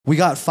We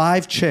got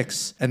 5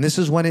 chicks, and this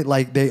is when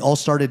they all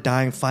started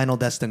dying Final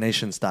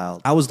Destination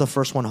style. I was the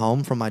first one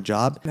home from my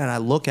job, and I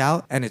look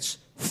out, and it's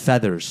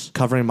feathers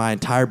covering my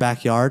entire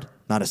backyard.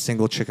 Not a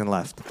single chicken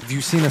left. Have you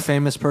seen a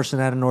famous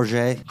person at an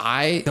orgy?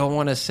 I don't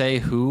want to say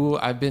who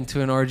I've been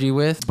to an orgy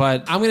with,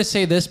 but I'm going to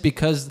say this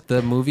because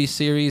the movie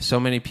series, so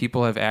many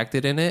people have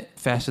acted in it,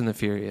 Fast and the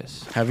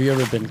Furious. Have you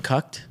ever been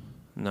cucked?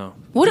 No.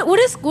 What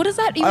does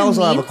that even mean? I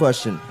also have a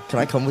question. Can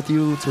I come with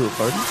you to a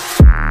party?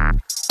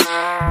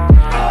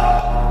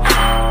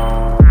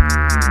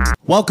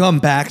 Welcome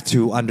back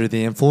to Under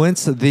the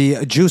Influence,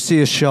 the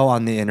juiciest show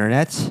on the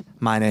internet.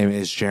 My name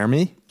is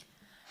Jeremy.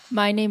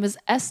 My name is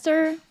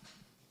Esther.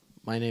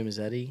 My name is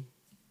Eddie.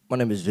 My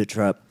name is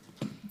Vitrap.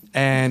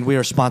 And we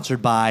are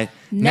sponsored by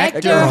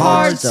Nectar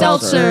Hard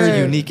Seltzer.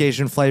 Unique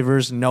Asian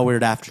flavors, no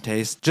weird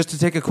aftertaste. Just to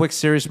take a quick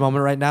serious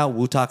moment right now,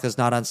 Wutaka is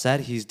not on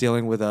set. He's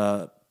dealing with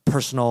a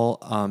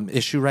personal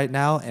issue right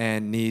now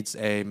and needs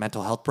a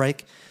mental health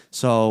break.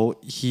 So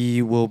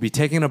he will be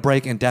taking a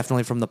break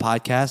indefinitely from the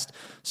podcast.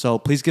 So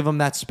please give him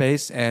that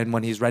space. And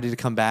when he's ready to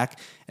come back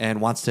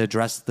and wants to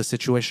address the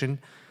situation,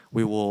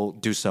 we will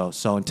do so.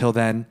 So until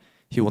then,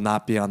 he will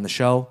not be on the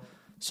show.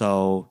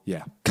 So,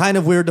 yeah. Kind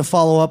of weird to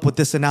follow up with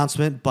this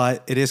announcement,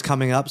 but it is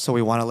coming up, so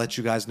we want to let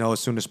you guys know as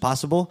soon as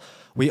possible.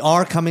 We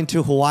are coming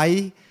to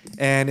Hawaii,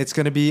 and it's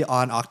going to be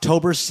on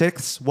October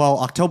 6th.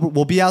 Well,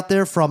 we'll be out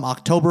there from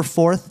October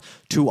 4th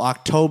to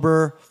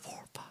October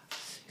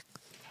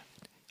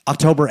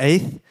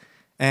 8th.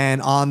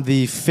 And on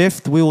the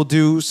 5th, we will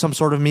do some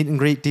sort of meet and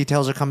greet.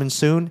 Details are coming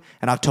soon.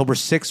 And October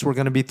 6th, we're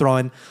going to be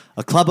throwing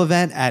a club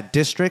event at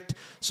District.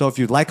 So if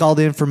you'd like all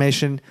the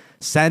information,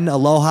 send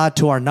Aloha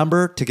to our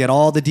number to get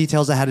all the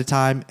details ahead of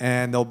time.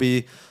 And there'll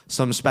be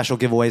some special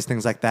giveaways,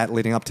 things like that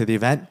leading up to the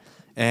event.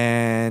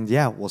 And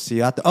yeah, we'll see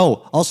you out there.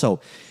 Oh, also,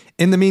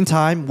 in the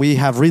meantime, we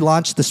have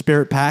relaunched the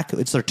Spirit Pack.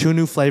 It's their 2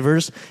 new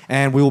flavors,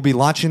 and we will be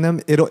launching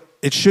them.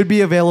 It should be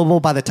available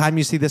by the time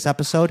you see this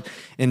episode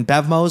in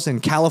Bevmos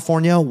in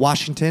California,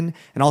 Washington,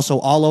 and also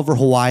all over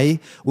Hawaii.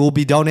 We will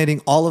be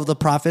donating all of the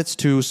profits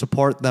to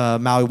support the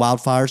Maui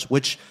wildfires,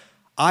 which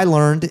I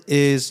learned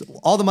is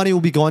all the money will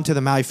be going to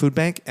the Maui Food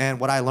Bank. And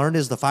what I learned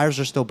is the fires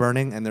are still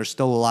burning, and there's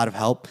still a lot of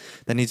help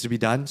that needs to be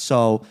done.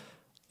 So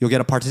you'll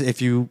get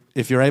if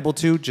you're able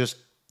to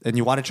and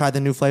you want to try the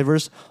new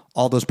flavors,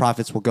 all those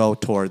profits will go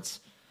towards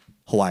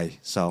Hawaii.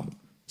 So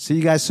see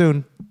you guys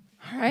soon.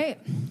 All right,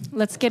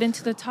 let's get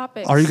into the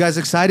topic. Are you guys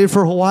excited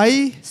for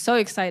Hawaii? So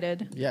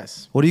excited.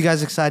 Yes. What are you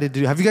guys excited to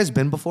do? Have you guys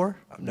been before?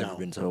 I've never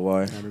been to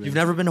Hawaii. You've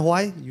never been to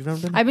Hawaii? You've never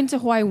been? I've been to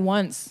Hawaii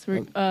once,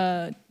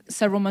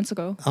 several months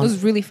ago. It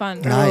was really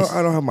fun. Nice.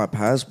 I don't have my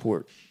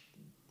passport.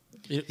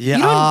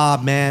 Yeah.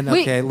 Man.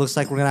 Wait. Okay. Looks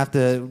like we're gonna have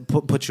to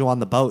put you on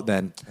the boat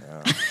then.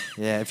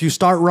 Yeah. If you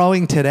start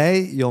rowing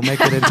today, you'll make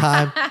it in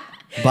time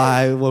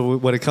by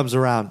when it comes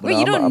around. Wait, No,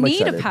 you don't I'm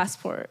need excited. a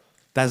passport.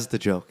 That's the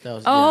joke. That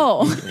was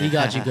Oh. He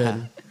got you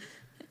good.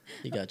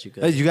 He got you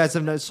good. You guys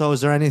have so is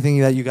there anything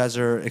that you guys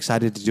are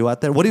excited to do out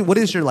there? What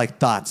is your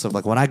thoughts of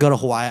when I go to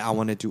Hawaii, I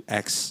want to do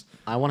X?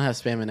 I want to have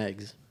spam and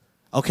eggs.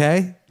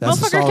 Okay. That's a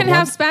Motherfucker solid can one.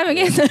 have spam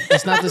again.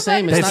 It's not the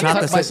same. It's, It's not not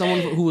cooked the by same.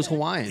 someone who was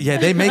Hawaiian. Yeah,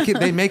 they make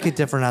it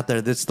different out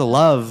there. It's the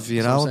love,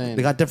 you That's what know. I'm saying.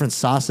 They got different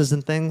sauces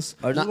and things.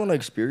 I just want to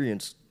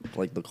experience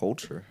the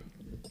culture.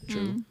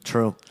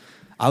 True.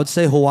 I would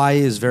say Hawaii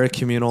is very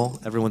communal.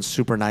 Everyone's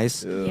super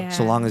nice. Yeah.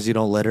 So long as you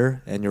don't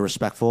litter and you're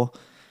respectful.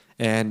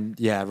 And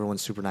yeah,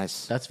 everyone's super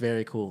nice. That's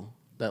very cool.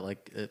 That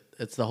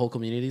it's the whole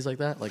community's like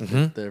that.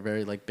 They're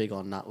very big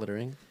on not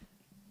littering.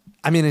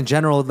 I mean, in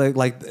general,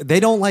 they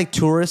don't like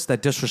tourists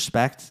that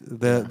disrespect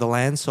the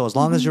land. So as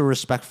long as you're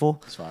respectful,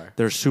 That's fire.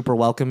 they're super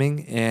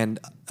welcoming. And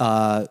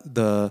just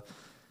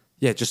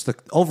the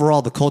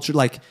overall the culture.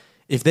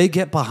 If they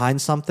get behind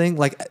something,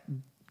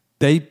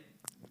 they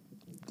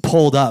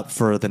pulled up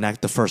for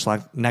the first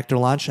Nectar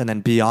launch, and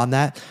then beyond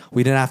that,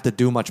 we didn't have to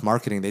do much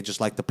marketing. They just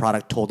the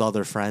product, told all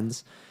their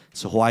friends.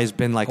 So Hawaii's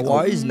been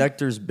Hawaii's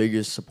Nectar's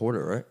biggest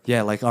supporter, right?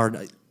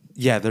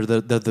 they're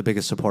the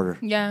biggest supporter.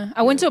 Yeah,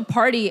 I went to a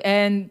party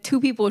and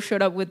 2 people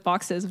showed up with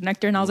boxes of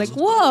nectar, and I was like,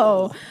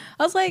 "Whoa!"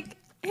 I was like,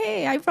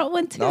 "Hey, I brought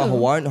one too." No,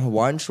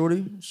 Hawaiian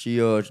shorty. She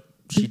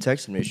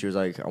texted me. She was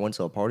like, "I went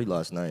to a party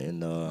last night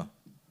and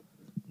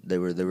they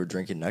were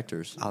drinking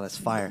nectars." Oh, that's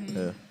fire.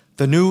 Yeah.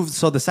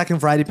 The second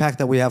variety pack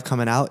that we have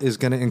coming out is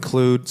going to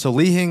include. So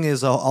Lihing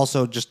is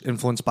also just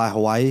influenced by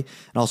Hawaii,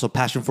 and also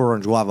Passion Fruit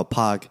and Guava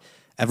Pog.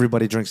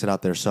 Everybody drinks it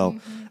out there, so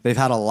they've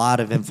had a lot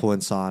of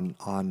influence on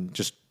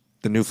just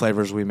the new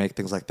flavors we make,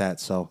 things like that.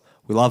 So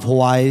we love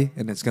Hawaii,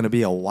 and it's going to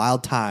be a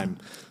wild time.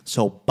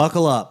 So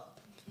buckle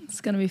up.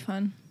 It's gonna be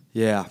fun.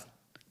 Yeah.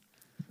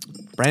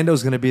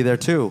 Brando's going to be there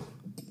too.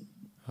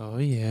 Oh,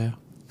 yeah.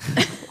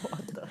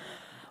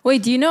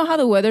 Wait, do you know how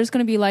the weather's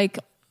gonna be like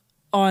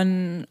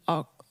on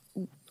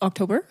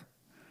October?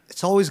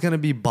 It's always going to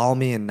be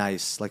balmy and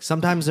nice.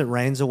 Sometimes it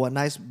rains and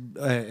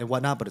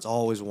whatnot, but it's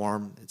always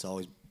warm. It's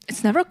always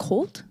It's never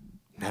cold.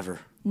 never.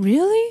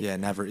 Really? Yeah,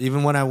 never.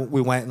 Even when we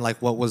went in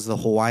like what was the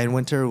Hawaiian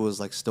winter, it was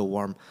like still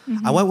warm.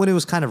 Mm-hmm. I went when it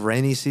was kind of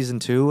rainy season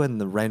 2,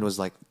 and the rain was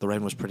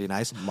pretty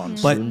nice.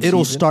 Monsoon But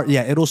it'll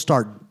season?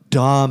 start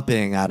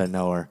dumping out of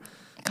nowhere.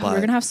 God, But, we're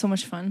gonna have so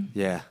much fun.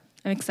 yeah.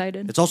 I'm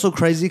excited. It's also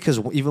crazy because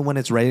even when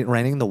it's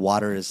raining, the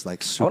water is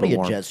like I super want to get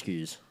warm. jet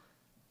skis.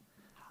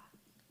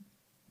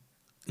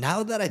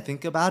 Now that I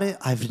think about it,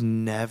 I've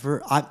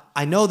never.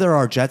 I know there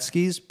are jet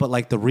skis, but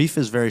like the reef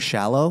is very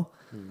shallow.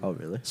 Oh,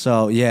 really?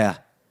 So yeah.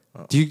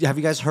 Have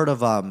you guys heard of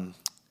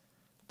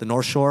the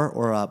North Shore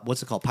or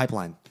what's it called?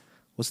 Pipeline.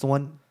 What's the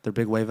one? Their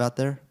big wave out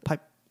there.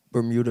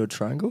 Bermuda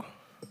Triangle?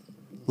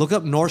 Look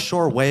up North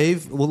Shore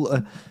wave.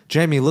 Well,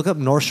 Jamie, look up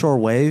North Shore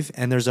wave,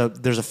 and there's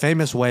a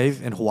famous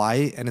wave in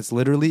Hawaii, and it's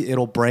literally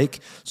it'll break,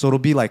 so it'll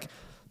be like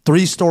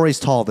 3 stories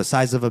tall, the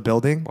size of a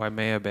building.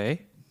 Waimea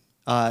Bay.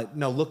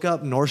 No, look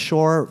up North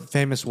Shore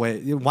famous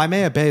wave.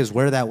 Waimea Bay is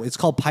where that. It's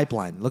called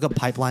Pipeline. Look up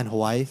Pipeline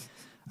Hawaii.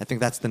 I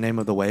think that's the name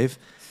of the wave.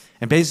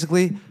 And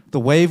basically, the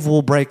wave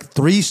will break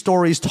 3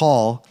 stories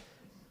tall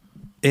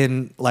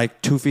in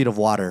like 2 feet of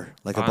water,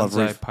 like above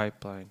Bonsai reef.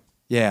 Pipeline.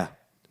 Yeah,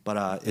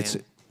 but it's.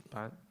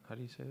 How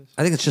do you say this?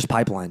 I think it's just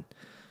pipeline.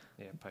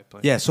 Yeah,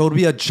 pipeline. Yeah, so it'll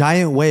be a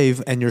giant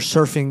wave, and you're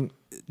surfing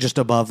just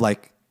above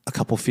like a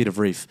couple feet of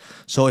reef.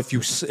 So if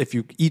you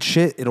eat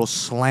shit, it'll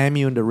slam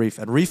you into reef,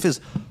 and reef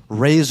is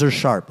razor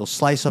sharp. It'll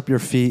slice up your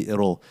feet.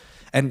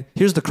 And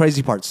here's the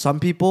crazy part: some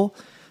people.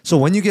 So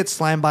when you get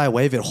slammed by a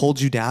wave, it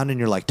holds you down, and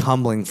you're like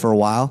tumbling for a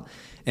while.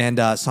 And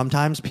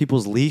sometimes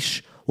people's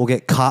leash will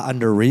get caught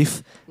under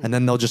reef, and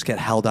then they'll just get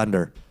held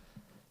under.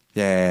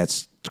 Yeah,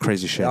 it's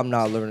crazy shit. I'm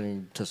not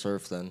learning to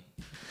surf then.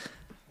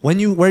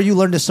 Where you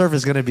learn to surf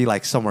is going to be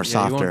like somewhere Yeah,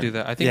 softer. you won't do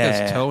that. I think Yeah,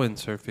 that's yeah. toe in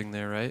surfing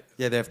there, right?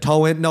 Yeah, they have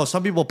toe in. No,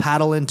 some people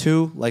paddle in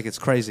too. Like it's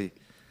crazy.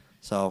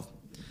 So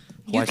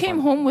You Hawaii's came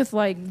fun. home with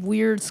like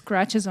weird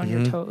scratches on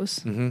your toes.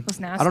 That's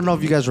nasty. I don't know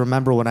if you guys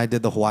remember when I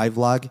did the Hawaii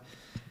vlog,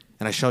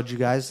 and I showed you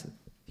guys.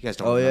 You guys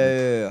don't. Oh,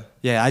 remember.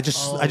 yeah. Yeah, I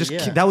just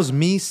yeah. that was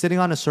me sitting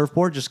on a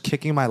surfboard, just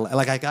kicking my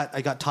like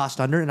I got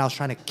tossed under, and I was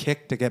trying to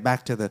kick to get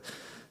back to the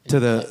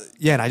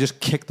and I just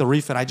kicked the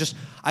reef, and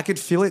I could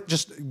feel it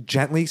just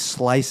gently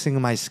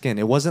slicing my skin.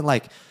 It wasn't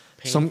like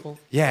Painful?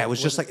 it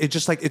was just like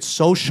it's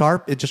so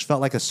sharp, it just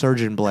felt like a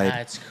surgeon blade.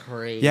 That's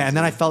crazy. Yeah, and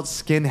then I felt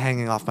skin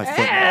hanging off my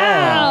foot.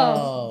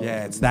 Ow!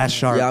 Yeah, it's that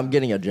sharp. Yeah, I'm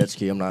getting a jet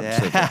ski. I'm not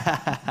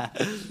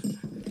surfing.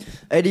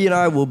 Eddie and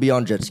I will be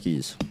on jet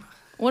skis.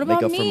 What Make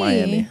about up for me?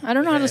 Miami. I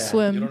don't know how to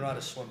swim. You don't know how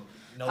to swim.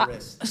 No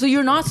risk. So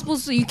you're not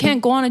supposed to. You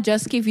can't go on a jet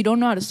ski if you don't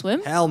know how to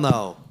swim. Hell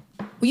no.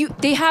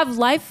 They have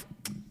life.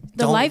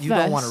 The life You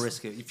vest. don't want to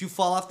risk it. If you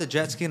fall off the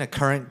jet ski and a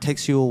current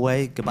takes you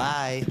away,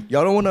 goodbye.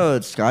 Y'all don't want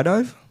to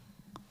skydive?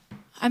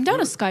 I'm down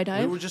to We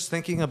skydive. were just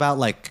thinking about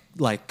like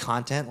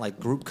content, like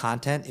group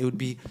content. It would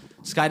be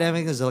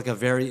skydiving is like a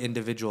very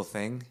individual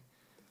thing,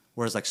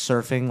 whereas like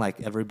surfing,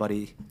 like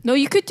everybody. No,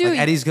 you could do. Like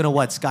Eddie's gonna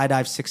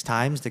skydive 6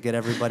 times to get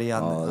everybody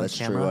on, Oh, on that's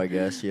camera. true, I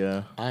guess,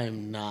 yeah. I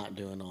am not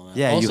doing all that.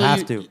 Yeah, you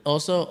have to.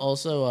 Also,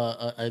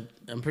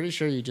 I'm pretty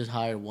sure you just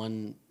hire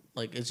one.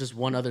 Like it's just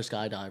one other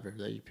skydiver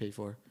that you pay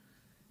for.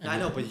 I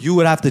know, but you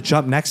would have to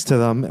jump next to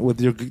them with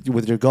your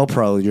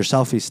GoPro, your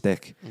selfie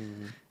stick,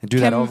 and do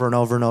that Can- over and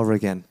over and over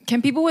again.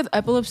 Can people with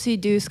epilepsy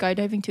do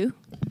skydiving too?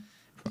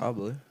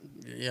 Probably.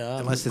 Yeah,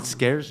 Unless it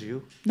scares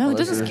you. No, it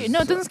Unless doesn't. there's- No,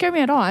 it doesn't scare me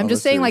at all. I'm just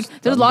unless saying, like,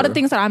 there's there's a lot of thunder.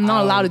 things that I'm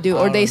not allowed to do,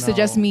 or they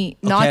suggest me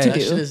not Okay. to that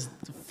shit do. is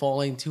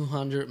falling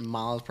 200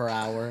 miles per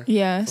hour.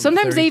 Yeah, from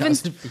sometimes they even.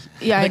 30,000 feet.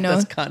 Yeah, I Like, know.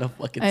 That's kind of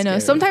fucking. I know.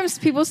 Scary. Sometimes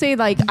people say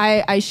like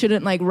I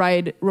shouldn't like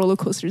ride roller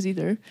coasters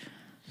either,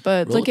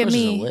 but Roller look at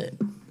coasters are me, lit.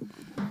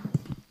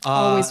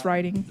 always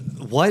riding.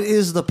 What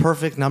is the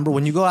perfect number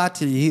when you go out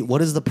to eat?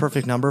 What is the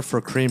perfect number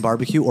for Korean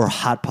barbecue or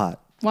hot pot?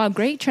 Wow,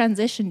 great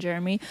transition,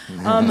 Jeremy.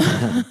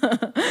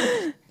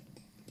 I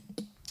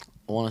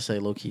want to say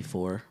low key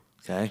 4.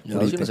 Okay. I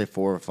was going to say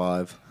 4 or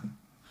 5.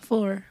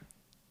 4.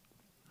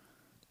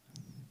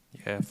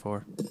 Yeah,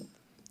 4.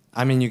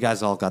 I mean, you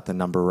guys all got the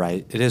number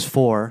right. It is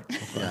 4.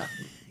 Yeah.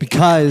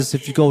 Because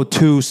if you go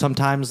 2,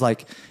 sometimes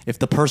like if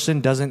the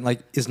person doesn't like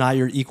is not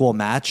your equal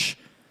match,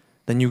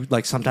 then you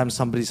like sometimes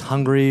somebody's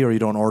hungry or you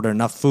don't order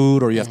enough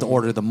food or you have to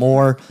order the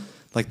more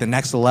like the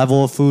next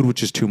level of food,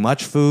 which is too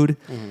much food.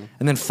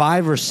 And then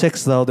 5 or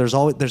 6 though, there's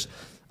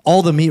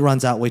all the meat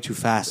runs out way too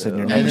fast and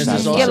you're And never there's just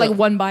You satisfied. get, like,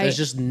 one bite. There's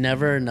just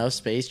never enough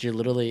space. You're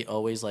literally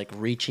always like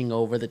reaching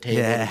over the table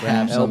Yeah. to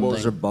grab Elbows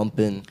are something.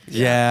 bumping.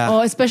 Yeah. Oh,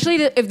 especially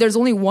if there's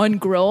only one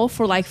grill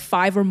for like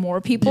 5 or more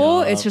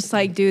people, Yeah. it's just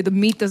like, dude, the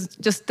meat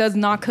does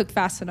not cook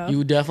fast enough.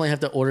 You definitely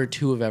have to order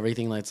 2 of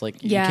everything. That's like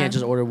Yeah. you can't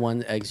just order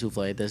one egg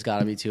souffle. There's got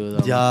to be 2 of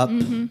them. Yup.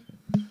 Mm-hmm.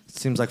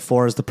 Seems like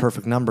 4 is the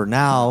perfect number.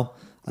 Now,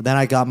 then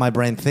I got my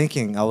brain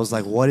thinking. I was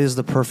like, what is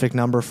the perfect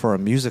number for a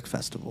music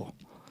festival?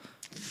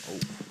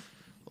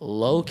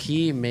 Low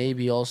key,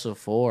 maybe also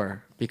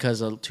 4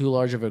 because too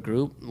large of a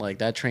group, like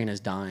that train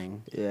is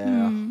dying.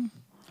 Yeah.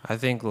 I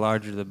think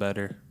larger the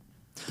better.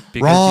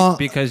 Wrong.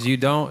 Because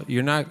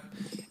you're not.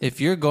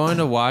 If you're going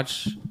to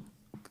watch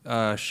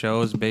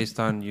shows based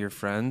on your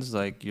friends,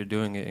 like you're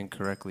doing it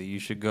incorrectly. You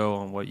should go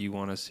on what you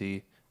want to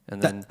see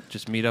and then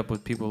just meet up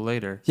with people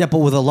later. Yeah, but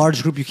with a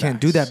large group, you can't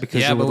do that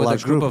because Yeah, you're but with with a a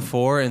large group of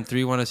 4 and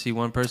 3 want to see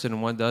one person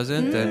and one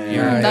doesn't, then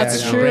you're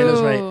That's yeah. true.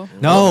 Brando's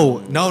right.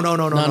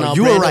 No.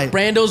 You were right.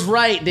 Brando's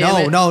right.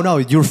 Damn it. No.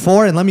 You're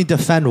 4, and let me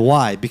defend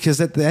why. Because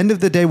at the end of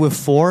the day, with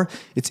 4,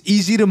 it's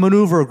easy to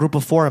maneuver a group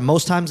of 4, and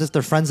most times, if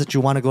they're friends that you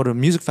want to go to a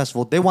music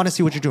festival, they want to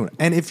see what you're doing.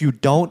 And if you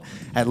don't,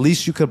 at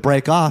least you could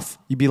break off.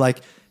 You'd be like,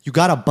 you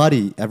got a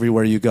buddy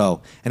everywhere you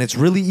go, and it's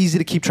really easy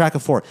to keep track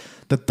of 4.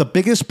 The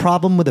biggest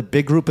problem with a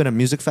big group in a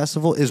music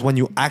festival is when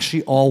you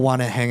actually all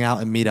want to hang out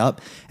and meet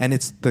up, and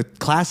it's the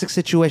classic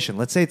situation.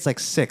 Let's say it's like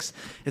 6.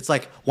 It's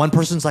like one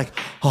person's like,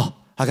 oh,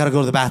 I got to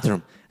go to the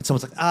bathroom. And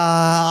someone's like,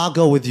 I'll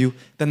go with you.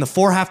 Then the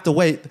 4 have to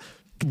wait.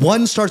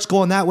 One starts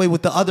going that way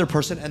with the other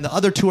person, and the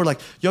other 2 are like,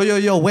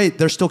 yo, wait,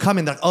 they're still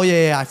coming. They're like, oh,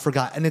 yeah, I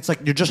forgot. And it's like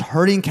you're just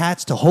herding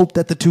cats to hope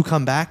that the 2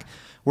 come back.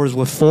 Whereas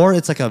with 4,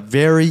 it's like a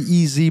very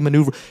easy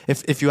maneuver.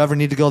 If you ever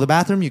need to go to the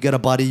bathroom, you get a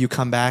buddy, you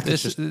come back.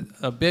 It's This just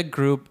a big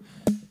group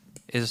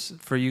is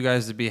for you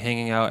guys to be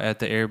hanging out at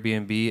the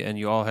Airbnb, and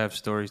you all have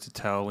stories to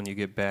tell when you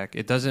get back.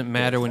 It doesn't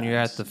matter when you're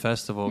at the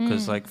festival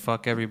because like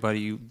fuck everybody.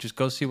 You just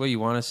go see what you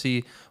want to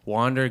see,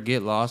 wander,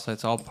 get lost.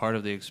 That's all part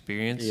of the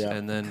experience. Yeah.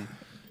 And then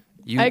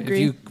I if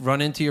agree. you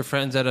run into your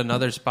friends at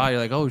another spot,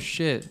 you're like, oh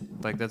shit,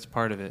 like that's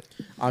part of it.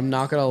 I'm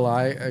not gonna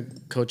lie,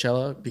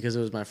 Coachella, because it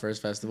was my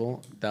first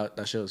festival. That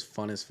shit was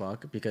fun as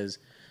fuck because,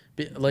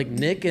 like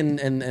Nick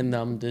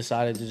and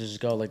decided to just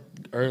go like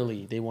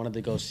early. They wanted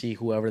to go see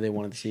whoever they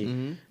wanted to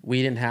see.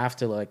 We didn't have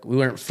to we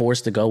weren't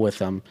forced to go with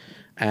them.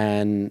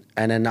 And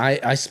then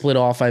I split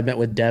off. I met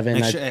with Devin.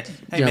 Make I- sure, you hey know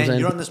what I'm man, saying?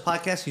 you're on this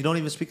podcast. You don't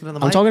even speak into the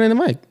mic. I'm talking in the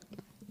mic.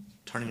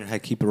 Turning your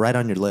head, keep it right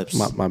on your lips.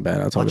 My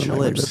bad. I'll talk Watch in the your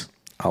mic like lips. this.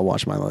 I'll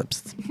watch my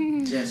lips.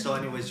 Yeah. So,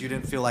 anyways, you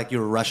didn't feel like you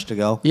were rushed to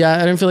go. Yeah,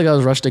 I didn't feel like I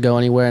was rushed to go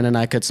anywhere, and then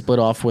I could split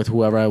off with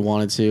whoever I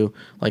wanted to.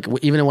 Like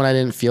even when I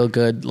didn't feel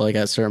good, like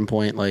at a certain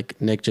point, like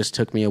Nick just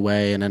took me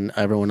away, and then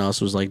everyone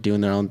else was like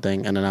doing their own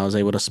thing, and then I was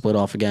able to split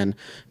off again,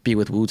 be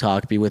with Wu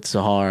Talk, be with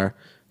Sahar,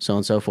 so on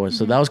and so forth.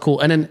 So that was cool.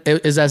 And then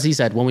it is as he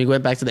said, when we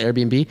went back to the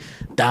Airbnb,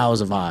 that was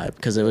a vibe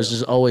because it was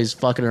just always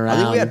fucking around. I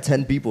think we had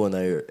 10 people in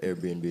the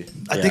Airbnb.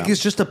 I think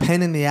it's just a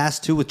pain in the ass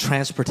too with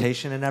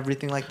transportation and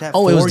everything like that.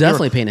 Oh, it was For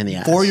definitely a pain in the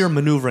ass. For your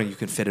maneuvering, you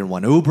can fit in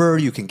one Uber,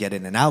 you can get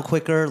in and out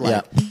quicker.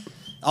 Like, Yeah.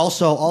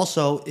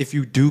 Also, if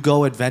you do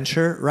go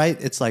adventure, right?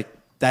 It's like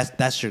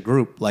that's your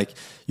group. Like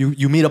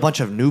you meet a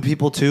bunch of new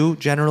people too.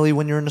 Generally,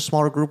 when you're in a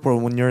smaller group or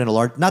when you're in a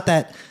large. Not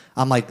that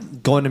I'm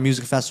like going to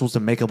music festivals to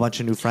make a bunch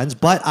of new friends,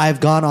 but I've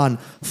gone on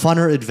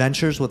funner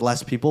adventures with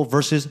less people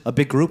versus a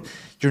big group.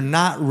 You're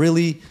not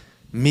really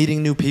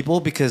meeting new people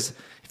because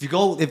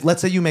if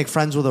let's say you make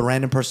friends with a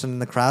random person in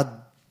the crowd,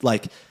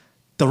 like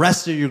the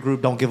rest of your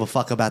group don't give a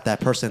fuck about that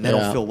person. They Yeah.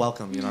 don't feel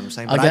welcome. You know what I'm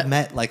saying? But Okay. I've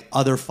met like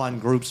other fun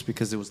groups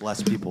because it was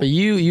less people. But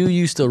you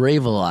used to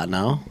rave a lot,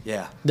 no?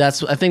 Yeah. I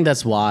think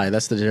that's why.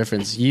 That's the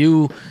difference.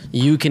 You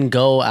can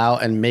go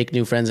out and make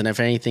new friends, and if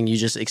anything, you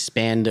just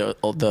expand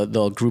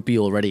the group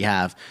you already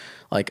have.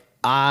 Like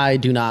I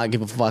do not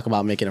give a fuck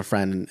about making a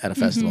friend at a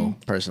festival,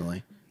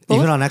 personally.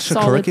 Even on Both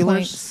solid extracurriculars?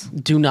 points.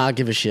 Do not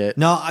give a shit.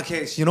 No,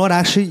 okay. So you know what?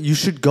 Actually, you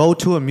should go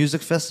to a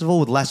music festival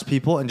with less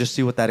people and just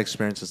see what that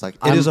experience is like.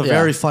 It is a Yeah.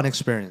 very fun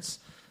experience.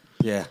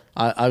 Yeah.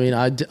 I mean,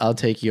 I'll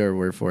take your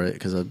word for it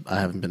because I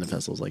haven't been to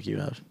festivals like you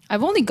have.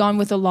 I've only gone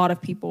with a lot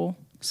of people,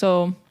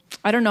 so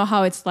I don't know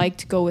how it's like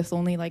to go with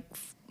only like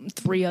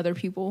 3 other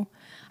people.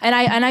 And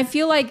I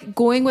feel like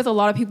going with a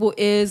lot of people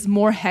is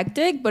more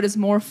hectic, but it's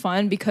more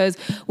fun because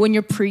when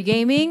you're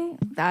pre-gaming,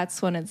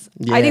 that's when it's.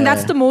 I think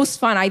that's Yeah. the most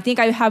fun. I think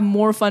I have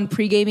more fun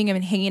pre-gaming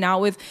and hanging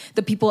out with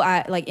the people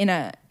at like in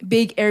a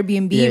big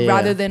Airbnb Yeah, yeah.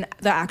 rather than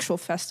the actual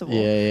festival.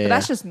 Yeah. But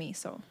that's just me.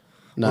 So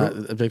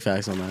Not big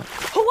facts on that.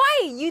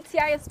 Hawaii,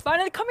 UTI is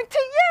finally coming to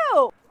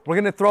you! We're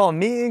going to throw a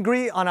meet and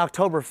greet on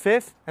October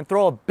 5th and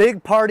throw a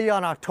big party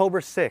on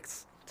October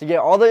 6th. To get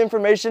all the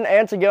information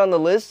and to get on the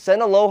list,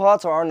 send Aloha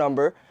to our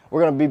number. We're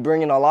going to be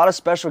bringing a lot of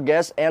special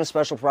guests and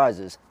special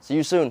prizes. See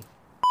you soon.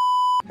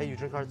 Hey, you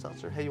drink hard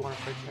seltzer? Hey, you want a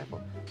free sample?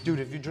 Dude,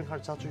 if you drink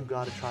hard seltzer, you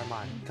gotta try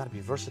mine. You gotta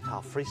be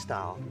versatile,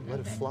 freestyle, let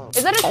it flow.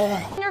 Is that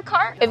in your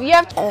cart? If you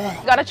have,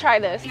 gotta try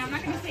this. I'm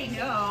not gonna say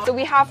no. So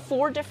we have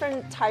 4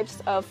 different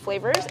types of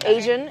flavors,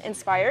 Asian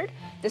inspired.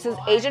 This is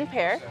Asian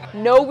pear,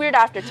 no weird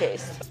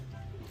aftertaste.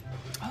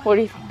 What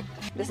do you think?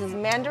 This is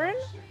mandarin,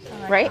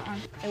 right?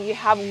 And we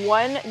have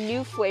 1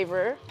 new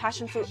flavor,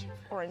 passion fruit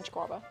orange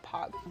guava,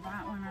 pog.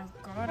 That one is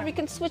good. And we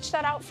can switch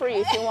that out for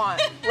you if you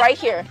want, right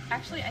here.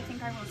 Actually, I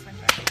think I will switch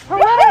it.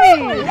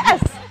 Hooray!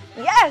 Yes,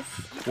 yes.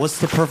 What's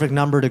the perfect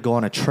number to go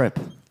on a trip?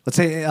 Let's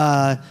say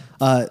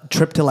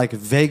trip to like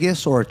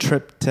Vegas or a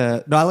trip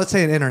to, no, let's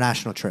say an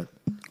international trip.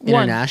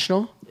 One.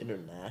 International?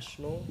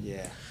 International?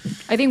 Yeah.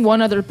 I think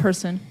one other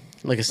person.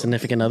 Like a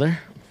significant other?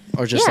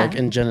 Or just Yeah. like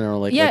in general,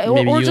 like Yeah,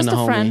 maybe or you just and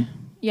the a homie? friend.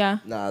 Yeah,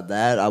 Nah,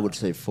 that I would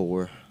say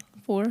 4.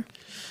 4.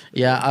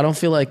 Yeah, I don't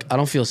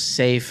feel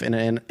safe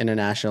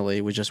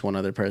internationally with just one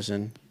other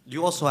person.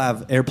 You also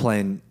have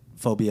airplane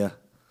phobia.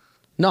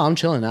 No, I'm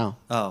chilling now.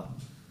 Oh.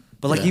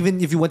 But like Yeah.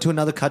 even if you went to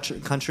another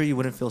country, you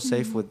wouldn't feel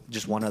safe with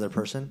just one other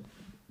person?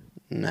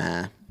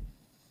 Nah.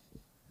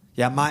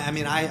 Yeah,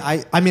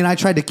 I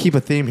tried to keep a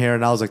theme here,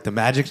 and I was like, the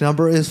magic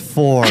number is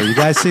 4. You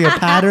guys see a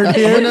pattern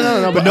here?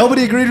 No, but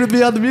nobody agreed with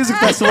me on the music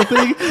festival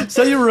thing,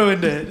 so you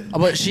ruined it.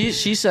 But she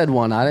said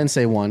 1. I didn't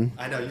say 1.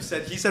 I know he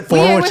said 4,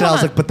 Wait, which I hold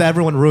was on. like, but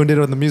everyone ruined it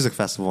on the music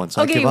festival one,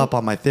 so Okay. I give up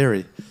on my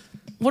theory.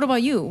 What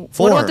about you?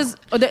 4. What about this?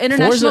 Oh, the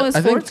international is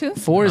 4 too.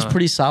 4 is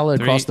pretty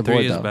solid across the board,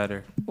 3 is though.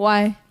 better.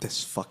 Why?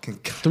 This fucking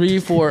guy. 3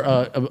 for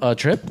a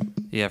trip.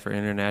 Yeah, for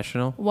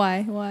international.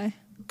 Why?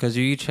 Because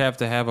you each have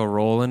to have a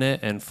role in it,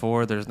 and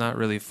 4, there's not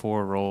really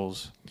 4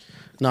 roles.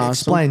 No,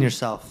 Explain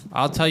yourself.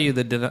 I'll tell you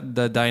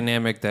the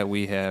dynamic that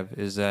we have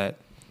is that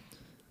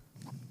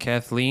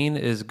Kathleen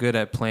is good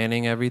at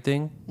planning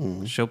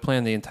everything. She'll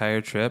plan the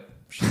entire trip.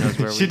 She knows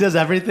where She does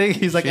everything.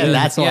 He's like, she and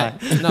does- that's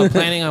why. No,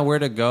 planning on where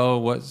to go,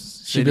 what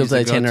cities builds to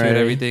go to, and itinerary.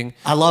 everything.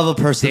 I love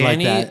a person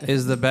Danny like that.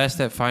 is the best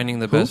at finding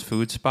the best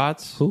food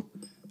spots. Who?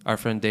 Our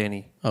friend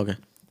Danny. Okay.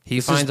 He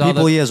This is finds all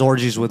people the he has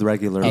orgies with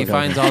regularly. he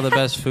finds all the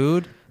best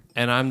food,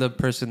 and I'm the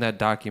person that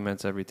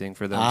documents everything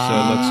for them, so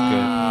it looks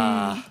good.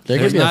 There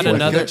There's could be not a fourth.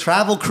 another- Good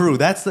travel crew.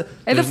 That's the.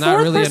 And the There's not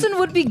 4th really person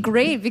would be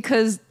great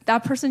because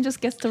that person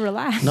just gets to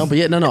relax. No, but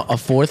no. A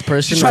 4th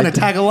person. She's trying to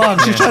tag along.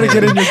 She's trying to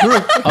get in your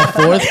group. A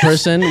 4th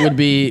person would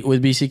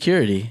be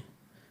security.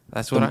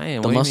 That's what I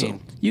am. The What muscle. do you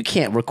mean? You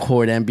can't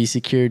record and be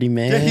security,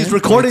 man. Yeah, he's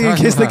recording in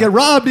talking case they get about?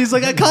 robbed. He's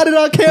like, I caught it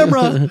on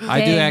camera.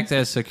 I do Dang. act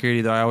as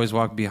security though. I always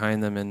walk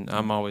behind them, and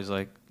I'm always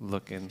like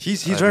looking.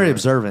 He's very everywhere.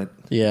 observant.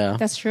 Yeah.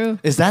 That's true.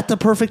 Is that the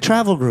perfect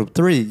travel group?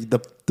 3, the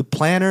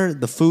planner,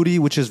 the foodie,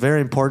 which is very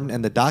important,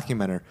 and the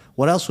documenter.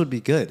 What else would be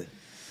good?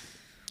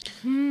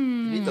 You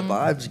need the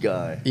vibes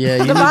guy. Yeah.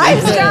 You The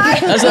vibes guy.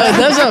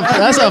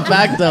 That's a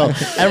fact though.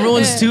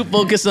 Everyone's too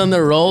focused on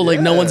their role, like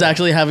no one's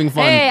actually having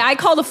fun. Hey, I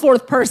call the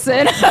 4th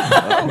person.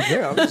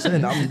 Yeah, I'm just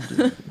saying.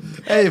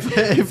 Hey,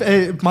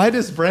 if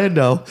minus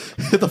Brando,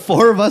 the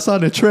 4 of us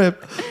on a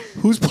trip,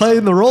 who's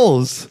playing the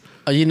roles?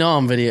 You know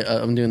I'm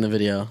doing the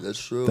video.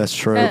 That's true. That's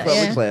true. Yeah.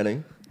 Probably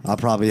planning. I'll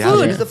probably have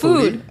Food. He's it. the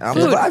Food. foodie. I'm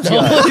the vibes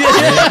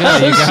guy.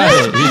 You got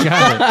it. You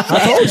got it.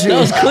 I told you. That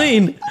was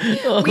clean.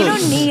 We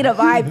don't need a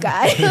vibe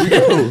guy.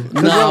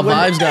 No,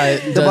 vibes guy.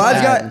 The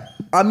vibes guy.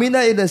 I mean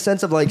that in the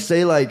sense of like,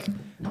 say like,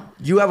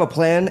 you have a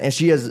plan and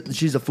she's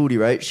a foodie,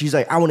 right? She's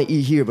like, I want to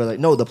eat here, but like,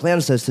 no, the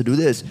plan says to do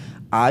this.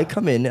 I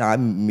come in and I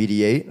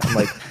mediate. I'm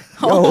like,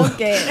 yo,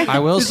 Okay. I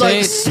will He's say,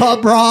 like,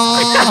 sup,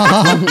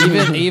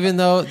 bro? even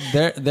though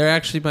there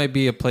actually might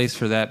be a place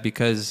for that,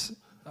 because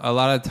a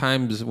lot of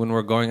times when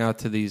we're going out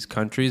to these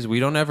countries, we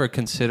don't ever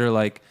consider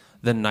like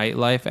the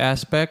nightlife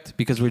aspect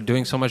because we're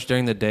doing so much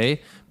during the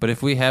day. But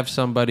if we have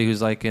somebody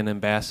who's like an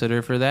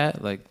ambassador for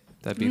that, like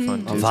that'd be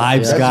fun too.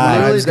 Vibes Yeah, guy.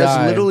 vibes that's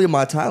guy. literally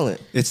my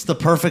talent. It's the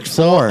perfect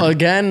So 4.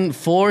 again,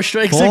 4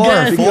 strikes 4.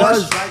 again.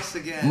 Because strikes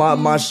again.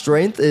 my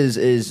strength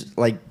is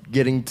like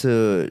getting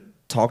to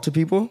talk to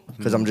people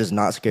because I'm just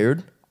not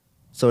scared.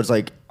 So it's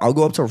like I'll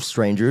go up to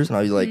strangers and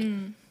I'll be like,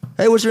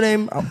 hey, what's your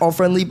name? I'm all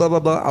friendly, blah, blah,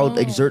 blah. I'll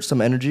exert some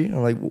energy.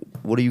 I'm like,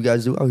 what do you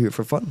guys do out here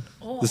for fun?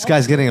 This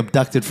guy's getting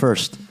abducted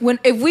first.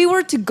 If we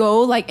were to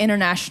go like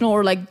international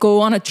or like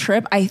go on a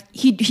trip,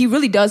 he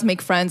really does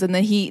make friends, and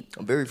then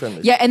I'm very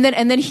friendly. yeah, and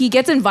then he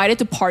gets invited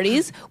to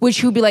parties, which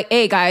he'll be like,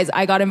 hey guys,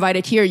 I got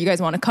invited here. You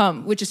guys want to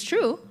come? Which is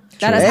true.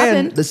 That has And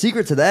happened. the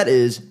secret to that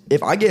is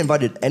if I get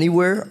invited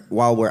anywhere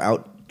while we're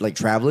out like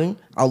traveling,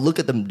 I'll look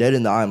at them dead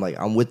in the eye. I'm like,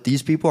 I'm with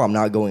these people. I'm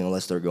not going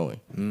unless they're going.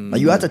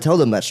 Like you have to tell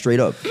them that straight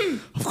up.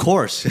 Of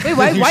course. Wait,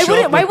 why, You why show up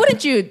wouldn't why with-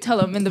 wouldn't you tell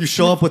him in the You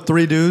show up with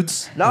 3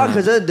 dudes? No,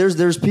 because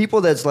there's people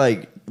that's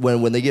like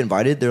when they get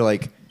invited, they're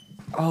like,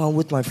 oh, I'm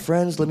with my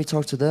friends. Let me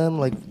talk to them.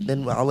 Like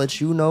then I'll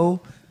let you know.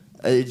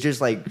 It's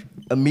just like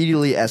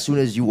immediately as soon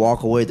as you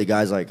walk away, the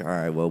guy's like, all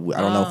right, well,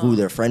 I don't know who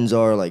their friends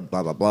are. Like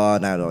blah blah blah.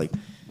 Now they're like,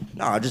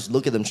 no, I just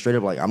look at them straight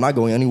up. Like I'm not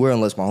going anywhere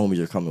unless my homies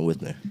are coming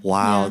with me.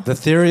 Wow. Yeah. The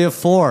theory of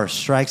 4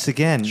 strikes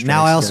again.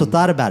 Now I also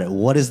thought about it.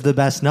 What is the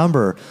best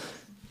number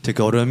to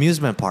go to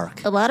amusement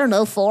park? I don't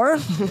know, 4.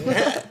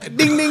 Ding,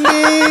 ding, ding.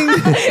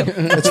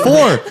 It's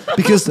 4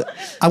 because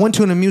I went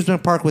to an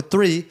amusement park with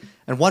 3,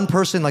 and one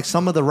person, like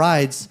some of the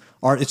rides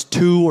it's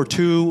 2 or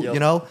 2, Yep. you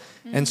know?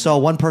 And so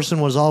one person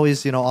was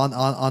always,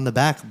 on the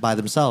back by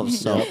themselves.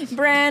 So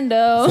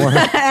Brando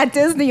at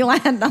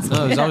Disneyland. That's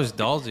No, it was what- always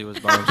Dalsy was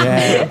by himself.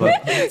 yeah,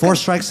 but 4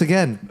 strikes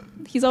again.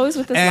 He's always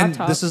with his And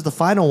laptop. this is the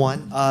final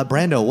one.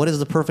 Brando, what is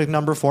the perfect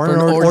number for For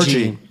an an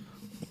orgy?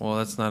 Well,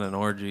 that's not an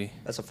orgy.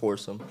 That's a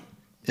foursome.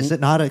 Is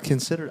it not a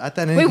considered? I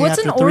thought Wait, anything what's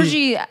an after 3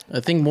 orgy? I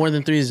think more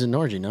than 3 is an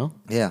orgy, no?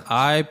 Yeah.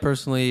 I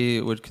personally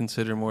would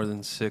consider more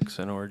than 6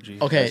 an orgy.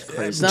 Okay,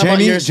 it's not Jamie-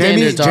 about your Jamie-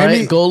 standards, all right?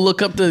 Jamie- Go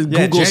look up the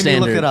Yeah, Google Jamie,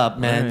 standard. look it up,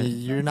 man. Right.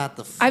 You're not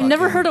the. I've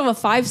never fucking- heard of a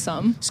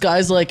 5-some. This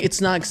guy's like, it's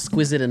not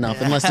exquisite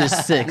enough unless there's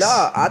 6.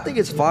 Nah, I think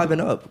it's 5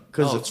 and up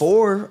because Oh, it's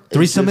 4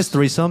 Threesome is just-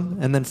 threesome,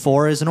 and then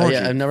 4 is an Oh, orgy.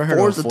 yeah, I've never heard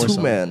 4 of is a a foursome.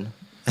 2-man.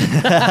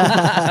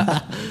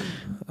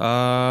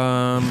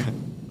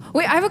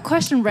 Wait, I have a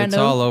question, It's Brando.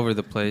 all over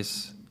the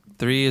place.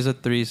 3 is a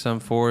threesome.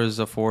 4 is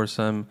a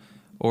foursome.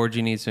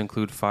 orgy needs to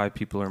include 5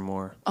 people or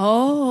more.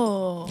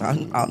 Oh.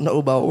 I know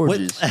about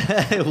orgies.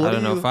 I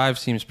don't know. 5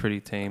 seems pretty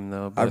tame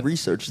though. I But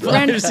researched that.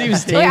 Brandon,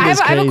 seems okay, I tamed have,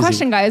 is I have a crazy.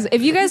 question, guys.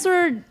 If you guys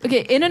were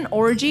in an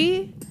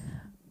orgy,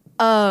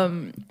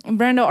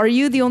 Brando, are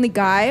you the only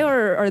guy,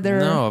 or are there?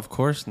 no, of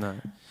course not.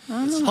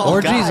 All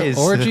guys.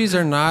 Orgies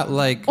are not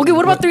like. Okay,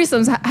 what about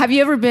threesomes? Have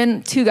you ever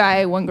been 2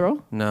 guy, 1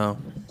 girl? No,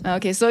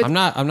 Okay, so I'm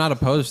not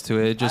opposed to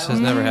it. It just has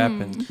never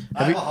happened.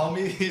 I have a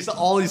homie.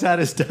 He's had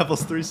his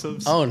devil's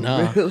threesomes. Oh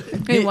no!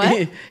 Wait,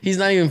 what? He's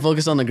not even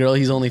focused on the girl.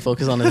 He's only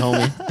focused on his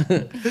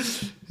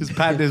homie. He's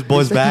patting his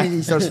boy's back.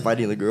 He starts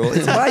fighting the girl.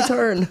 It's my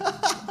turn.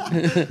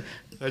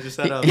 I just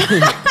had a.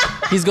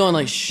 He's going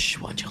like, "Shh,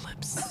 watch your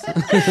lips."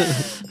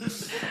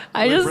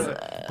 I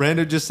just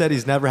Brandon just said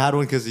he's never had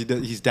one because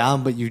he's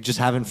down, but you just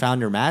haven't found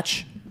your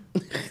match.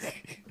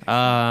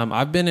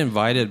 I've been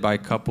invited by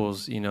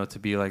couples, to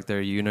be like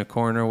their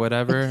unicorn or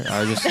whatever.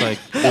 I just like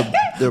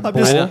They're I'm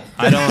just- bull.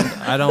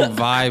 I don't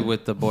vibe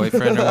with the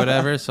boyfriend or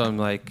whatever. So I'm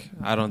like,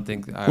 I don't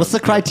think. What's the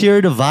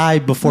criteria to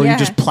vibe before Yeah. you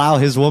just plow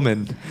his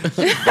woman? there's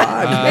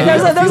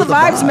a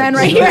vibes man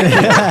right here.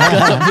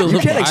 You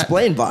can't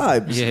explain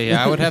vibes.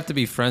 Yeah. I would have to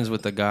be friends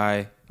with the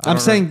guy. I'm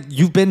saying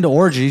you've been to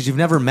orgies. You've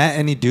never met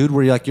any dude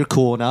where you're like, you're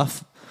cool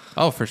enough.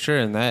 Oh, for sure.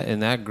 In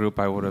that group,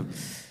 I would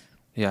have.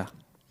 Yeah.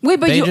 Wait,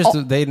 but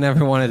They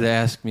never wanted to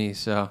ask me,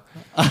 so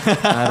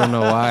I don't know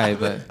why,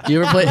 but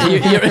You ever play?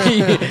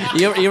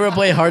 You ever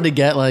play hard to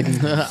get? Like,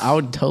 I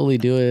would totally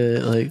do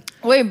it. Like,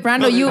 wait,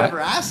 Brando, you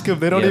never ask him.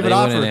 They don't yeah, even they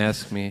offer. wouldn't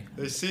ask me.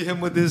 They see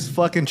him with his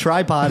fucking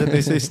tripod and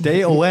they say,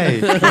 "Stay away."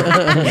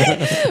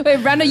 wait,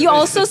 Brando, you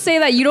also say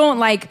that you don't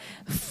like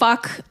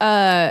fuck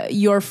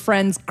your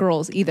friends'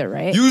 girls either,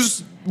 right?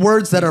 Use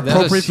words that are That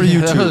appropriate was- for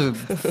you that too.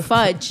 was-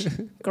 Fudge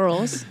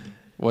girls.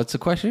 What's the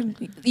question?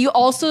 You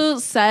also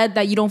said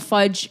that you don't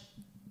fudge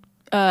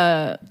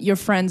your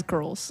friends'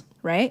 girls,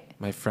 right?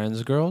 My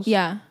friends' girls?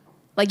 Yeah,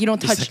 like you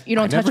don't touch. You I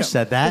don't touch never them.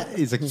 said that.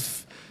 He's like,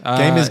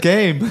 game is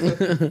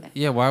game.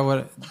 Yeah, why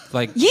would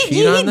like He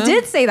cheat on them?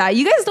 did say that.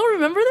 You guys don't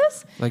remember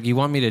this? Like you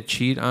want me to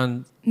cheat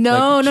on?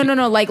 No, like,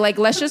 no. Like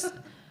let's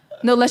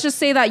just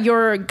say that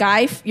your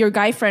guy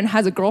friend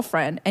has a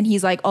girlfriend and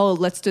he's like, oh,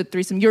 let's do a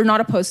threesome. You're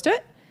not opposed to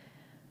it?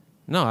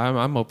 No,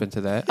 I'm open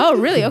to that. Oh,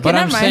 really? Okay, but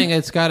never I'm mind. saying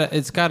it's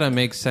gotta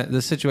make sense.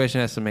 The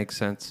situation has to make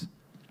sense.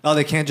 Oh,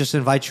 they can't just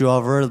invite you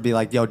over. It'll be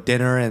like, yo,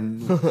 dinner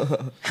and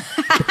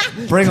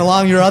bring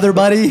along your other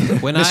buddy,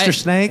 Mr.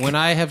 Snake. When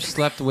I have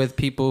slept with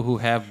people who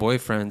have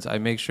boyfriends, I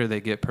make sure they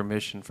get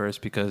permission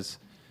first because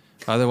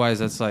otherwise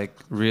that's like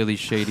really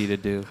shady to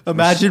do.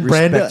 Imagine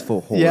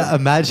Respectful Brando. whore. Yeah,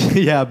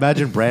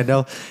 imagine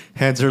Brando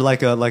hands her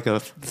like a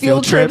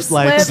field trip trip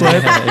like slip.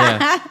 slip.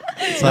 Yeah.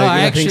 It's No, like, I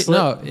yeah, actually pink slip.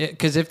 no,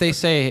 because if they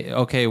say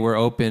okay, we're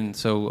open,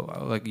 so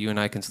like you and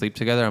I can sleep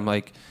together, I'm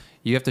like,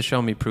 you have to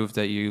show me proof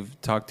that you've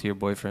talked to your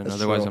boyfriend. That's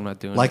Otherwise, true. I'm not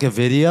doing Like it. a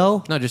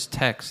video. No, just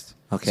text.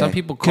 Okay. Some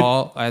people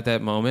call at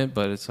that moment,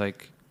 but it's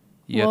like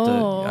you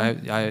Whoa.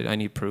 have to. I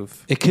need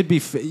proof. It could be.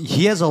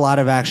 He has a lot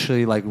of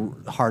actually like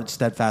hard,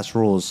 steadfast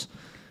rules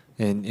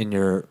in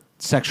your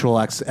sexual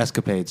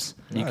escapades.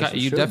 You, Nice,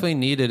 you sure. definitely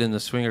need it in the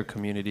swinger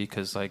community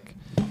because like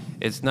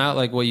it's not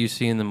like what you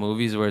see in the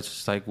movies where it's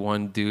just like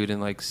one dude and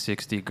like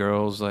 60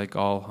 girls like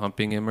all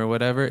humping him or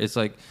whatever. It's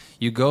like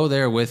you go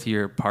there with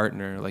your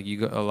partner. Like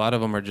a lot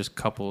of them are just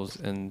couples,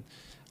 and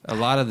a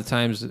lot of the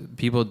times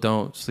people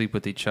don't sleep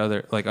with each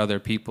other like other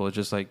people. It's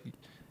just like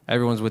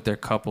everyone's with their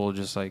couple,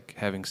 just like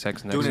having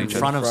sex next Doing to it in each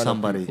front other. of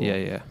somebody.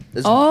 Yeah.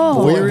 It's Oh.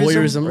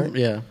 voyeurism. right?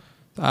 Yeah.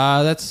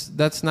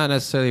 That's not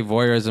necessarily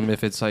voyeurism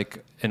if it's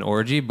like an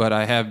orgy, but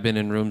I have been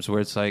in rooms where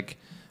it's like,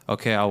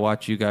 okay, I'll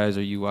watch you guys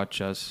or you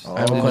watch us I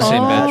have a in the question.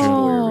 same bedroom.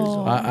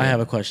 Oh. I have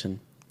a question.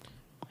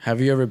 Have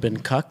you ever been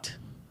cucked?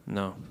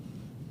 No.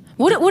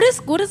 What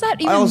does that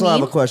even I also mean?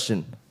 have a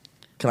question.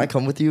 Can I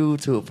come with you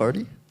to a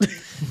party?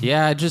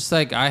 Yeah, just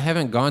like I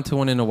haven't gone to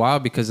one in a while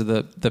because of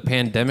the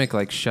pandemic,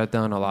 like shut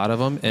down a lot of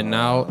them, and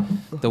now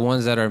the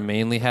ones that are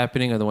mainly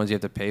happening are the ones you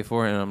have to pay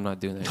for, and I'm not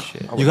doing that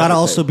shit. You got to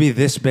also be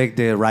this big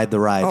to ride the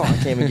ride. Oh, I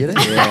can't even get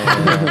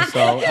it.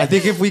 So I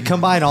think if we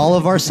combine all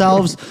of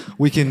ourselves,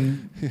 we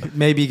can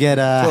maybe get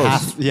a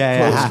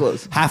Close.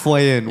 Close.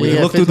 halfway in. We Yeah,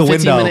 can look through the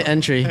 15-minute window.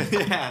 entry.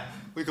 Yeah,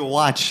 we can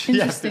watch.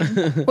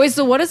 Wait,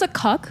 so what is a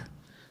cuck?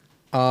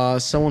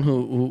 Someone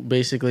who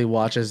basically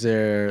watches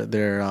their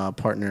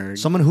partner.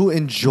 Someone who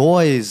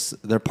enjoys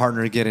their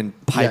partner getting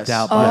piped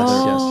out by yes,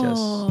 others.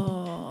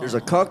 yes. There's a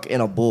cuck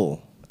and a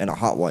bull and a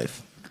hot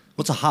wife.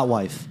 What's a hot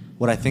wife?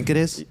 What I think it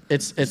is?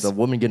 It's It's a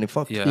woman getting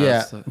fucked. Yeah, yeah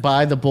that's the-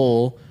 by the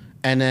bull,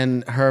 and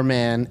then her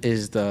man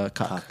is the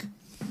cuck.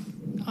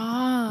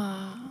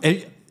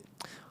 And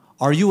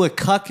are you a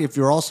cuck if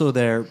you're also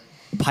there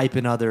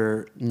piping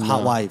other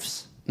hot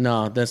wives?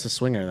 No, that's a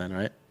swinger then,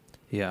 right?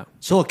 Yeah.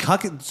 So a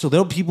cuck. So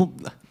there are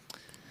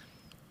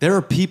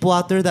people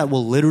out there that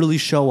will literally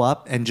show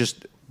up and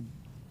just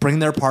bring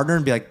their partner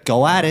and be like,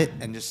 "Go at it,"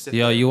 and just sit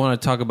Yo, there. you want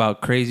to talk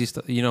about crazy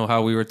stuff? You know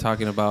how we were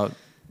talking about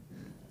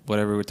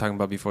whatever we were talking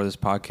about before this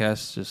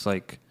podcast, just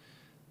like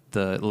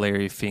the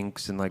Larry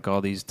Finks and like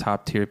all these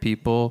top tier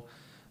people.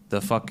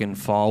 the fucking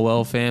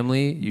Falwell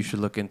family, you should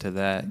look into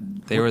that.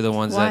 They were the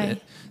ones Why?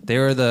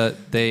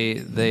 that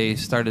they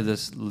started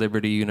this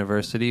Liberty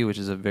University, which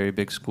is a very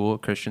big school,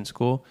 Christian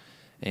school,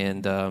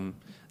 and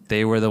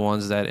they were the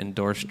ones that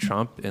endorsed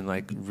Trump and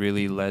like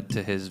really led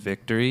to his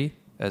victory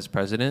as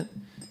president.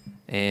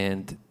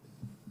 And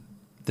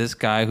this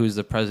guy who's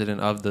the president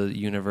of the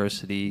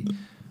university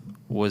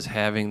was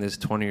having this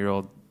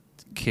 20-year-old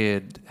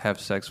kid have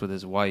sex with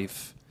his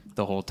wife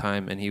the whole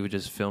time, and he would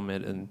just film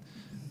it, and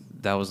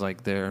that was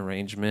like their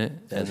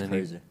arrangement. That's and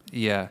then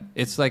crazy.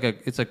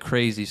 It's a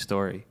crazy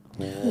story.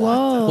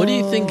 Whoa. What do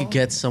you think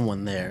gets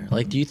someone there?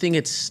 Like, do you think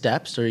it's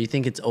steps, or do you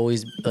think it's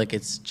always like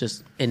it's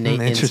just innate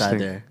inside Interesting.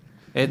 there?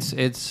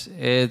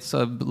 It's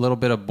a little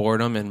bit of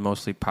boredom and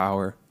mostly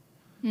power.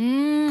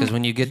 Because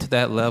when you get to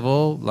that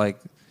level, like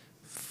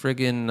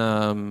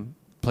friggin'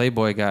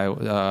 Playboy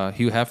guy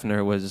Hugh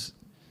Hefner was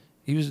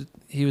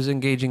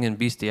engaging in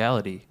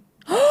bestiality.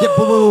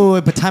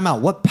 Yeah, but time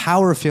out. What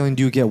power feeling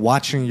do you get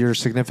watching your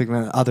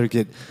significant other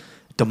get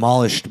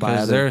demolished by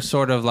Because other? they're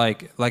sort of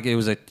like it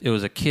was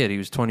a kid. He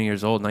was 20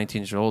 years old,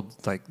 19 years old.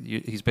 Like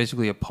he's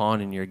basically a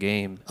pawn in your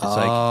game. It's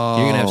like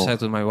you're gonna have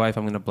sex with my wife.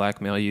 I'm gonna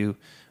blackmail you.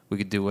 We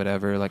could do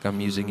whatever. Like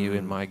I'm using you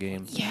in my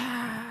game.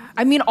 Yeah.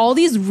 I mean, all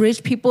these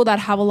rich people that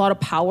have a lot of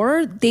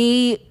power,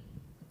 they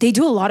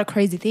do a lot of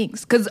crazy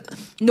things because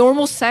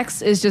normal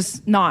sex is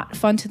just not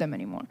fun to them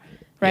anymore,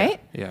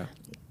 right? Yeah.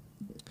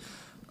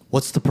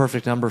 What's the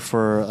perfect number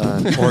for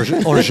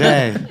orge?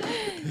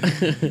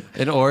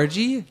 An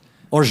orgy?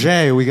 Orge,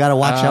 we got to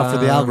watch out for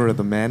the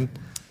algorithm, man.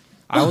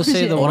 I will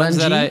say the Orangy?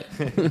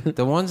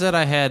 ones that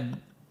I had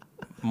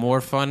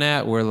more fun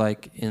at were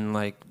like in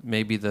like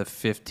maybe the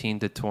 15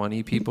 to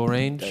 20 people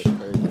range.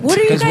 What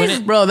are you 'Cause when guys?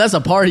 Bro, that's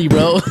a party,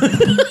 bro.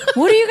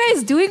 What are you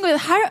guys doing with?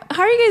 How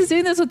are you guys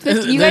doing this with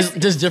 50? You guys,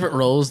 there's different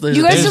roles. There's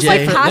you a guys just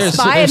like DJ. pass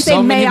by and there's say,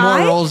 so many "May more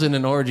I?" roles in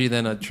an orgy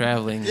than a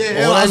traveling.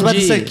 I was about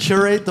to say OMG.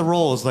 curate the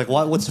roles. Like,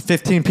 what's the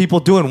 15 people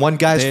doing? One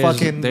guy's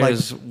fucking like.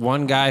 There's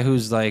one guy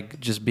who's like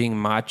just being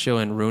macho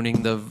and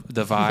ruining the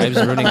vibes,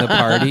 ruining the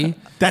party.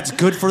 That's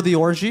good for the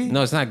orgy.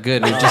 No, it's not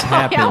good. It just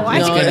happened. why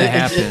It's No, gonna it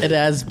happen.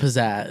 adds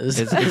pizzazz.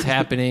 It's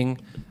happening.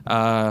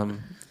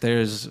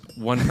 There's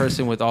one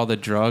person with all the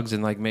drugs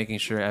and like making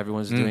sure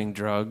everyone's doing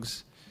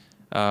drugs.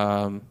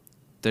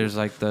 There's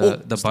like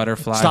the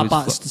butterfly.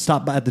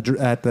 Stop by at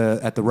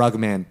the rug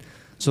man.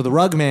 So the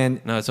rug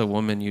man, No, it's a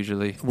woman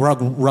usually.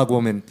 rug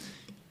woman.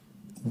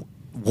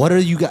 What are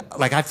you guys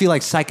like? I feel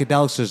like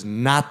psychedelics is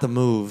not the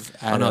move.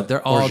 Oh no,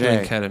 they're all doing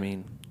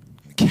ketamine.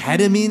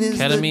 Ketamine is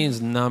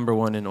Ketamine's number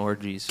one in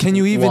orgies. Can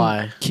you even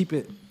Why? keep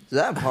it?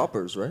 That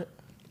poppers, right?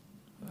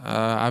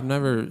 I've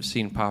never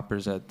seen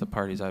poppers at the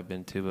parties I've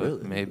been to, but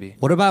Really? maybe.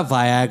 What about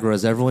Viagra?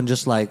 Is everyone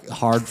just like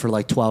hard for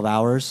like 12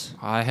 hours?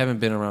 I haven't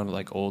been around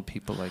like old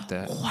people like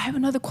that. Oh, I have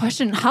another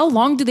question. How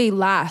long do they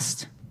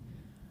last?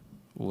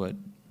 What?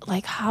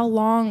 Like how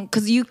long?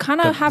 Because you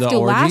kind of have the to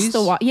last orgies?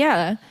 a while.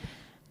 Yeah.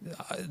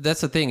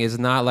 That's the thing. It's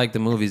not like the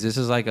movies. This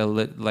is like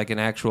like an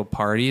actual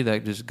party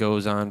that just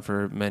goes on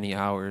for many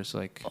hours.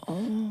 Like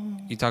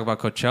you talk about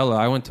Coachella.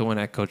 I went to one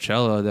at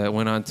Coachella that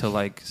went on till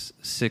like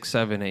 6,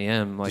 7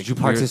 a.m. Like Did you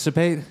we were-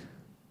 participate?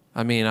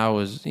 I mean, I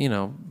was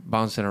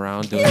bouncing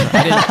around doing.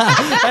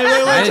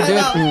 I didn't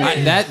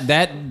do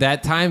it.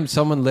 That time,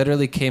 someone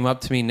literally came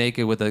up to me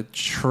naked with a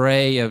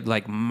tray of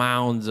like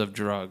mounds of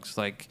drugs,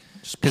 like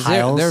because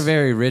piles? they're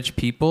very rich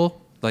people.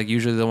 Like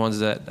usually the ones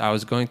that I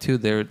was going to,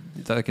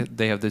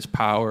 they have this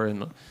power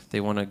and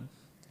they want to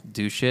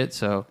do shit.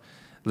 So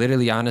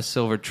literally on a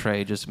silver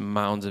tray, just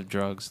mounds of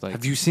drugs. Like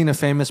Have you seen a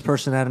famous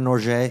person at an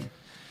orgy?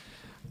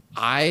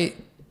 I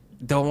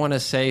don't want to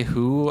say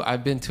who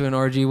I've been to an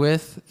orgy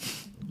with.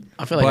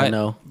 I feel like I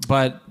know.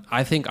 But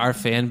I think our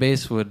fan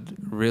base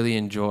would really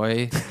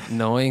enjoy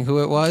knowing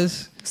who it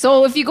was.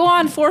 So if you go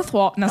on Fourth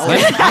Wall, no,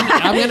 sorry.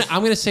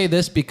 I'm gonna say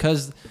this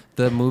because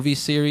the movie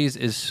series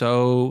is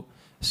so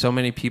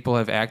many people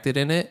have acted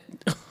in it.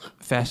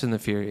 Fast and the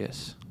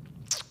Furious.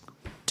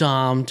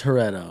 Dom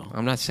Toretto.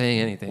 I'm not saying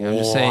anything. I'm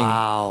just saying.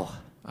 Wow.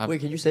 Wait,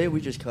 can you say it? We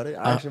just cut it?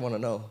 I actually want to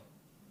know.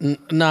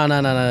 No. I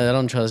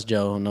don't trust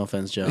Joe. No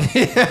offense, Joe.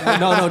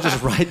 No,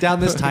 just write down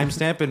this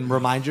timestamp and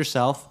remind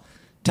yourself.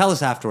 Tell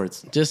us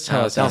afterwards. Just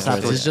tell us afterwards.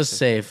 afterwards. It's just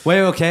safe.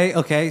 Wait,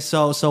 okay.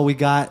 So we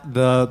got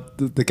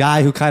the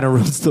guy who kind of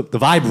ruins the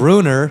vibe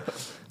ruiner,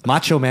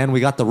 Macho Man. We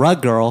got the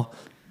rug girl.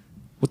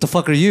 What the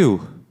fuck are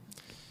you?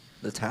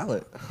 The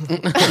talent.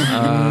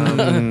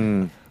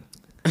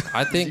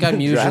 I think I'm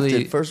Drafted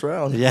usually. first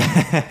round.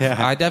 Yeah.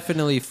 I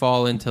definitely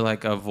fall into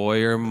like a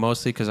voyeur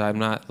mostly because I'm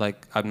not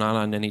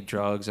on any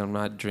drugs. I'm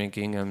not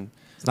drinking.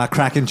 It's not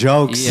cracking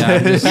jokes. Yeah.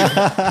 I'm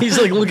just, He's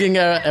like looking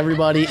at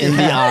everybody in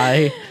the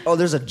eye. Oh,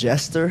 there's a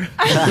jester.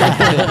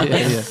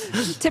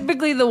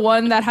 Typically the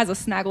one that has a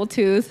snaggle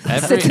tooth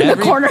Every- sits in the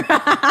every- corner.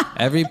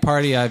 Every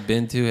party I've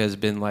been to has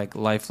been like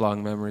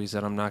lifelong memories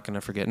that I'm not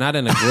gonna forget. Not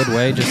in a good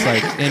way, just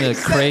like in a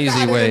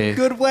crazy way.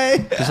 Good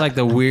way. Just like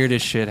the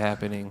weirdest shit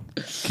happening.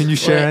 Can you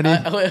share any?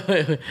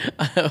 Wait.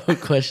 I have a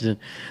question.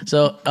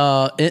 So,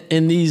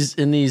 in these,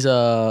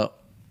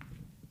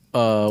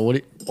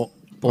 what?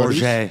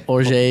 Orge.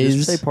 Orges.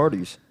 Just say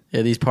parties.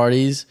 Yeah, these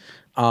parties.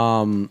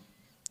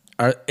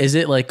 Is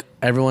it like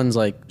everyone's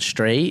like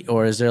straight,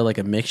 or is there like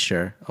a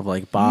mixture of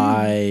like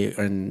bi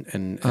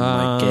and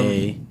like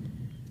gay?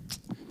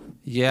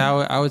 Yeah,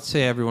 I would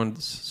say everyone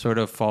sort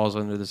of falls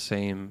under the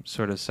same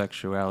sort of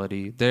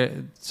sexuality.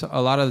 So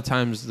a lot of the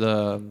times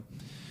the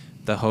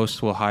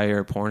host will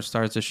hire porn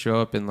stars to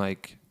show up and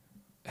like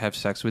have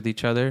sex with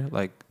each other,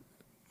 like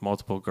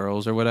multiple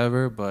girls or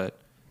whatever. But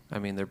I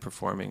mean, they're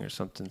performing or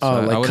something. So I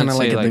like kind wouldn't of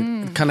say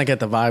like kind of get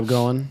the vibe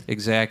going.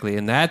 Exactly,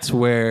 and that's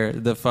where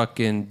the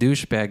fucking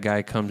douchebag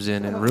guy comes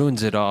in and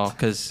ruins it all.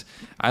 Because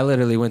I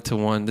literally went to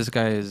one. This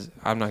guy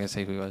I'm not gonna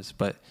say who he was,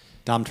 but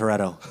Dom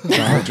Toretto.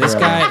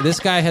 this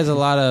guy has a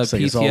lot of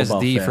It's all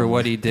about PTSD for family.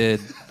 what he did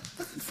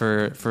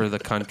for the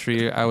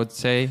country. I would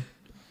say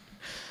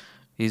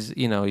he's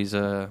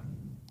a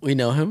We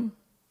know him.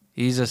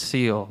 he's a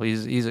SEAL.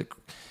 He's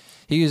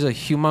a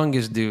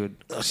humongous dude,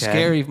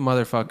 scary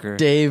motherfucker.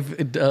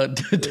 David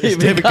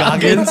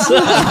Goggins.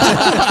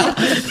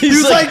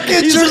 He's like,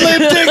 get your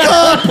lip dick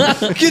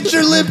up! Get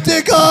your lip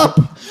dick up!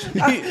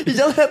 He's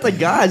yelling at the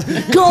guys.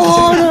 Go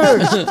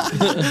harder!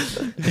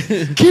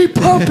 Keep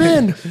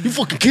pumping! You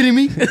fucking kidding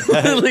me?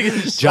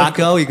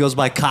 Jocko, he goes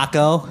by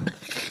Kako.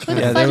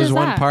 Yeah, there was is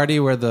one that? party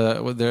where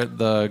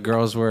the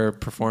girls were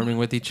performing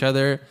with each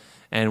other,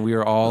 and we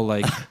were all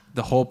like,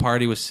 the whole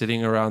party was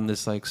sitting around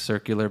this like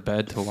circular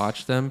bed to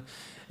watch them.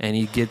 And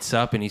he gets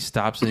up and he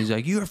stops and he's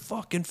like, "You're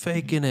fucking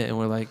faking it." And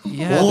we're like,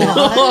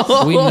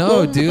 "Yeah, we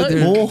know, dude.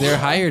 They're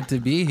hired to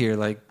be here.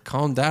 Like,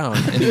 calm down."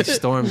 And he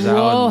storms out.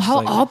 Whoa, and just, how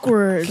like,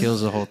 awkward.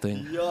 Kills the whole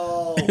thing.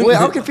 Wait,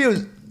 I'm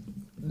confused.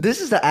 This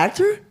is the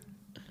actor?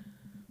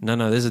 No,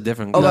 this is a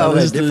different Oh, guy. okay,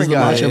 this is different the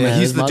guy. Macho Man.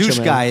 He's the Macho douche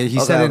Man. guy. He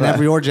said Okay, in okay.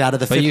 every orgy out of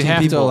the But 15 you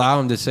have people. to allow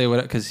him to say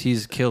what, because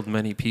he's killed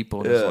many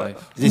people in his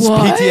life. His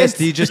What?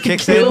 PTSD just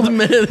kicks Killed in.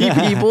 many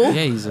people.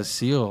 Yeah, he's a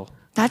SEAL.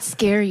 That's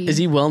scary. Is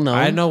he well known?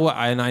 I know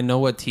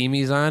what team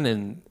he's on,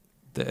 and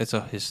it's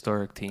a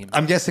historic team.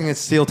 I'm guessing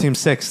it's SEAL Team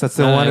 6. That's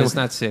the No, one. it's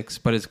not 6,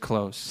 but it's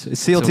close. It's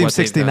SEAL to Team what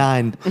they've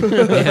done.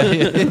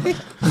 69.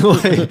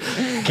 Wait.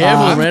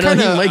 Careful, Brandon.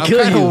 He might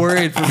kill I'm you.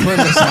 worried for putting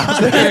this out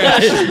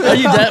there. Are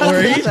you that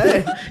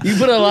worried? You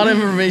put a lot of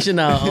information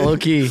out, low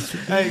key.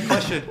 Hey,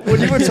 question. When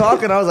you were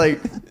talking, I was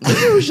like,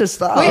 maybe we should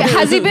stop. Wait,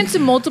 has he been to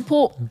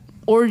multiple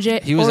orgy?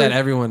 He was at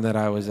everyone that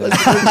I was at.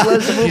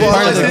 Let's move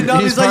part of on. the-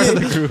 he's part of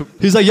the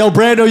group. He's like, yo,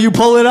 Brando, you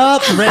pull it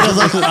up? And Brando's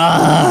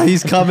like,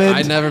 he's coming.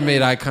 I never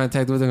made eye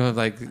contact with him. I was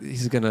like,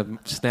 he's gonna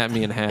snap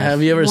me in half.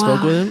 Have you ever Wow.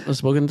 spoke with him or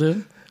spoken to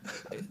him?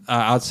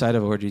 Outside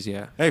of orgies,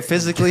 yeah. Hey,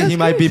 physically, he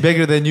might be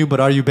bigger than you, but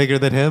are you bigger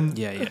than him?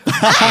 Yeah.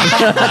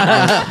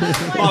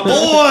 My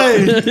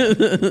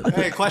boy!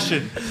 Hey,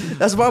 question.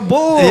 That's my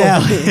boy.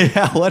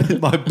 Yeah, what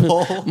is my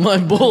bull? My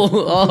bull.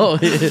 Oh,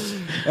 yeah.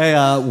 Hey,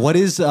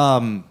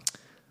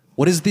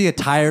 what is the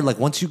attire like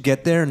once you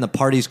get there and the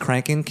party's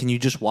cranking? Can you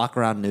just walk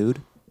around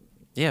nude?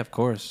 Yeah, of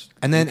course.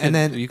 And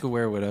then you could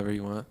wear whatever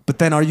you want. but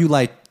then are you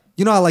like,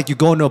 you know how like you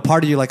go into a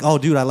party, you're like, oh,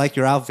 dude, I like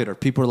your outfit, or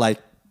people are like,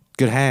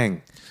 good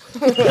hang.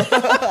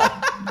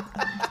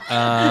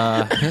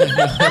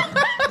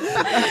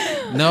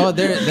 No,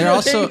 they're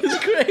also It's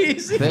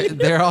crazy.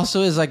 there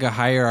also is like a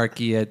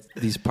hierarchy at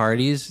these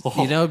parties,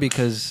 you know,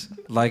 because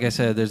like I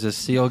said, there's a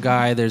SEAL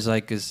guy, there's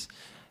like this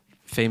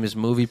famous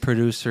movie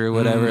producer or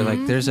whatever.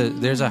 Like there's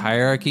a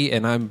hierarchy,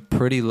 and I'm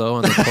pretty low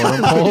on the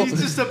totem pole.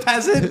 He's just a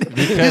peasant.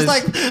 Because- He's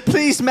like,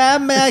 please,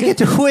 ma'am, may I get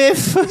to whiff?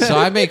 So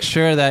I make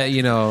sure that,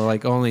 you know,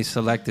 like only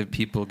selective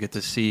people get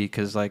to see,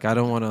 because like I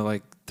don't want to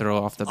like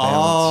throw off the balance. Oh,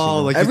 you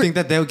know? like you think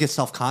that they would get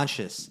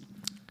self-conscious.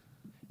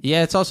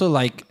 Yeah, it's also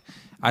like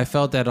I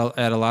felt that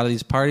at a lot of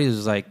these parties, it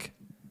was like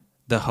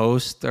the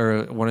host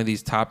or one of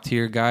these top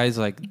tier guys,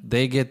 like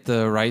they get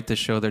the right to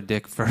show their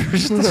dick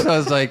first. So I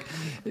was like,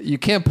 you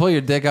can't pull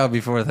your dick out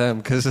before them,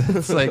 because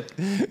it's like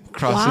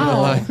crossing the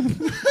Wow. line.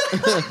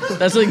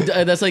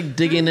 That's like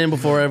digging in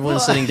before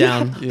everyone's sitting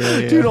down.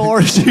 Yeah. Dude,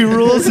 orgy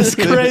rules is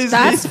crazy.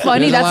 That's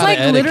funny. There's a That's lot of like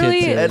etiquette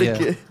literally. to it, yeah.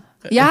 Etiquette.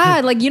 Yeah,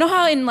 like you know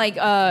how in like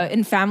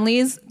in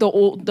families the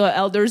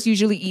elders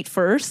usually eat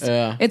first.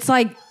 Yeah. It's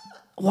like,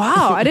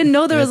 wow, I didn't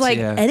know there was That's-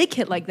 like yeah.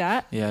 etiquette like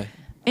that. Yeah.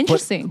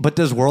 Interesting. But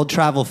does world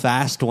travel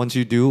fast once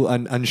you do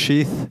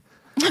unsheath?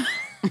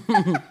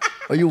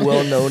 Are you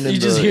well known in You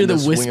just hear in the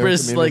swinger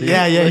whispers, like-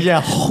 community?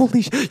 Yeah.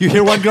 Holy you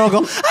hear one girl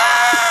go,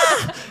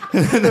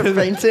 They're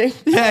fainting.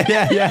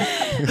 yeah.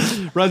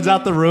 Runs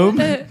out the room.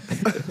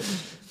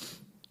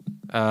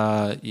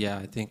 Yeah,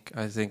 I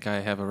think I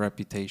have a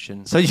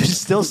reputation. So you're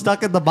still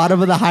stuck at the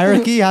bottom of the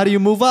hierarchy? How do you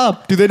move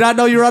up? Do they not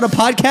know you're on a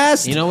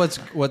podcast? You know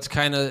what's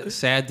kind of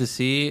sad to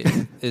see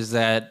is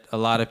that a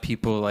lot of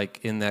people like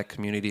in that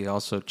community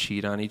also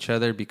cheat on each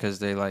other,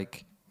 because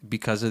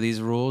because of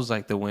these rules,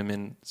 like the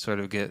women sort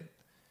of get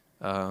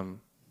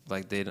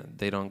like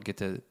they don't get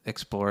to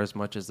explore as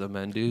much as the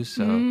men do,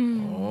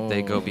 so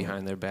they go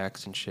behind their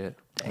backs and shit.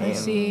 I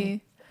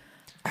see.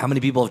 How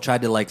many people have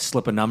tried to like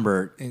slip a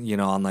number,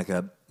 on like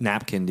a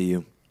napkin to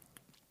you?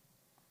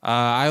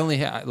 I only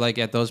had like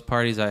at those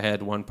parties I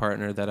had one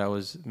partner that I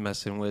was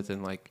messing with,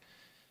 and like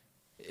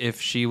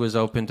if she was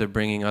open to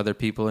bringing other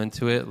people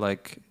into it,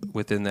 like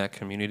within that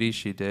community,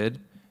 she did,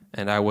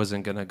 and I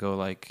wasn't gonna go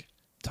like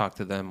talk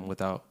to them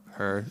without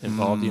her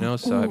involved, you know.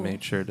 So I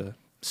made sure to.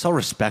 So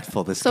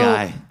respectful, this So-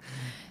 guy.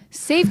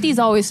 Safety's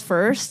always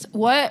first.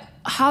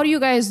 How do you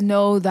guys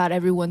know that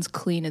everyone's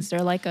clean? Is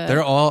there like a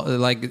They're all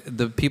like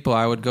the people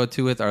I would go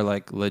to with are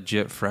like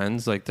legit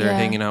friends. Like they're Yeah.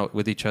 hanging out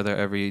with each other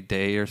every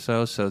day or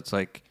so. So it's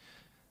like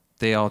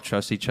they all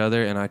trust each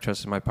other, and I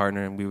trusted my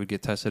partner, and we would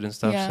get tested and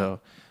stuff. Yeah. So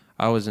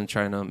I wasn't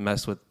trying to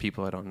mess with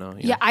people I don't know.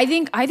 you Yeah, know? I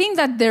think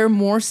that they're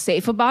more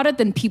safe about it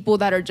than people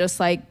that are just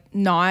like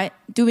not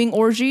doing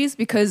orgies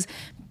because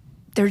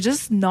they're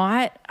just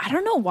not. I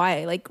don't know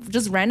why. Like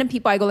just random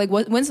people. I go like,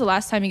 when's the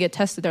last time you get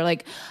tested? They're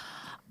like,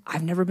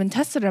 I've never been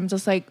tested. I'm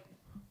just like,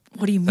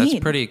 what do you That's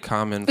mean? pretty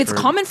common. It's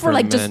common for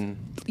like men.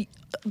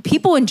 just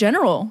people in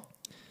general.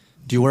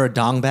 Do you wear a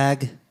dong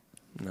bag?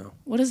 No.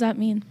 What does that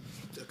mean?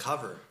 The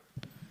cover.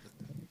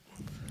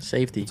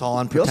 Safety. It's all You all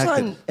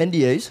unprotected. sign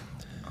NDAs?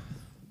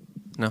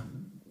 No.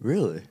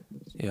 Really?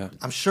 Yeah.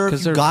 I'm sure if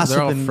Because you they're gossip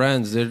all and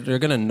friends. They're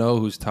gonna know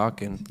who's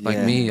talking, like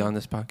Yeah. me on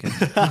this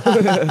podcast.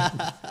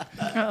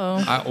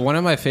 Uh-oh. One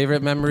of my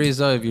favorite memories,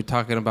 though, if you're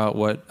talking about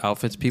what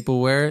outfits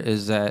people wear,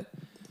 is that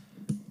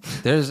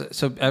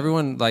so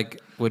everyone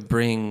like would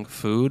bring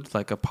food,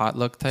 like a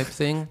potluck type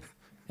thing,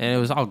 and it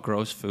was all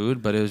gross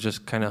food, but it was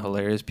just kind of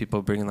hilarious.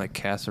 People bringing like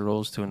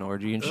casseroles to an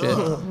orgy and shit.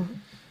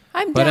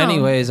 I'm But down.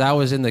 anyways, I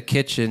was in the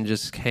kitchen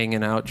just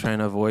hanging out, trying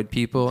to avoid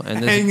people,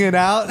 and this hanging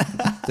out.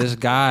 this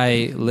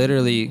guy,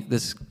 literally,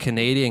 this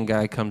Canadian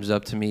guy comes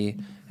up to me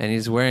and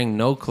he's wearing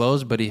no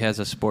clothes, but he has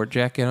a sport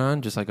jacket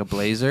on, just like a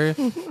blazer,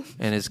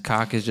 and his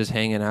cock is just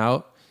hanging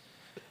out.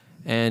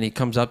 And he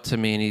comes up to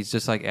me and he's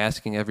just like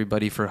asking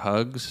everybody for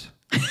hugs.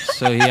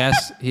 So he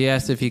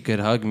asked if he could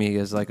hug me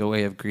as like a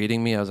way of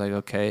greeting me. I was like,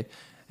 okay.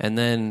 And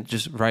then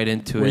just right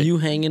into Were it. you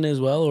hanging as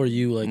well, or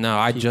you like? No,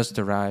 I just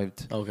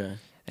arrived. Okay.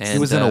 And, He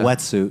was in a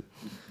wetsuit,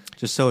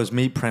 just so his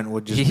meat print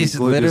would just. be He's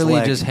glued to his literally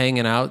leg. just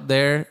hanging out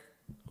there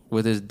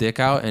with his dick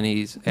out, and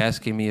he's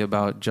asking me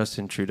about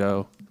Justin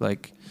Trudeau,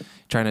 like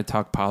trying to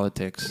talk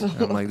politics.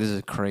 I'm like, this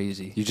is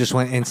crazy. You just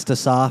went Insta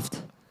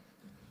soft.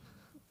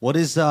 What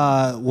is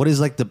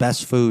like the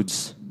best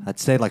foods? I'd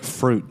say like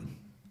fruit.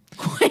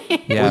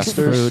 Yeah, Oysters.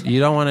 fruit.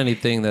 You don't want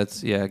anything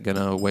that's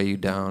gonna weigh you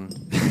down.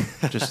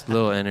 Just a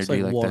little energy It's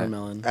like like that.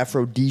 watermelon.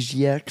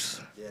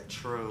 Aphrodisiacs. Yeah,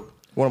 true.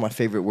 One of my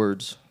favorite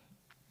words.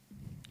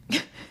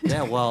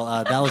 Yeah, well,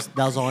 that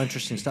was all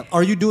interesting stuff.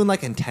 Are you doing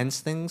like intense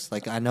things?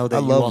 Like I know that I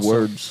you love also,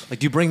 words. Like,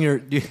 do you bring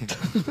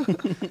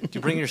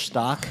your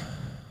stock?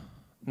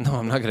 No,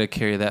 I'm not gonna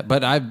carry that.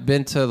 But I've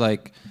been to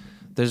like,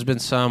 there's been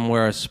some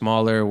where are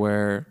smaller.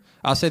 Where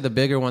I'll say the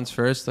bigger ones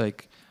first.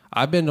 Like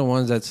I've been to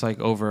ones that's like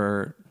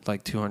over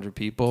like 200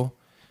 people,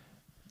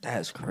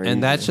 That's crazy.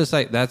 and that's just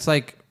like That's a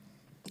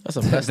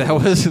that festival.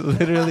 was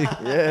literally.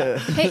 yeah.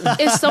 Hey,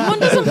 if someone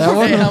doesn't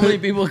Hey, how many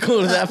people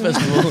go to that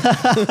festival?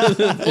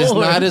 It's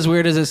not as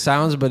weird as it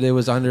sounds, but it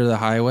was under the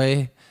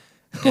highway,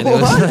 and it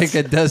was like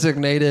a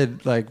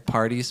designated like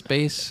party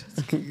space.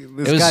 It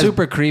was guy's-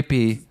 super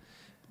creepy,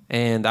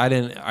 and I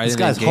didn't guy's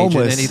engage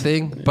homeless. in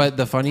anything. But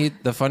the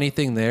funny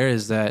thing there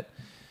is that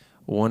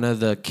one of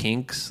the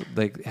kinks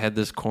like had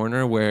this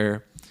corner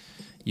where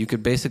you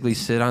could basically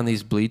sit on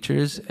these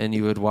bleachers and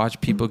you would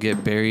watch people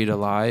get buried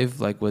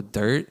alive like with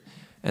dirt,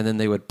 and then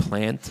they would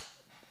plant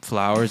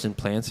flowers and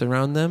plants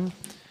around them.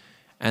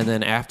 And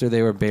then after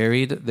they were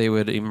buried, they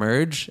would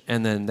emerge,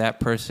 and then that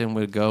person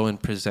would go and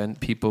present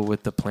people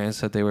with the plants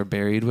that they were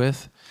buried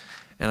with.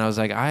 And I was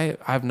like,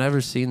 I've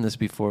never seen this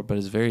before, but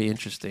it's very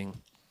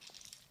interesting.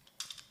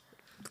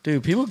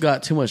 Dude, people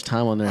got too much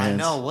time on their I hands.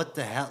 know what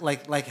the hell.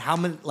 Like how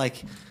many?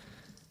 Like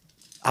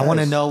I want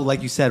to know.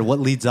 Like you said, what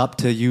leads up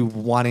to you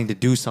wanting to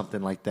do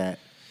something like that?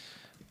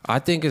 I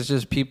think it's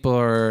just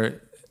people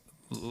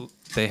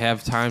they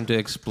have time to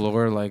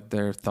explore like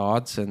their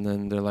thoughts, and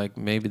then they're like,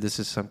 maybe this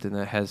is something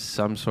that has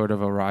some sort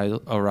of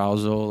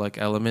arousal like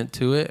element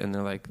to it, and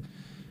they're like,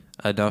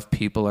 enough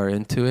people are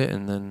into it,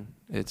 and then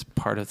it's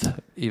part of the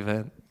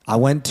event. I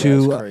went That's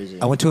to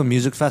crazy. I went to a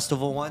music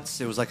festival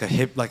once. It was like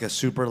a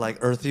super like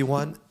earthy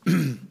one,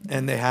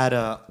 and they had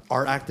a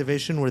art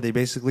activation where they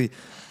basically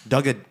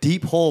dug a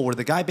deep hole where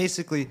the guy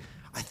basically,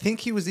 I think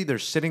he was either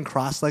sitting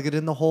cross-legged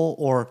in the hole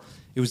or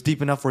it was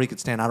deep enough where he could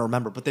stand. I don't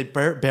remember, but they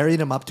buried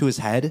him up to his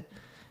head,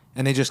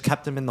 and they just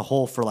kept him in the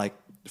hole for like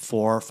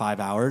 4 or 5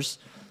 hours.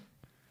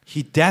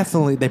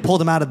 They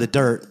pulled him out of the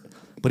dirt,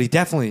 but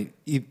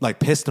he like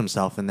pissed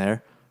himself in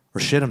there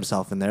or shit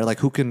himself in there. Like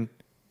who can?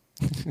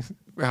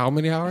 How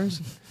many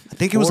hours? I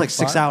think it was like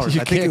 6 hours.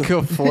 You I think can't it,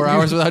 go 4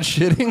 hours without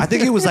shitting. I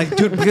think it was like,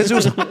 dude, because it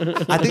was.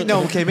 I think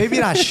no, okay, maybe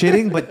not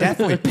shitting, but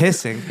definitely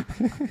pissing.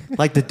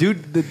 Like the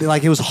dude,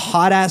 like it was a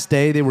hot ass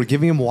day. They were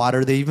giving him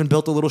water. They even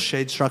built a little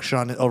shade structure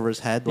on it over his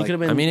head. You Like, could have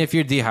been. I mean, if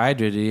you're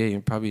dehydrated,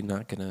 you're probably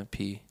not gonna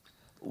pee.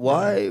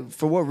 Why?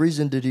 For what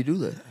reason did he do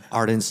that?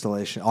 art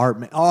installation,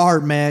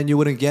 art, man, you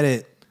wouldn't get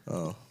it.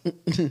 Oh. I'm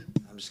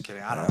just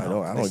kidding. I don't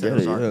know. I They don't said get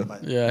was it, art, yeah.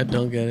 but- yeah, I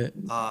don't get it.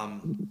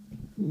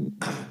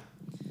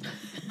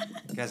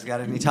 You guys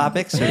got any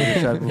topics? Or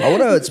I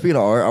want to, speaking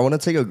of art, I want to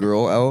take a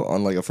girl out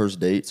on like a first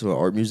date to an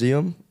art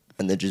museum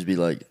and then just be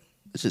like,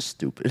 this is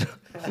stupid.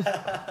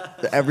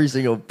 Every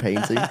single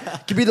painting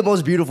could be the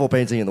most beautiful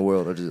painting in the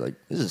world. I'm just like,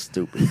 this is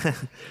stupid.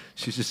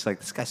 She's just like,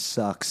 this guy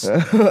sucks.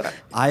 But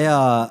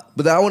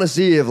then I want to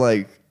see if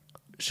like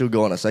she'll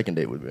go on a second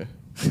date with me.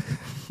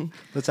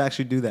 Let's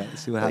actually do that.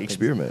 See what Like, happens.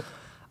 experiment.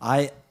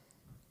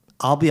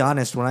 I'll be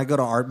honest. When I go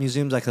to art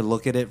museums, I could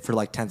look at it for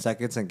like 10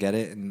 seconds and get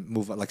it and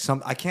move on. Like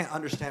I can't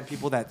understand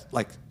people that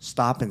like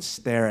stop and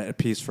stare at a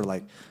piece for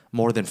like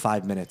more than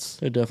 5 minutes.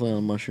 They're definitely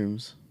on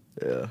mushrooms.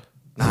 Yeah.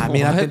 Nah, I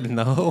mean, I've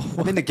No.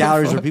 been to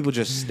galleries where people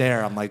just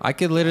stare. I'm like, I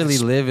could literally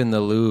live in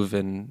the Louvre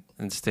and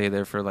stay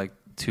there for like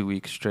 2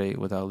 weeks straight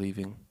without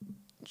leaving.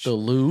 The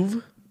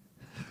Louvre?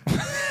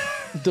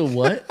 The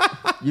what?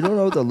 You don't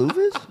know what the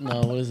Louvre is?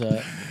 No, what is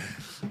that?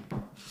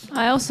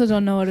 I also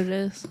don't know what it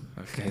is.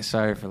 Okay,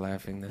 sorry for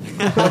laughing. Then.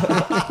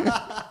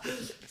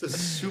 it's a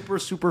super,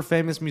 super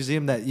famous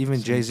museum that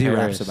even Jay-Z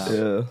Paris. raps about.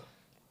 Yeah.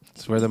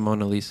 It's where the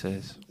Mona Lisa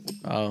is.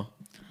 Oh,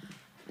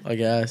 I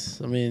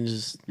guess. I mean,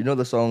 just. You know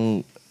the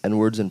song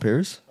N-Words in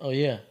Paris? Oh,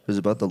 yeah. It's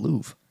about the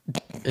Louvre.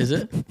 Is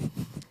it?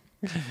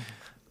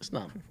 It's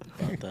not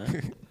about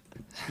that.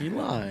 You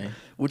lie.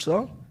 Which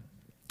song?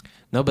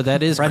 No, but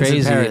that is Friends in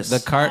crazy. Paris. The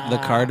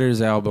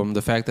Carter's album,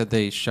 the fact that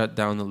they shut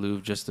down the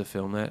Louvre just to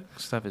film that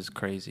stuff is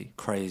crazy.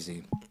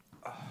 Crazy.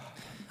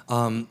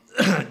 Do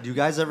you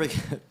guys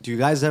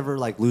ever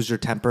like lose your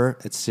temper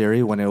at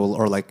Siri when it will,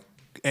 or like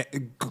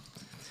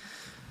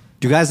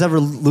do you guys ever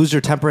lose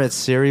your temper at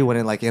Siri when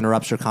it like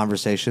interrupts your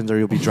conversations, or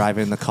you'll be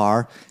driving in the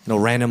car and it'll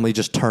randomly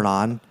just turn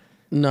on?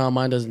 No,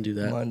 mine doesn't do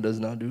that. Mine does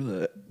not do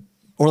that.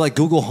 Or like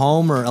Google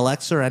Home or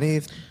Alexa or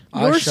any?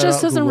 Yours shut just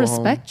out doesn't Google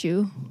Home. respect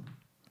you.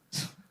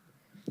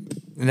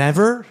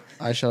 Never?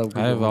 I shut up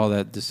Google I have Home. all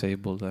that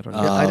disabled. I don't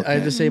know. Yeah, I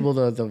disable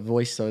the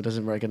voice so it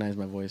doesn't recognize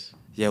my voice.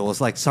 Yeah, well,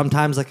 it's like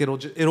sometimes like it'll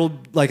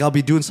like I'll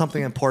be doing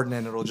something important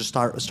and it'll just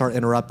start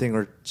interrupting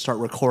or start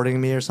recording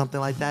me or something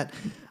like that.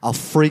 I'll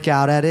freak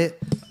out at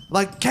it.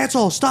 Like,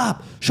 cancel,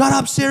 stop, shut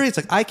up, Siri. It's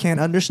like, I can't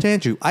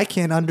understand you. I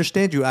can't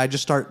understand you. I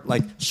just start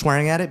like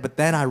swearing at it, but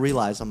then I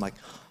realize I'm like,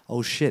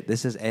 oh shit,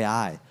 this is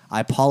AI. I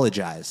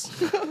apologize.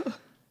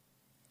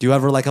 Do you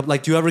ever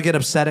do you ever get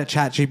upset at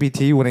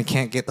ChatGPT when it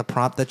can't get the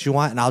prompt that you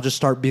want? And I'll just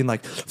start being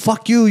like,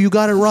 fuck you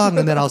got it wrong.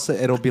 And then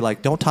it'll be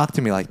like, don't talk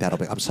to me like that. I'll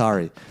be, I'm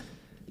sorry.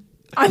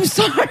 I'm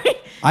sorry.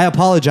 I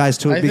apologize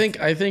to it.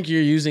 I think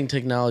you're using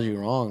technology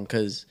wrong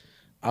because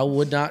I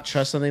would not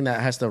trust something that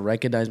has to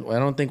recognize. I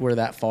don't think we're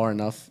that far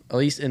enough, at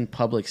least in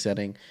public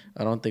setting.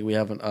 I don't think we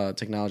have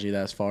technology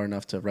that's far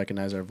enough to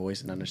recognize our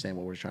voice and understand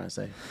what we're trying to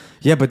say.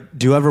 Yeah, but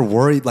do you ever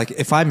worry, like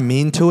if I'm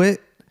mean to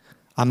it,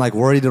 I'm like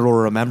worried it'll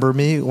remember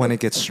me when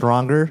it gets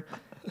stronger.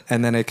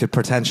 And then it could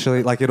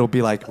potentially, like, it'll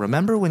be like,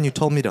 remember when you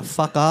told me to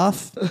fuck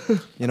off?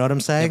 You know what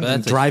I'm saying? But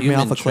And that's drive me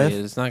human off a cliff.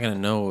 trait. It's not going to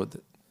know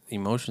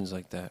emotions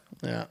like that.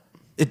 Yeah.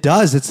 It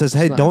does. It says,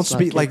 hey, not- don't it's not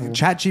speak. Like, capable.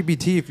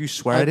 ChatGPT, if you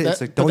swear at it,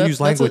 it's like, But don't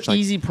use language That's like an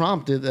easy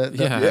prompt. Yeah, I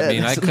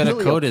mean, I it's could have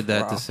really a coded that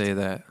to prompt. say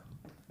that.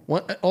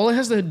 all it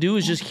has to do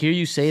is just hear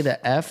you say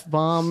the F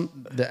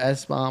bomb, the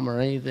S bomb, or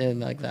anything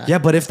like that. Yeah,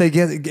 but if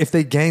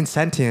they gain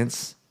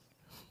sentience,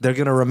 they're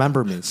gonna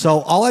remember me. So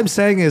all I'm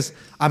saying is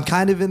I'm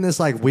kind of in this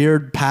like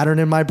weird pattern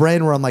in my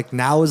brain where I'm like,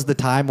 now is the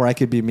time where I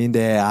could be mean to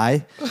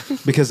AI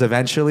because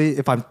eventually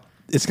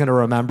it's gonna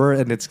remember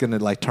and it's gonna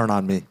like turn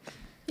on me.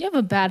 You have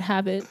a bad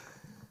habit.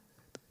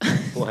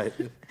 What?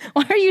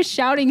 Why are you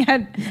shouting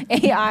at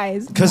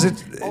AIs? Because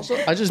it's Also,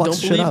 I just fucks don't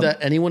shit believe up. that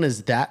anyone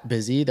is that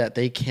busy that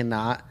they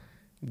cannot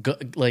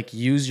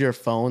use your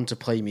phone to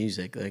play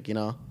music. Like, you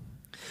know.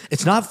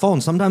 It's not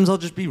phone. Sometimes I'll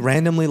just be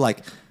randomly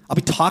like, I'll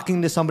be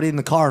talking to somebody in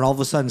the car and all of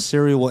a sudden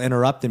Siri will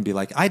interrupt and be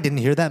like, I didn't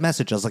hear that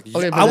message. I was like,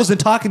 Okay, but I wasn't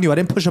talking to you. I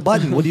didn't push a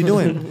button. What are you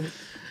doing?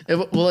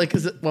 Well, like,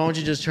 why don't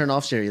you just turn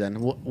off Siri then?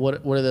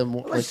 What are the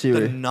more, like,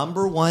 The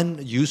number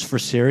one use for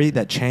Siri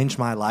that changed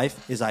my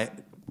life is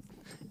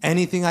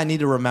anything I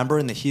need to remember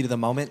in the heat of the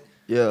moment.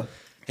 Yeah.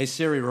 Hey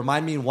Siri,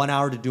 remind me in 1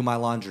 hour to do my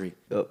laundry.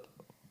 Yep.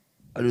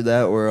 I do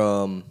that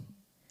or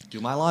Do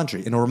my laundry.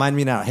 And it'll remind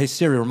me now. Hey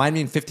Siri, remind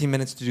me in 15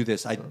 minutes to do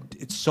this.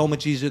 It's so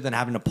much easier than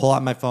having to pull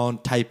out my phone,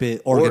 type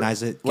it,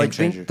 organize it. Game like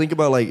changer. think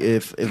about like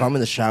if I'm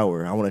in the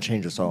shower, I want to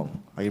change a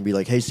song. I can be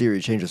like, hey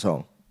Siri, change a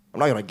song. I'm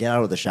not gonna get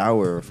out of the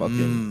shower or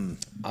fucking.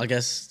 I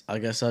guess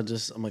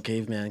I'm a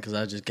caveman because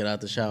I just get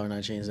out the shower and I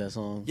change that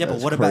song. Yeah, but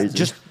That's what about crazy.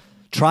 just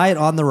try it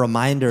on the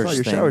reminders That's why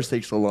your thing. showers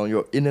take so long.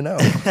 You're in and out.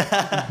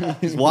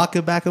 He's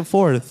walking back and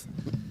forth.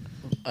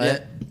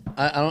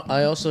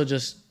 I also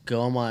just go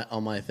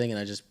on my thing and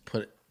I just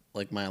put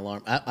like my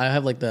alarm. I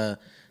have like the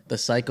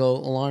psycho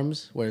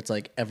alarms where it's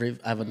like I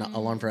have an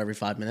alarm for every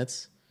 5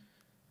 minutes.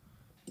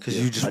 Because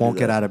you just I do won't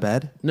get that. out of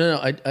bed. No,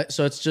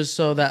 so it's just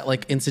so that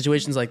like in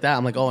situations like that,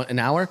 I'm like, oh, an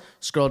hour.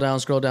 Scroll down.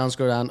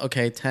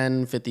 Okay,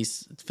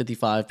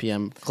 10:55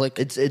 p.m. Click.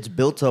 It's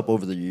built up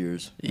over the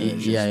years.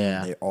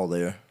 Yeah. They're all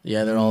there.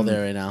 Yeah, they're all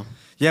there right now.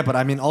 Yeah, but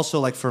I mean, also,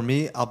 like, for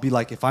me, I'll be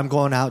like, if I'm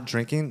going out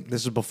drinking,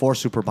 this is before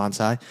Super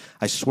Bonsai,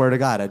 I swear to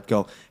God, I'd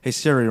go, hey,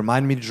 Siri,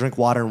 remind me to drink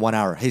water in 1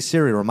 hour. Hey,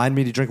 Siri, remind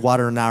me to drink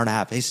water in an hour and a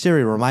half. Hey,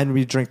 Siri, remind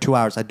me to drink 2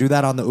 hours. I do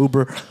that on the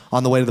Uber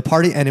on the way to the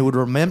party, and it would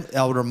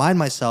I would remind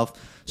myself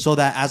so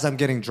that as I'm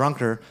getting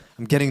drunker,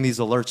 I'm getting these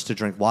alerts to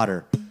drink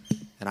water,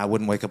 and I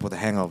wouldn't wake up with a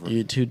hangover.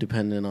 You're too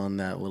dependent on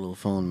that little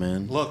phone,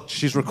 man. Look,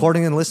 she's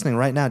recording and listening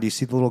right now. Do you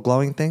see the little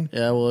glowing thing?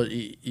 Yeah, well,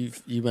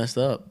 you messed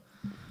up.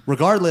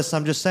 Regardless,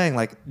 I'm just saying,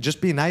 like, just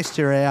be nice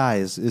to your AI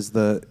is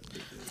the I'll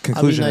be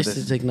conclusion nice of to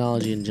this.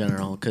 technology in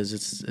general because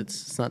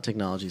it's not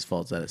technology's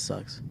fault that it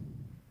sucks.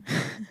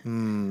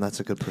 That's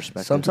a good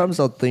perspective. Sometimes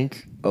I'll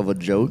think of a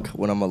joke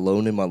when I'm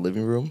alone in my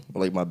living room,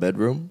 or like my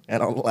bedroom,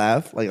 and I'll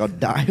laugh, like I'll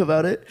die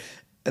about it,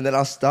 and then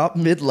I'll stop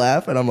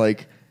mid-laugh, and I'm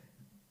like,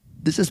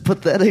 this is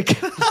pathetic.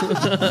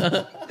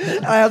 I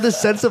have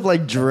this sense of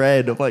like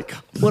dread. I'm like,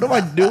 what am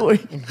I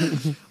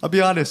doing? I'll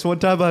be honest. One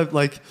time,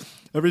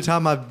 every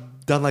time I've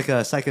done like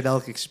a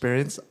psychedelic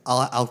experience,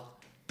 I'll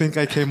think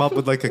I came up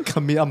with like a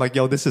I'm like,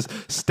 yo, this is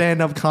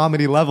stand-up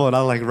comedy level, and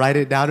I'll like write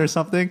it down or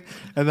something,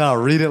 and then I'll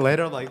read it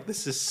later. I'm like,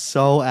 this is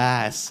so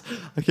ass.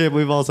 I can't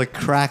believe I was like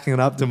cracking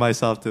up to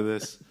myself to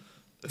this.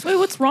 Wait,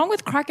 what's wrong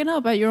with cracking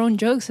up at your own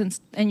jokes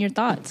and your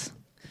thoughts?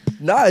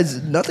 Nah,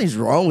 nothing's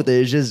wrong with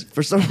it. It's just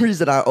for some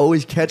reason I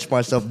always catch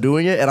myself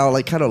doing it, and I'll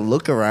like kind of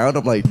look around.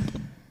 I'm like,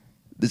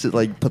 this is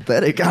like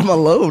pathetic. I'm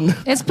alone.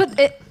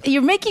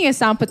 You're making it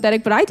sound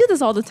pathetic, but I do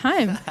this all the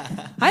time.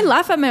 I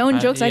laugh at my own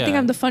jokes. I think yeah.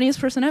 I'm the funniest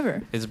person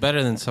ever. It's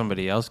better than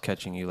somebody else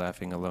catching you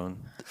laughing alone.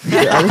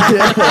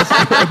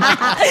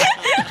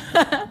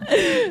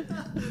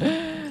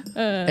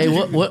 Hey,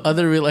 what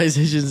other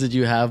realizations did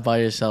you have by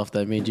yourself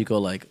that made you go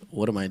like,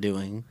 what am I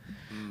doing?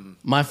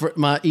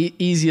 My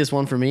easiest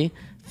one for me,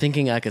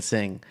 thinking I could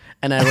sing.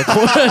 And I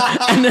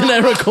and then I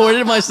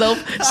recorded myself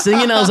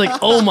singing. I was like,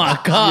 "Oh my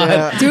god,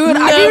 Yeah. Dude,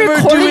 I be never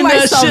recording doing that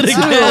myself shit too.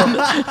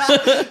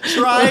 again."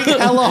 Trying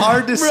hella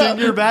hard to sing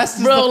your best,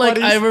 is Bro. the Like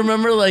I funniest.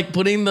 remember like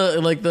putting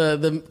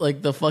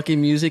the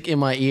fucking music in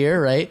my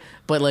ear, right?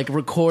 But like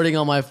recording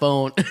on my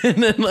phone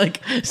and then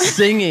like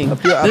singing. I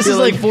This feel is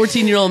like like-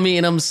 14-year-old me,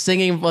 and I'm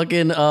singing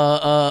fucking the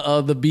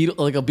Beatles,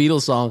 like a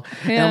Beatles song,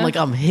 and Yeah. I'm like,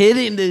 I'm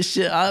hitting this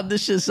shit.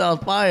 This shit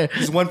sounds fire.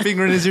 His one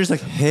finger in his ear is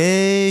like,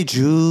 hey,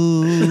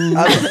 Jude.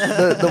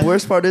 The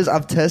worst part is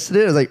I've tested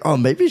it. It's like, oh,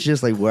 maybe it's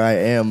just like where I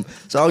am.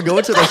 So I'll go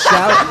into the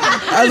shower.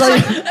 I was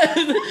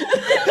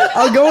like,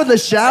 I'll go in the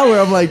shower.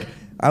 I'm like,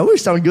 I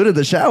always sound good in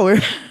the shower.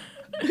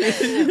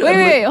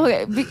 Wait,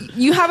 okay.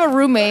 You have a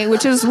roommate,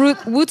 which is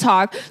Wu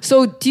Talk.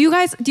 So do you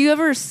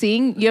ever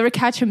sing? You ever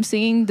catch him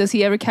singing? Does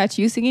he ever catch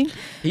you singing?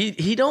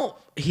 He don't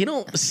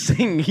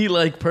sing. He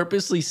like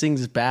purposely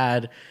sings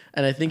bad,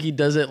 and I think he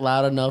does it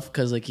loud enough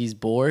because like he's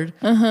bored.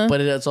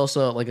 But it's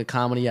also like a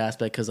comedy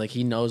aspect because like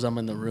he knows I'm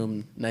in the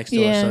room next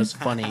to us, so it's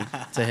funny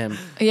to him.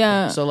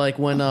 Yeah. So like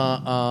when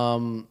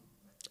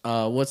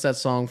what's that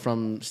song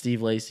from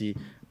Steve Lacy?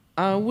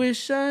 I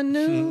wish I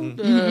knew.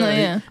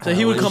 Yeah. So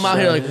he would come out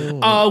here like,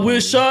 I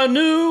wish I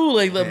knew,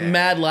 like the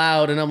mad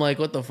loud, and I'm like,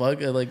 what the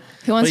fuck? Like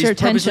He wants but your he's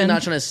purposely attention.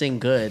 not trying to sing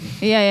good.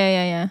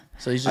 Yeah.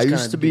 So he's I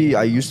just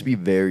used to be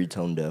very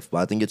tone deaf, but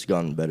I think it's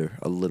gotten better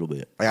a little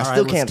bit. Like I All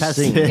still right, can't let's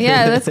sing. test it.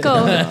 Yeah, let's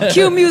go.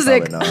 Cue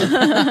music. Probably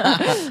not.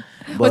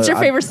 What's But your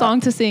favorite song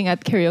to sing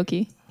at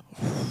karaoke?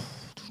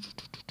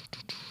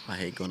 I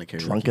hate going to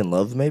karaoke. Drunken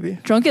Love, maybe.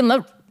 Drunken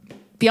Love.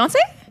 Beyonce?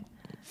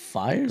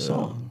 Fire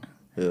song.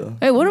 Yeah.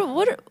 Wait,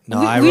 what? No,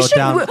 I wrote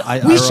down.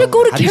 We should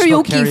go to how do you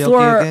spell karaoke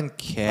for. again?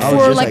 I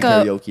was For just like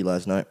at a- karaoke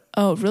last night.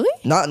 Oh, really?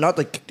 Not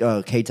the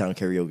K-Town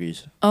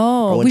karaoke's. I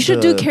Oh, went we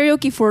should do to-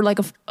 karaoke for like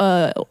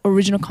a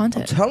original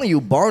content. Telling you,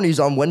 Barney's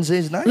on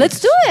Wednesdays nights. Let's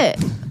do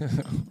it.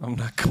 I'm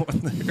not going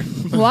there.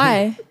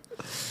 Why?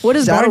 What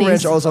is Saddle Barney's?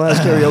 Ranch also has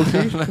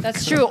karaoke.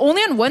 That's true.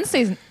 Only on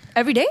Wednesdays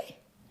every day?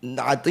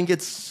 No, I think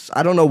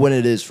I don't know when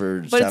it is for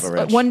But it's Saddle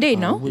Ranch. one day,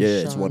 no? Yeah,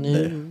 it's one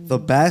day. The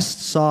best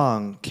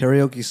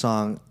karaoke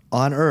song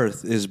on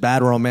earth is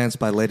 "Bad Romance"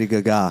 by Lady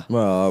Gaga.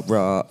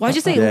 Why'd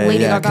you say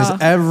Lady Because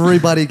Gaga?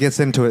 everybody gets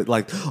into it.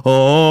 Like,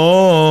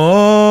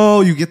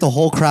 oh, you get the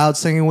whole crowd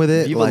singing with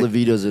it. Viva like, La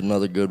Vida's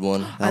another good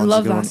one. I one's a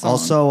love good that one. song.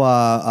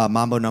 Also,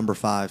 Mambo Number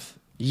 5.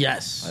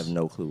 Yes. I have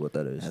no clue what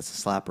that is. That's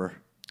a slapper.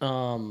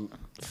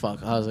 Fuck.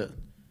 How's it?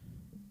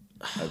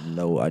 I have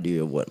no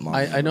idea what Mom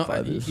I know.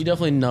 Five is. You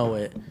definitely know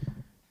it.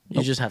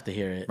 You just have to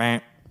hear it.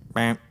 Bam,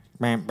 bam,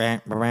 bam,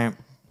 bam, bam.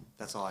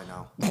 That's all I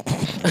know.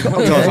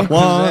 Goes,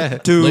 1,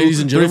 2, Ladies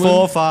and 3, gentlemen.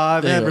 4,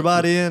 5. There you go.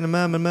 Everybody in the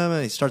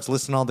mama. He starts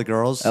listing all the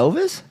girls.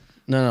 Elvis?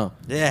 No.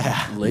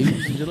 Yeah.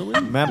 Ladies and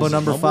gentlemen. Mambo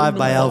Number 5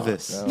 by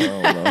Elvis. I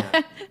don't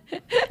know.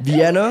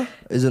 Vienna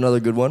is another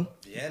good one.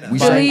 We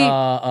Billy,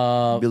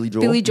 sang Billy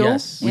Joel. Billy Joel?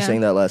 Yes. We Yeah.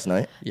 sang that last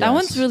night. That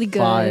one's really good.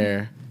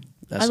 Fire.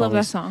 I love that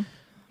is- song.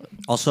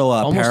 Also,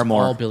 Almost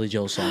Paramore. all Billy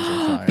Joel songs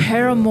are fire.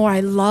 Paramore. I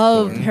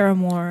love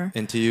Paramore.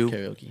 Into You.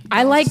 Karaoke.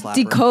 I like Slapper.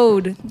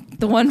 Decode,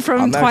 the one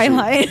from I'm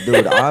Twilight.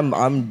 actually, dude,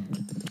 I'm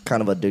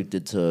kind of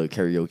addicted to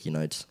karaoke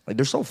nights. Like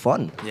they're so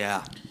fun.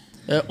 Yeah.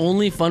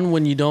 Only fun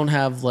when you don't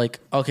have like,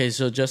 okay,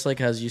 so just like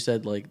as you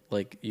said,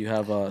 like you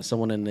have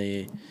someone in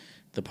the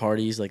the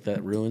parties like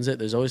that ruins it.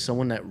 There's always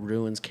someone that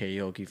ruins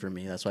karaoke for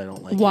me. That's why I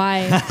don't like it.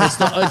 Why?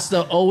 It's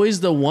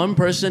always the one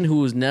person who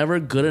was never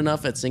good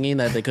enough at singing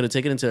that they could have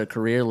taken it to a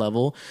career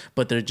level,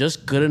 but they're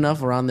just good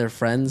enough around their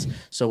friends.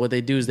 So what they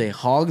do is they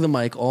hog the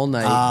mic all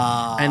night,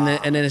 and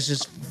then it's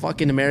just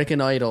fucking American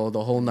Idol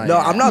the whole night. No,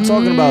 I'm not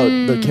talking about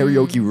the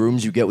karaoke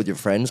rooms you get with your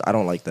friends. I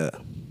don't like that.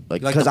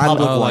 Like, Like because the I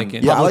public like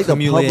one. yeah, I like the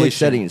public humiliation.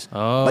 settings.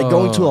 Like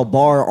going to a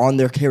bar on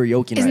their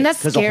karaoke Isn't night.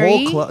 that the scary?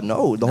 whole club,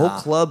 no, the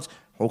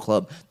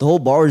the whole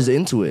bar is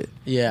into it.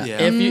 Yeah, Yeah.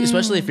 if you,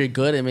 especially if you're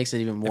good, it makes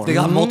it even more. They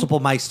got multiple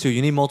mics too.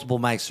 You need multiple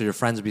mics so your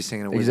friends will be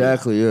singing it with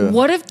Exactly. Yeah.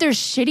 What if they're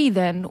shitty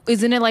then?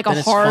 Isn't it like Then a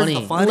it's hard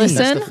funny. listen?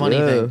 That's the funny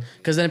Yeah. thing.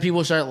 Because then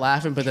people start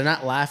laughing, but they're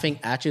not laughing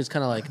at you. It's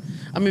kind of like,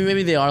 I mean,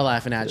 maybe they are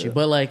laughing at you,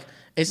 but like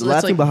it's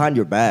Laughing like behind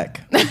your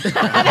back. That's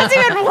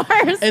even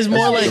worse. it's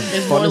more like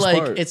funnest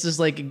part. it's just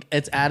like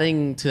it's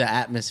adding to the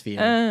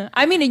atmosphere.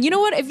 I mean, you know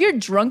what? If you're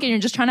drunk and you're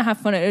just trying to have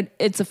fun,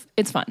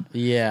 it's fun.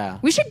 Yeah.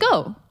 We should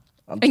go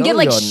I'm and get telling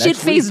like y'all, next shit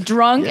faced week-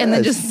 drunk and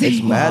then Yes, just sing.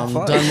 It's mad I'm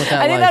fun. done with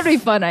that I think life. that'd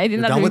be fun. I think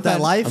You're that'd done be with that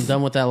fun. life? I'm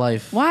done with that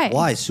life. Why?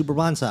 Why? Super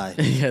bonsai.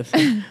 Yeah,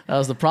 that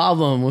was the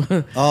problem.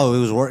 Oh, it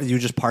was you were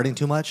just partying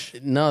too much?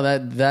 No,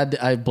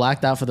 that I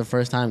blacked out for the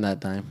first time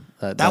that time.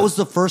 That was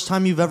the first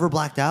time you've ever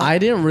blacked out? I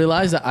didn't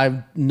realize that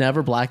I've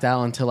never blacked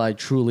out until I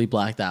truly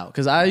blacked out.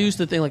 Because I used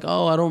to think like,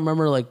 oh, I don't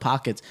remember like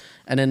pockets.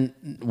 And then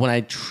when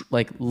I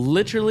like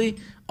literally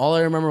all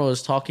I remember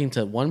was talking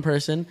to one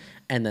person,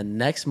 and the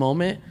next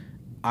moment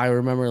I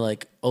remember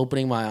like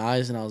opening my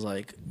eyes and I was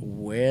like,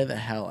 where the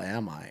hell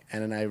am I?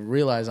 And then I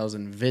realized I was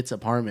in Vit's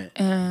apartment.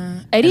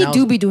 Eddie And I do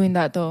was- be doing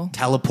that though.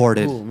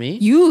 Teleported. Who, me?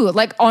 You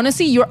like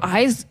honestly, your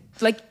eyes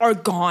like are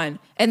gone,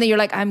 and then you're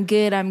like, I'm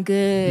good.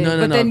 No,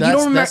 but then you don't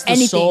remember that's the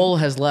anything. soul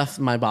has left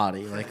my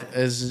body. Like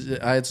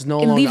it's no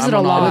It longer. leaves I'm it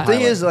on alive. The thing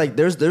autopilot. is, like,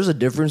 there's a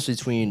difference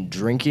between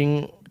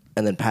drinking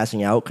and then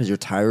passing out because you're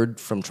tired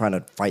from trying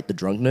to fight the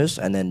drunkenness,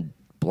 and then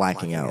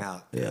blacking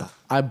out. Yeah.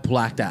 I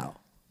blacked out.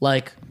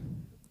 Like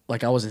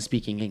I wasn't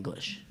speaking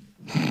English.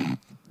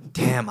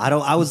 Damn,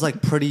 I was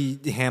like pretty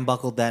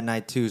hand-buckled that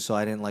night too, so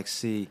I didn't like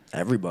see.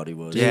 Everybody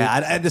was.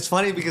 Yeah, it's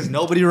funny because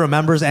nobody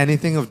remembers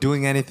anything of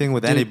doing anything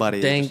with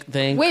anybody. Thank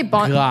Wait,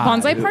 God.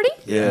 bonsai party?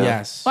 Yeah.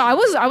 Yes. Well,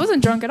 I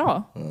wasn't drunk at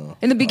all.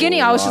 In the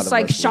beginning, I was lot just of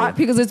like us shocked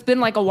were. because it's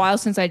been like a while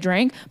since I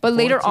drank. But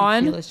later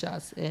on,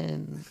 shots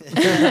in. later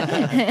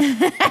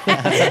That's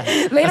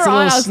a on, little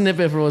I was,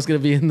 snippet for what's gonna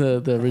be in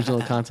the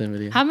original content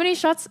video. how many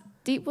shots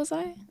deep was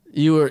I?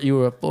 You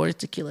were 4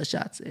 tequila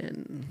shots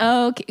in.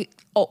 Oh, okay.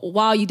 Oh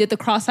wow, you did the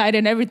cross-eyed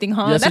and everything,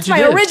 huh? That's That's what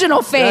my you did.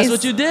 original face. That's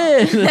what you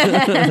did.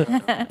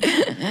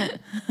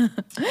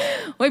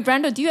 Wait,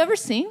 Brando, do you ever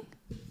sing?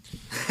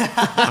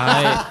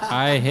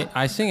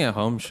 I sing at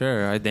home,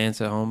 sure. I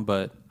dance at home,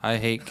 but I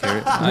hate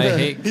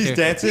He's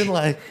dancing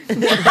like Wait,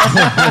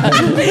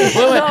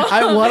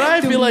 what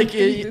I feel like,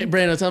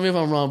 Brandon, tell me if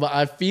I'm wrong, but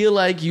I feel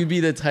like you'd be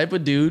the type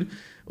of dude.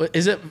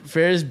 Is it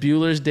Ferris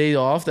Bueller's Day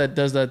Off that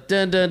does that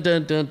dun dun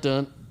dun dun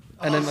dun,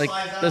 and then like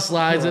the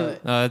slides? And,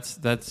 No,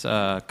 that's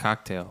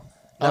cocktail.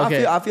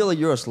 Okay. I feel like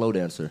you're a slow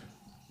dancer.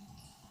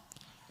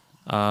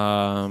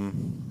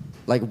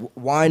 Like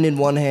wine in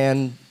one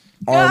hand,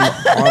 arm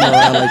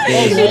around like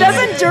this. He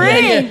doesn't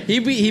drink. yeah,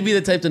 he'd be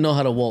the type to know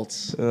how to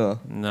waltz. Yeah.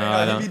 No,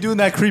 I he'd be don't. doing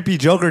that creepy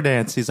Joker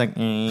dance. He's like,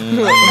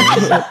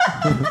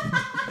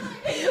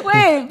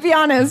 Wait, be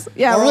honest.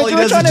 Yeah, all which he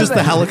does one is is just the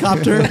it?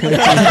 helicopter.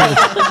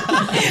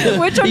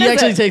 Which one He is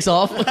actually it? takes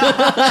off.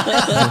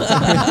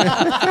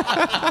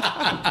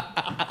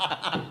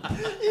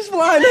 He's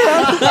flying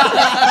around.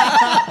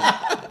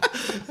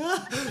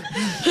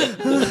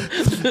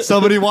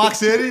 Somebody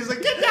walks in. He's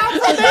like, get down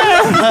from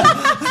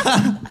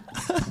there.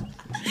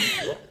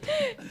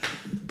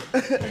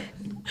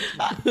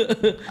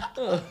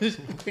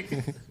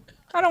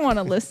 I don't want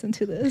to listen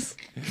to this.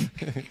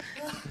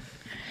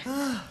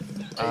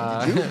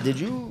 Did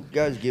you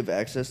guys give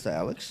access to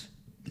Alex?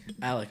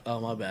 Alec, oh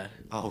my bad.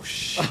 Oh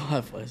shit.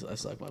 I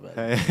suck. My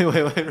bad. Hey,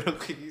 wait, real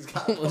quick. He's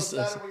got. What's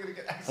this? We're gonna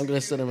get access. I'm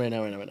gonna send him right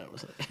now.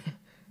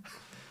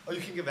 Oh,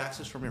 you can give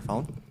access from your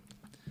phone.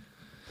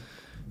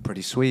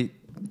 Pretty sweet.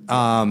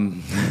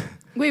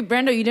 Wait,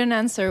 Brando, you didn't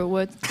answer.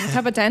 What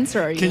type of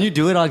dancer are you? Can you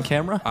do it on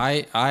camera?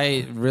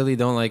 I really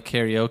don't like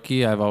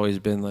karaoke. I've always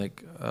been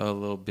like a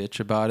little bitch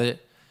about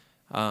it.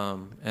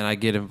 And I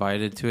get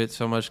invited to it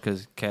so much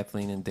because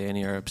Kathleen and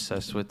Danny are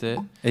obsessed with it.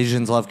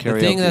 Asians love karaoke. The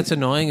thing that's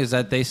annoying is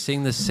that they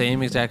sing the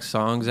same exact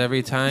songs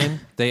every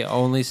time. They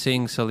only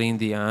sing Celine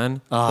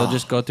Dion. They'll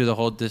just go through the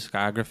whole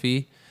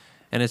discography,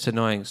 and it's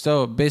annoying.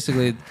 So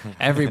basically,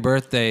 every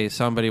birthday,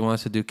 somebody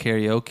wants to do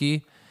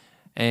karaoke,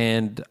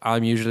 and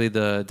I'm usually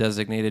the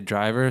designated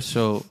driver.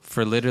 So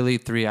for literally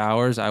 3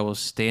 hours, I will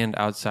stand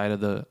outside of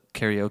the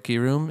karaoke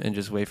room and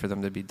just wait for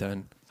them to be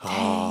done.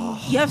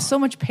 You have so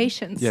much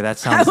patience. Yeah, that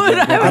sounds. I would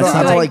I don't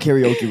like like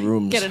karaoke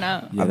rooms. getting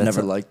out. I've that's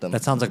never a- liked them.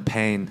 That sounds like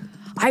pain.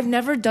 I've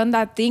never done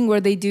that thing where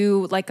they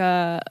do like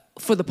a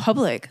for the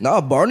public.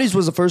 No, Barney's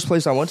was the first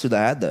place I went to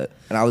that had that,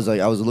 and I was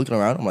looking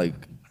around. I'm like,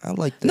 I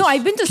like this. No,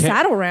 I've been to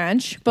Saddle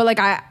Ranch, but like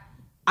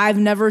I've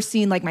never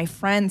seen like my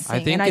friends sing,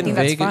 I think and I in think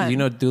that's Vegas, fun. you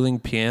know, Dueling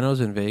Pianos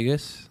in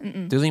Vegas.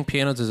 Dueling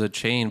Pianos is a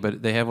chain,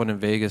 but they have one in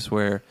Vegas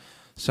where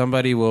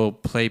somebody will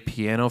play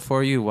piano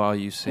for you while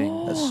you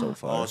sing. That's so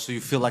fun. Oh, so you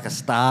feel like a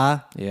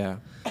star. Yeah.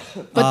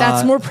 but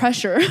that's more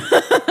pressure.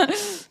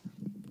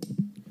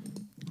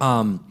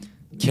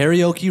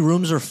 Karaoke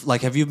rooms are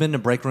like, have you been to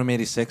Break Room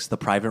 86, the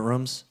private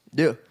rooms?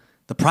 Yeah.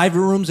 The private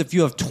rooms, if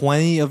you have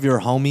 20 of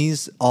your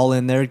homies all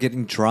in there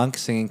getting drunk,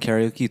 singing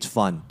karaoke, it's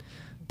fun.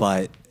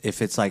 But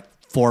if it's like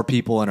 4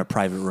 people in a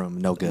private room,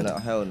 no good. No,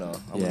 hell no.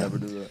 I would Yeah. never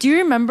do that. Do you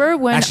remember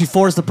when? Actually,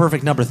 4 is the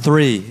perfect number.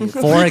 3.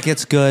 4, it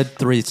gets good.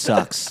 3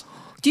 sucks.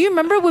 Do you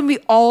remember when we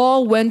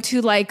all went to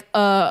like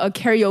a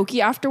karaoke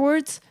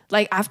afterwards,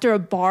 like after a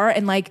bar,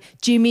 and like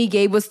Jimmy,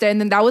 Gabe was there,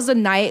 and then that was a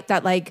night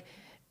that like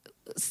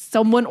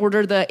someone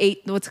ordered the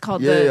what's it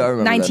called, Yeah, the yeah, I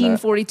remember that night.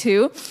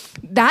 1942.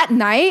 That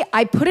night,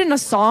 I put in a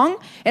song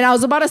and I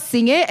was about to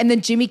sing it, and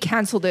then Jimmy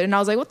canceled it, and I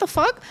was like, "What the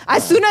fuck?"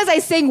 As soon as I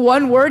sang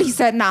one word, he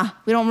said, "Nah,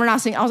 we're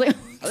not singing." I was like, I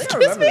think I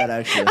 "Excuse remember me." that,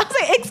 actually. I was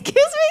like, "Excuse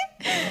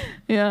me."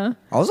 Yeah.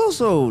 I was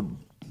also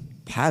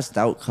passed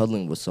out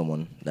cuddling with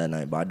someone that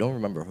night, but I don't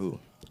remember who.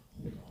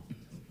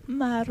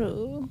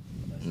 Maru.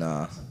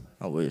 Nah,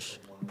 I wish.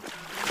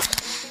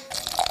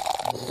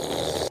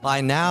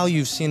 By now,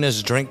 you've seen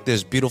us drink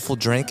this beautiful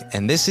drink,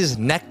 and this is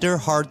Nectar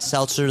Hard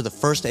Seltzer, the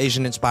first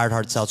Asian-inspired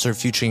hard seltzer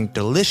featuring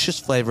delicious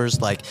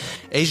flavors like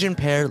Asian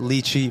pear,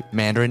 lychee,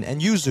 mandarin,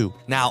 and yuzu.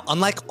 Now,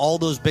 unlike all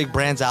those big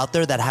brands out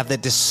there that have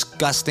that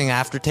disgusting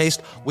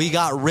aftertaste, we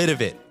got rid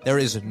of it. There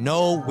is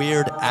no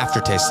weird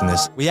aftertaste in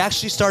this. We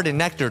actually started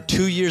Nectar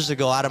 2 years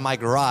ago out of my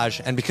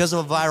garage, and because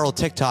of a viral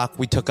TikTok,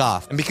 we took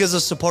off. And because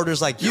of supporters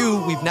like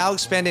you, we've now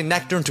expanded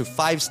Nectar into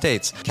 5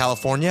 states: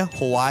 California,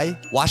 Hawaii,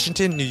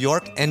 Washington, New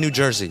York, and New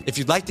Jersey. If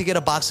you'd like to get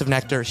a box of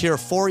Nectar, here are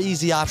 4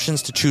 easy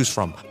options to choose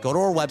from. Go to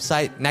our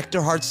website,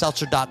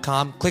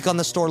 nectarhardseltzer.com, click on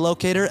the store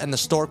locator, and the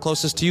store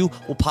closest to you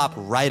will pop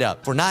right up.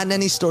 If we're not in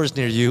any stores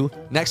near you,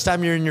 next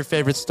time you're in your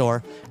favorite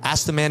store,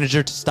 ask the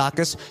manager to stock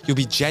us. You'll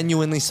be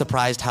genuinely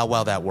surprised how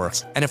well that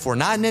works. And if we're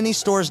not in any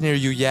stores near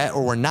you yet,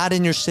 or we're not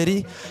in your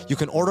city, you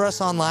can order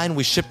us online.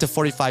 We ship to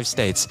 45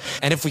 states.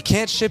 And if we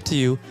can't ship to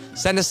you,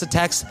 send us a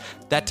text.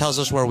 That tells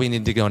us where we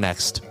need to go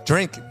next.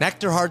 Drink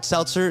Nectar Hard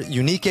Seltzer,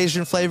 unique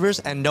Asian flavors,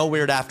 and no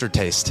weird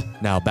aftertaste.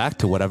 Now back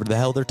to whatever the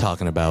hell they're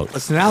talking about.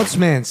 Let's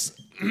announcements.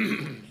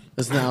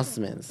 This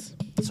announcements.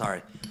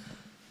 Sorry.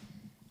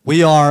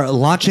 We are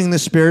launching the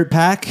Spirit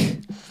Pack.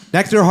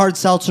 Nectar Hard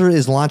Seltzer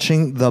is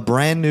launching the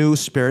brand new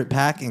Spirit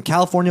Pack in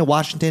California,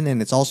 Washington, and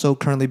it's also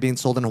currently being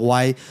sold in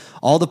Hawaii.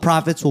 All the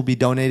profits will be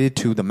donated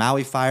to the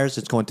Maui fires.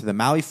 It's going to the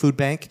Maui Food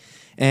Bank.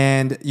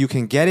 And you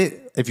can get it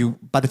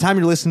by the time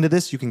you're listening to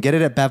this, you can get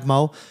it at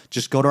Bevmo.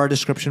 Just go to our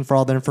description for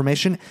all the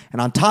information.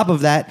 And on top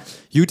of that,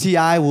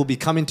 UTI will be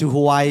coming to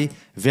Hawaii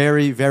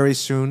very, very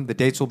soon. The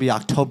dates will be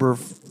October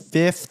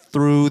 5th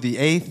through the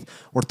 8th.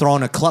 We're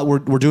throwing a club.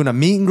 We're doing a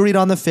meet and greet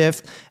on the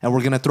 5th, and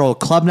we're going to throw a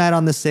club night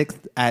on the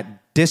 6th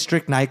at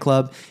District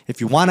Nightclub.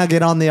 If you want to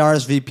get on the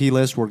RSVP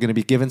list, we're going to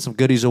be giving some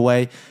goodies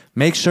away.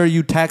 Make sure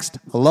you text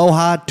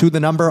Aloha to the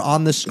number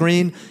on the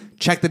screen.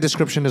 Check the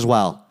description as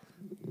well.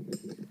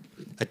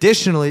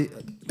 Additionally,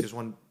 there's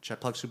one. Should I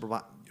plug Super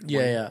Bond?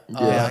 Yeah.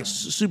 Yeah.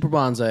 Super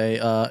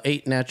Bonsai,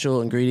 8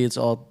 natural ingredients,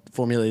 all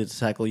formulated to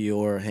tackle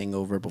your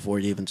hangover before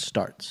it even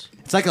starts.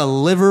 It's like a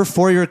liver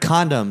for your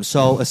condom.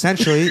 So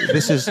essentially,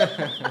 this is.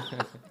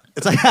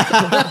 It's like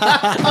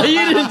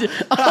You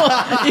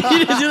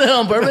didn't do that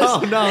on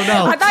purpose? no.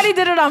 I thought he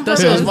did it on That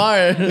purpose. shit was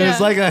fire. It's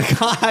like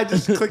I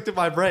just clicked in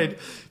my brain.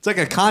 It's like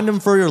a condom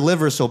for your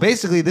liver. So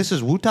basically, this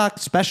is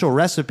Wutak's special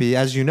recipe.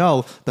 As you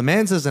know, the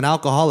man's is an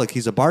alcoholic.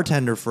 He's a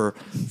bartender for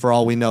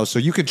all we know. So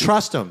you can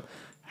trust him.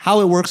 How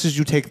it works is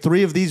you take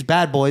 3 of these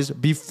bad boys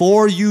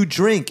before you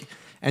drink,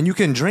 and you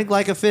can drink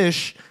like a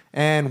fish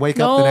and wake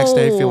up the next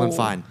day feeling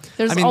fine.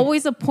 There's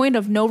always a point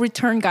of no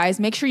return, guys.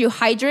 Make sure you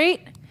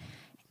hydrate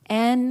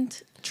and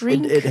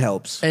drink. It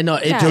helps. And no,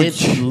 it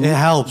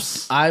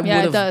helps.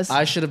 It does.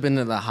 I should have been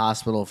in the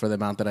hospital for the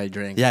amount that I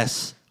drank.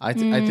 Yes. I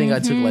think I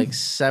took like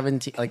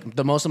 17, like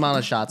the most amount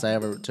of shots I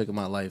ever took in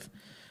my life.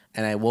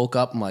 And I woke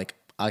up, I'm like,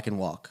 I can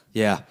walk.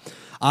 Yeah.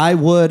 I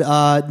would,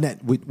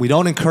 we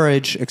don't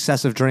encourage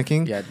excessive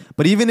drinking. Yeah.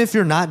 But even if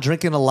you're not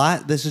drinking a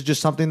lot, this is just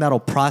something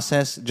that'll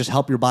just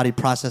help your body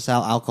process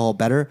out alcohol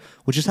better,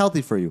 which is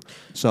healthy for you.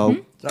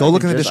 So go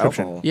look in the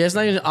description. Alcohol. Yeah, it's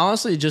not even,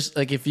 honestly, just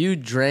like if you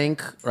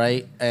drink,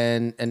 right,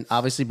 and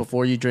obviously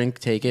before you drink,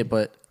 take it,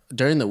 but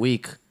during the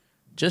week,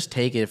 just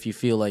take it if you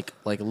feel like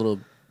a little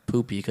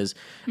poopy, because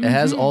it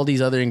has all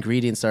these other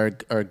ingredients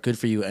that are good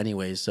for you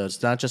anyways. So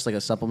it's not just like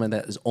a supplement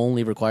that is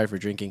only required for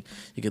drinking.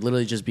 You could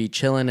literally just be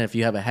chilling. If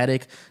you have a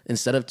headache,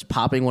 instead of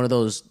popping one of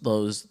those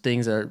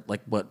things that are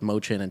like what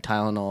Motrin and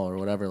Tylenol or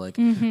whatever, like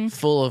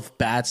full of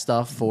bad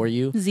stuff for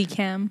you.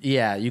 Zcam.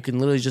 Yeah, you can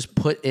literally just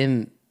put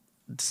in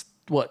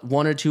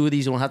one or 2 of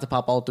these. You won't have to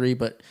pop all 3,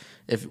 but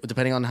if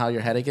depending on how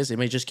your headache is, it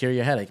may just cure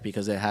your headache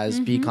because it has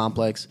B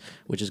complex,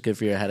 which is good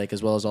for your headache,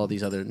 as well as all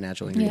these other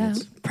natural Yeah.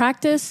 ingredients.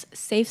 Practice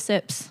safe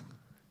sips.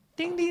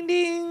 Ding, ding,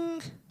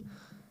 ding.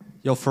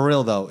 Yo, for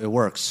real, though, it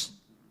works.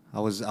 I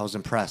was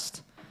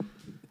impressed.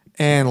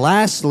 And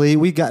lastly,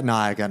 I got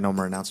no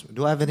more announcement.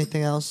 Do I have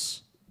anything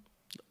else?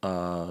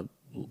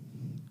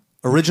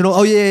 Original.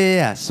 Oh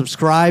yeah.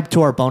 Subscribe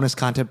to our bonus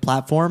content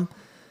platform.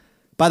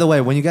 By the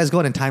way, when you guys go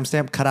in and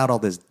timestamp, cut out all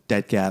this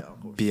dead gap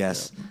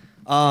BS.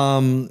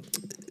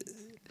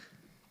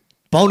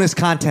 Bonus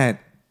content.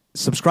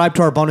 Subscribe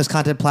to our bonus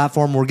content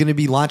platform. We're going to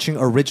be launching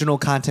original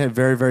content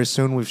very, very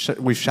soon.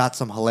 We've shot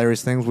some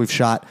hilarious things. We've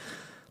shot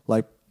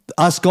like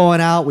us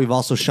going out. We've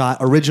also shot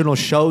original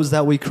shows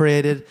that we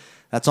created.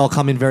 That's all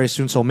coming very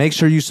soon. So make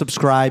sure you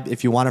subscribe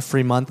if you want a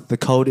free month. The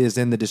code is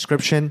in the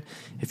description.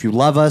 If you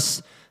love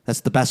us,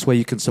 that's the best way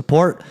you can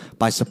support,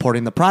 by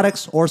supporting the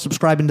products or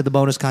subscribing to the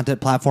bonus content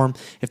platform.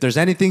 If there's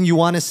anything you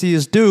want to see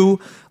us do,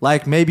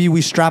 like maybe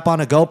we strap on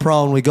a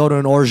GoPro and we go to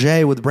an orge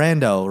with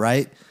Brando,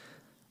 right?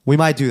 We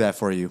might do that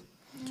for you.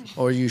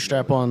 Or you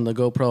strap on the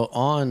GoPro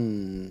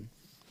on.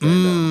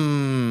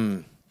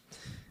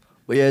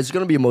 But yeah, it's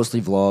going to be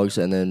mostly vlogs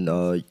and then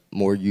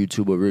more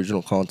YouTube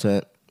original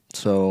content.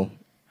 So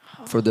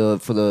for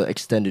the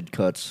extended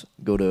cuts,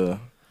 go to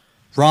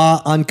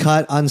Raw,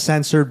 uncut,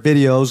 uncensored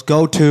videos.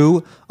 Go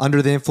to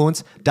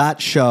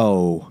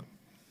undertheinfluence.show.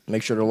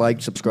 Make sure to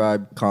like,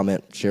 subscribe,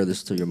 comment, share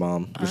this to your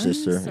mom, your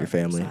sister, your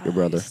family, your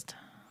brother.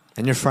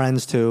 And your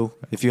friends too,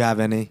 if you have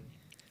any.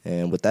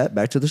 And with that,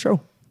 back to the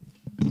show.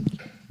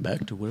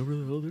 Back to whatever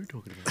the hell they're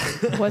talking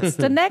about. What's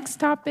the next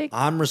topic?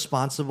 I'm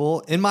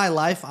responsible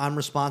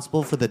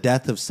for the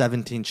death of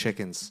 17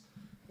 chickens.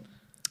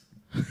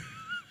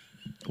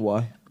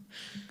 Why?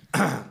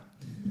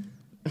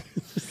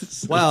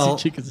 Well,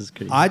 Chickens is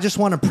crazy. I just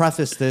want to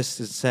preface this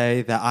to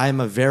say that I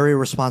am a very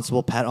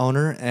responsible pet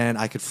owner and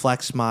I could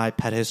flex my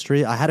pet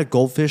history. I had a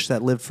goldfish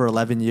that lived for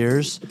 11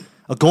 years.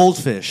 A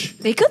goldfish.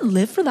 They could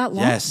live for that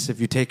long? Yes,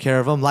 if you take care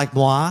of them. Like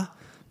moi,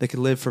 they could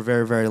live for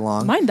very, very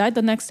long. Mine died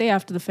the next day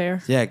after the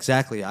fair. Yeah,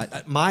 exactly.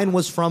 Mine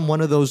was from one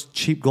of those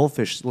cheap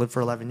goldfish that lived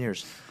for 11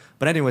 years.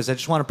 But anyways, I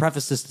just want to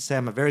preface this to say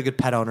I'm a very good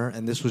pet owner,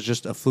 and this was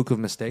just a fluke of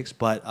mistakes.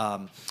 But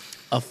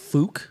A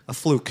fluke? a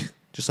fluke,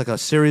 just like a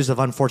series of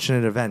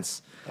unfortunate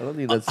events. I don't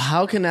think that's.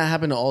 How can that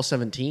happen to all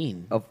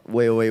 17?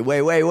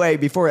 Wait.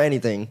 Before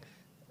anything,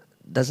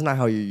 that's not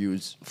how you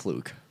use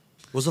fluke.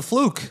 It was a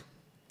fluke.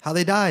 How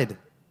they died.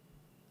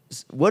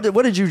 What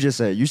did you just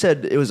say? You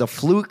said it was a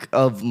fluke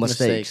of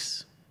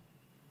mistakes.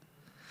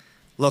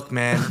 Look,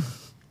 man,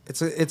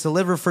 it's a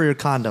liver for your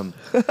condom.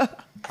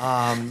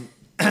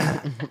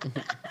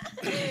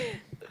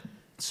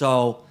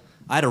 So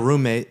I had a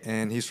roommate,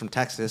 and he's from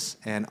Texas,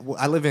 and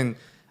I live in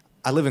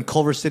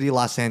Culver City,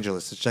 Los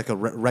Angeles. It's like a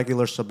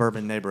regular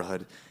suburban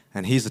neighborhood,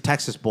 and he's a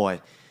Texas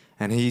boy,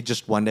 and he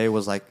just one day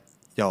was like,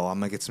 "Yo, I'm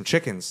gonna get some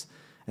chickens."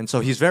 And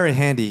so he's very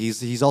handy.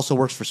 He's also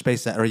works for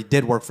SpaceX, or he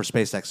did work for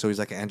SpaceX. So he's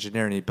like an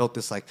engineer, and he built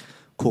this like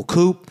cool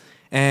coop.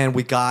 And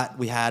we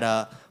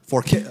had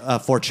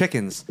four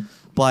chickens,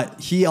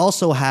 but he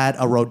also had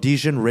a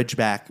Rhodesian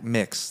Ridgeback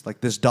mix. Like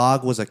this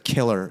dog was a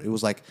killer. It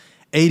was like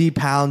 80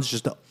 pounds,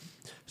 just a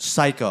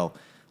psycho.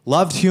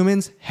 Loved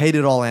humans,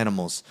 hated all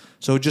animals.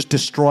 So it would just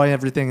destroy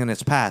everything in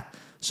its path.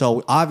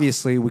 So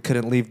obviously we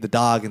couldn't leave the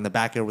dog in the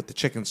backyard with the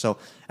chickens. So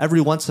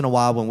every once in a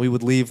while when we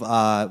would leave,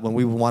 when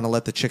we would want to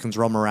let the chickens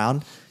roam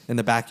around in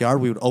the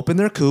backyard, we would open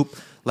their coop,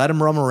 let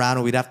them roam around,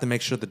 and we'd have to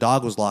make sure the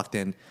dog was locked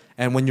in.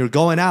 And when you're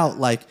going out,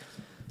 like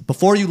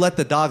before you let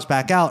the dogs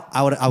back out,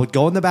 I would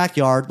go in the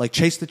backyard, like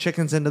chase the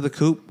chickens into the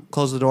coop,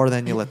 close the door,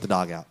 then you let the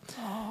dog out.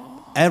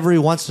 Every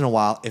once in a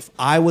while, if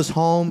I was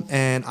home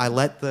and I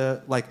let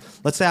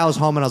let's say I was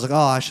home and I was like, oh,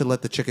 I should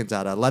let the chickens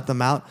out. I'd let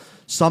them out.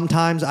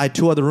 Sometimes I had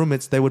two other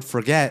roommates, they would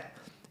forget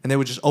and they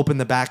would just open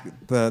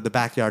the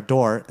backyard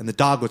door and the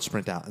dog would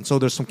sprint out. And so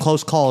there's some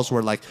close calls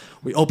where like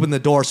we opened the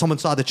door, someone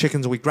saw the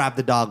chickens and we grabbed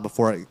the dog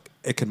before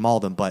it could maul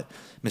them. But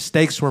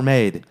mistakes were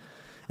made.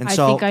 And I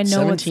so think I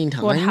know 17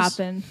 what times?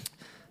 happened.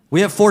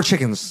 we have 4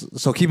 chickens.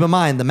 So keep in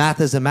mind, the math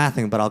isn't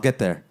mathing, but I'll get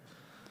there.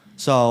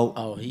 So,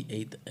 Oh, he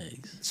ate the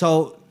eggs.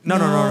 so no,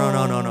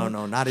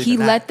 not even He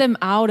that. let them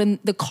out and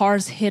the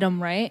cars hit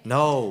him, right?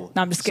 No.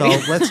 No, I'm just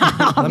kidding. So let me.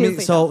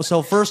 Obviously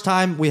So first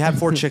time we had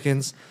 4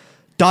 chickens.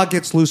 Dog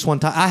gets loose one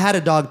time. I had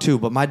a dog too,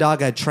 but my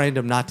dog, I trained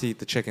him not to eat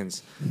the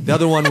chickens. The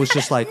other one was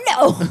just like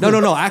no.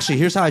 Actually,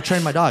 here's how I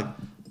trained my dog.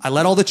 I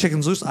let all the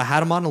chickens loose. I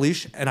had him on a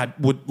leash, and I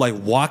would like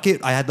walk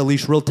it. I had the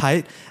leash real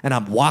tight, and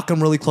I'd walk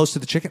him really close to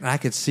the chicken, and I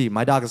could see.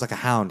 My dog is like a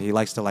hound. He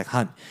likes to like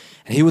hunt,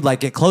 and he would like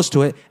get close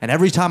to it. And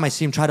every time I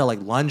see him try to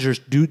like lunge or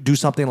do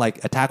something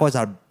like attack-wise,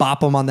 I'd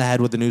bop him on the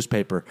head with the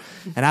newspaper.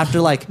 And after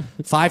like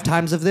 5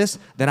 times of this,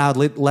 then I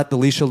would let the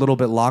leash a little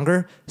bit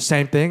longer.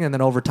 Same thing, and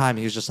then over time,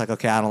 he was just like,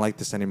 okay, I don't like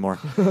this anymore,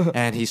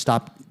 and he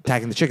stopped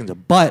attacking the chickens.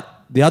 But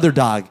the other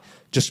dog.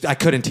 I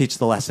couldn't teach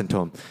the lesson to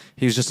him.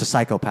 He was just a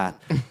psychopath.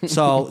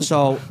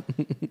 So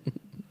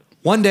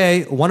one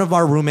day, one of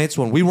our roommates,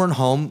 when we weren't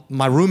home,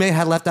 my roommate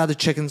had left out the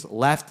chickens,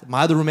 left.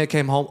 My other roommate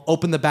came home,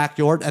 opened the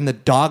backyard, and the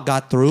dog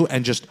got through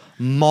and just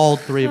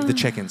mauled 3 of the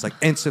chickens, like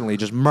instantly,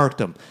 just murked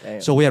them.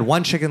 Damn. So we had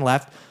 1 chicken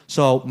left.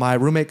 So my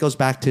roommate goes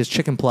back to his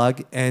chicken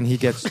plug, and he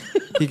gets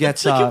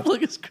Chicken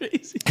plug is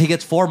crazy. he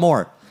gets 4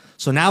 more.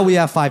 So now we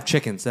have 5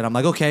 chickens. And I'm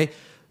like, okay,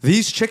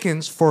 these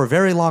chickens for a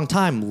very long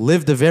time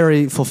lived a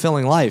very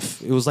fulfilling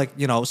life. It was like,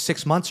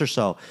 6 months or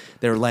so.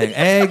 They were laying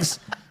eggs.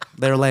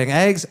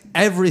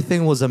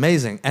 Everything was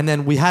amazing. And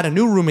then we had a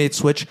new roommate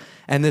switch.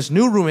 And this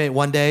new roommate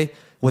one day,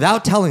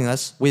 without telling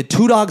us, we had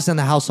 2 dogs in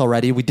the house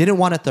already. We didn't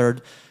want a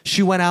third.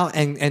 She went out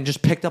and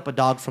just picked up a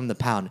dog from the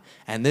pound.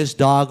 And this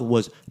dog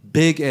was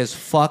big as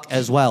fuck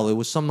as well. It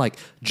was some like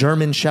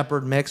German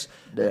Shepherd mix.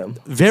 Damn.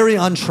 Very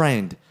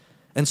untrained.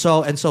 And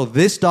so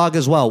this dog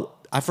as well.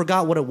 I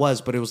forgot what it was,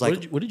 but it was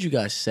like... What did you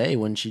guys say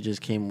when she just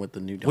came with the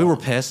new dog? We were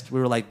pissed. We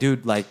were like,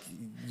 dude, like,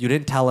 you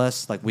didn't tell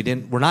us. Like,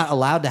 we're not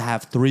allowed to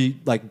have 3,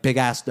 like,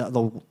 big-ass...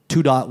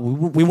 2 dogs.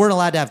 We weren't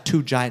allowed to have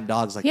 2 giant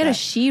dogs like that. You had a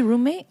she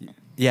roommate?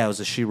 Yeah, it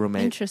was a she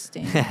roommate.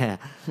 Interesting.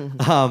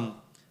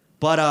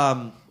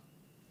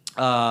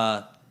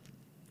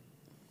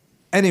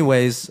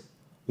 Anyways,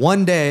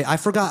 one day I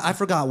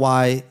forgot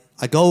why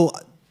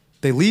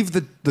they leave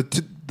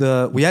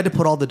we had to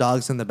put all the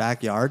dogs in the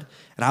backyard,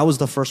 and I was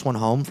the first one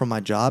home from my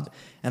job,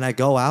 and I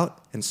go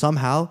out, and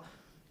somehow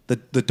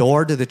the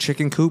door to the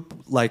chicken coop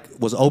like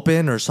was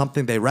open or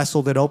something. They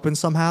wrestled it open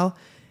somehow,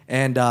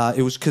 and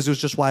it was because it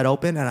was just wide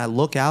open, and I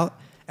look out,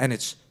 and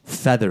it's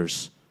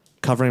feathers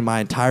covering my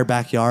entire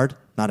backyard.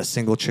 Not a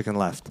single chicken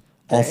left.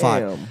 All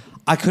 5.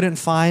 I couldn't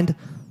find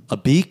a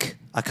beak.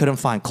 I couldn't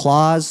find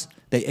claws.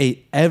 They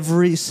ate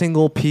every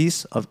single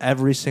piece of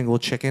every single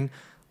chicken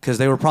because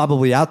they were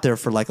probably out there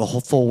for like a whole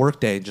full work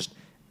day and just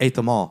ate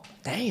them all.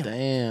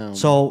 Damn.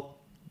 So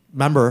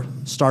remember,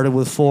 started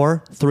with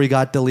 4, 3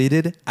 got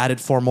deleted,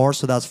 added 4 more,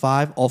 so that's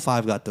 5. All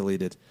 5 got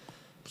deleted.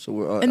 So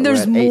we're And we're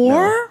there's at 8 now.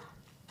 more?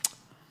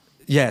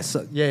 Yes,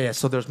 yeah.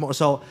 So there's more.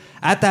 So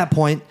at that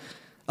point,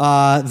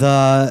 what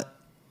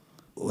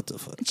the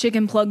fuck?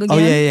 Chicken plug again? Oh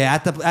yeah.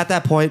 At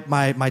that point,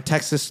 my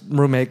Texas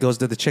roommate goes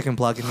to the chicken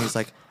plug and he's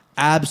like,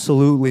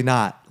 absolutely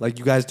not. Like,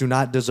 you guys do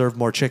not deserve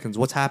more chickens.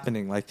 What's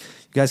happening? Like,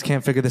 you guys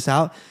can't figure this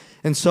out.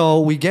 And so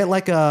we get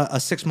like a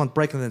 6-month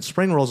break, and then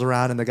spring rolls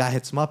around, and the guy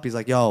hits him up. He's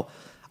like, yo,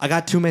 I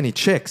got too many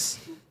chicks.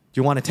 Do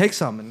you want to take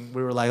some? And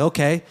we were like,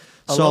 okay.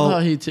 I love how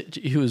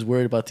he was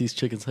worried about these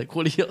chickens. Like,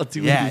 what are y'all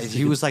doing? Yeah, with these he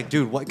chickens? was like,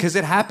 dude, what? Because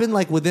it happened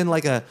like within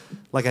like a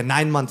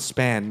 9-month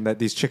span that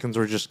these chickens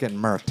were just getting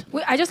murked.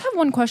 Wait, I just have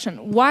one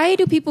question. Why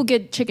do people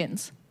get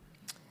chickens?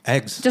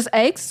 Eggs. Just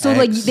eggs? So Eggs.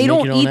 like they Make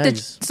don't your own eat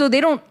eggs. so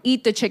they don't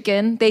eat the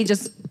chicken. They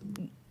just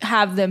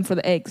have them for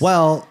the eggs.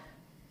 Well,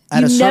 at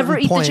You a certain never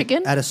eat the point,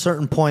 chicken? At a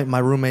certain point, my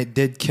roommate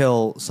did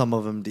kill some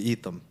of them to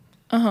eat them.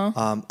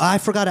 I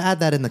forgot to add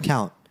that in the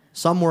count.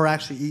 Some were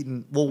actually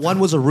eaten. Well, one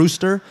was a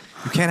rooster.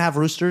 You can't have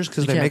roosters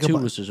because You they can't make have 2 a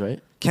roosters, right?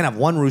 Can't have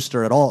 1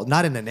 rooster at all.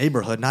 Not in a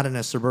neighborhood. Not in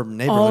a suburban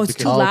neighborhood. oh, it's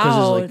too because Oh, 'cause it's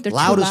loud. like They're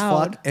loud too as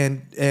loud. fuck.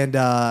 And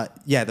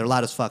yeah, they're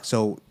loud as fuck.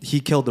 So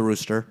he killed the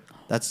rooster.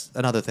 That's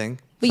another thing.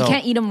 But So you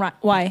can't eat them right.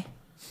 Why?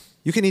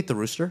 You can eat the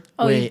rooster.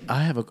 Oh, Wait,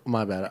 I have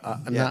my bad.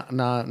 Yeah.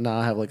 Now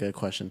I have like a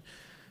question.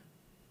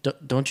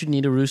 Don't you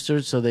need a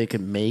rooster so they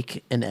can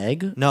make an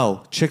egg?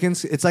 No,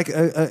 chickens. It's like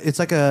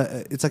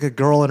a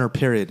girl in her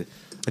period.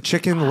 A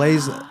chicken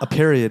lays a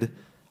period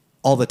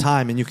all the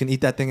time, and you can eat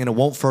that thing, and it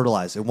won't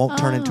fertilize. It won't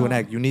turn into an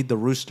egg. You need the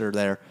rooster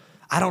there.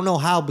 I don't know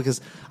how,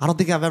 because I don't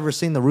think I've ever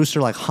seen the rooster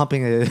like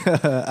humping a hen.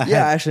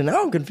 Yeah, actually,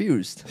 now I'm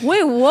confused.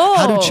 Wait, whoa.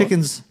 How do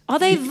chickens? Are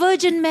they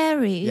Virgin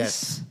Marys?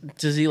 Yes.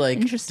 Does he like?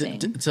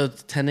 Interesting. So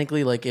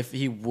technically, like, if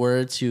he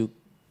were to,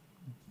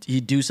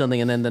 he do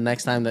something, and then the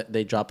next time that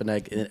they drop an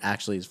egg, it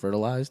actually is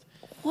fertilized.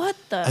 What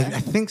the? I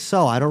think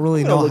so. I don't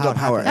really I'm gonna know look how up it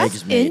how happens. our That's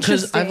eggs made.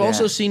 Because interesting. I've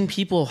also seen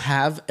people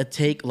have a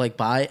take like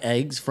buy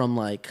eggs from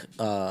like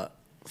the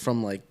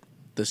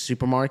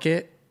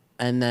supermarket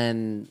and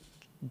then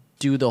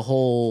do the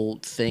whole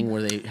thing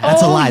where they have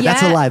That's a Oh, lie.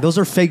 That's a yeah. lie. Those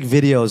are fake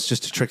videos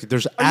just to trick you.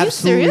 There's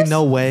absolutely serious?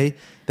 no way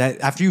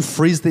that after you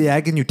freeze the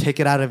egg and you take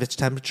it out of its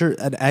temperature,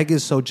 an egg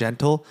is so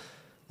gentle.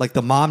 Like,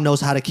 the mom knows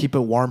how to keep it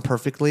warm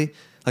perfectly.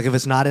 Like, if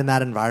it's not in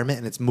that environment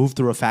and it's moved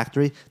through a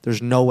factory,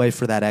 there's no way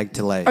for that egg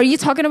to lay. Are you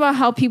talking about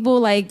how people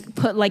like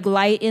put like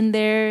light in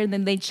there and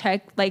then they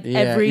check like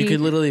every? you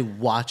could literally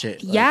watch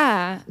it. Like,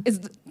 yeah.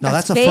 No,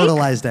 that's a fake?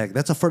 fertilized egg.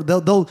 That's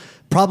they'll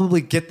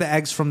probably get the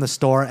eggs from the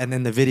store, and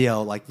in the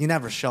video, like, you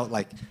never show,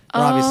 like, they're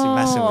obviously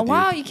messing with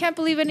wow, you. you can't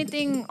believe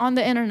anything on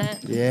the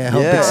internet. Yeah,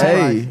 Yeah,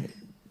 hey.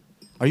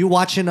 Are you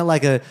watching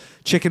like a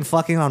chicken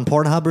fucking on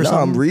Pornhub or No,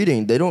 something? I'm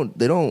reading. They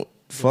don't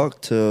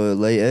fuck to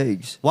lay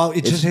eggs. Well,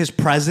 it's just his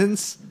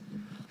presence.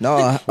 No,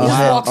 He just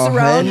walks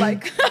around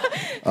like.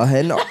 a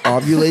hen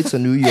ovulates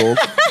in New York.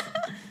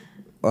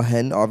 A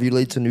hen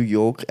ovulates in New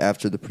York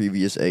after the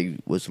previous egg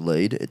was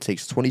laid. It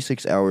takes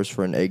 26 hours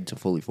for an egg to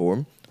fully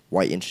form,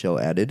 white and shell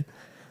added.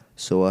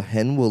 So a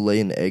hen will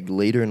lay an egg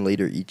later and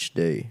later each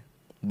day.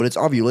 But it's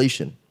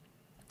ovulation.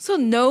 So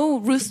no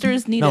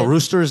roosters needed. No,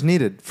 rooster is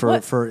needed for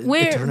What? for it to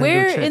where turn into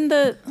where a chick. in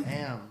the?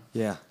 Damn.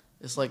 Yeah.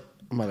 It's like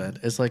my bad.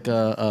 It's like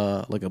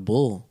a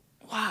bull.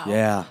 Wow.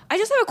 Yeah. I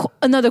just have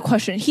another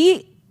question.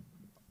 He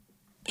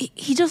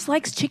just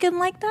likes chicken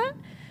like that.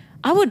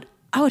 I would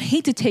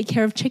hate to take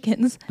care of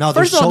chickens. No,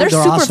 they're first of all, they're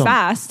they're super awesome.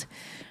 fast.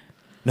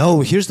 No,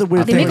 here's the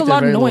weird They thing. make a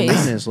lot of They're very low noise.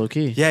 maintenance, low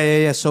key.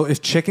 Yeah. So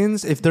if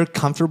chickens, if they're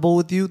comfortable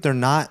with you, they're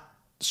not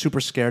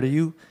super scared of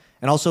you.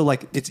 And also,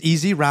 like, it's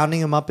easy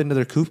rounding them up into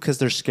their coop because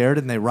they're scared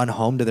and they run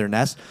home to their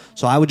nest.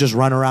 So I would just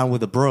run around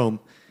with a broom,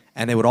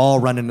 and they would all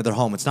run into their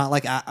home. It's not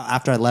like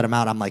after I let them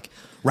out, I'm like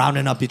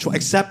rounding up each one.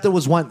 Except there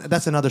was one.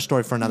 That's another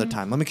story for another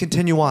time. Let me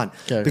continue on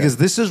because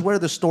this is where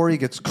the story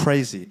gets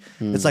crazy.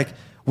 It's like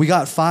we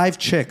got 5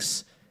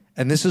 chicks,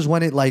 and this is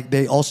when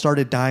they all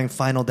started dying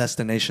Final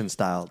Destination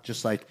style,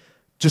 just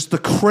the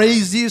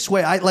craziest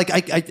way.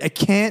 I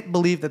can't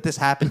believe that this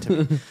happened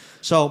to me.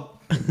 So.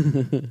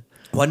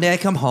 One day I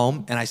come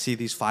home and I see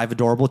these 5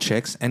 adorable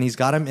chicks, and he's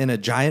got them in a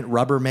giant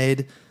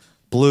Rubbermaid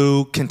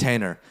blue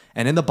container.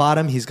 And in the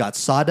bottom, he's got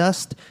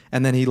sawdust,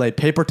 and then he laid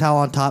paper towel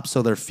on top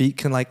so their feet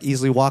can like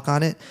easily walk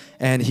on it.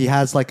 And he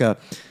has like an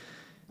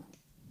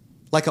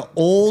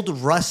old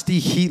rusty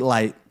heat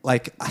light,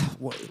 like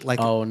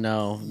oh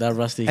no, that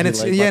rusty and heat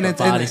it's light yeah, like and a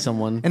body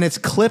someone. And it's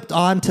clipped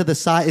onto the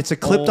side. It's a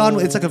clipped on.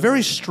 It's like a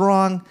very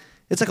strong.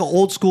 It's like an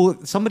old school.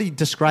 Somebody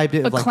described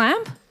it A like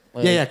clamp?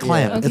 yeah,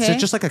 clamp. Okay.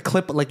 It's just like a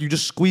clip, like you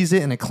just squeeze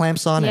it and it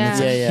clamps on, and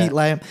it's Yeah. a heat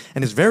lamp,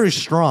 and it's very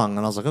strong. And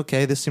I was like,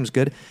 okay, this seems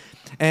good.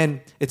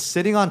 And it's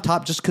sitting on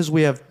top just because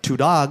we have 2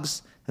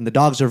 dogs, and the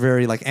dogs are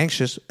very like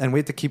anxious, and we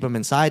have to keep them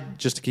inside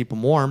just to keep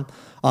them warm.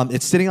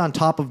 It's sitting on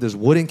top of this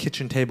wooden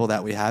kitchen table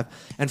that we have,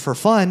 and for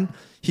fun,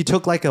 he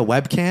took like a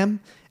webcam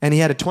and he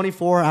had a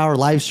 24-hour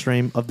live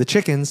stream of the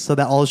chickens so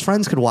that all his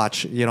friends could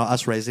watch,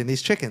 us raising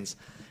these chickens,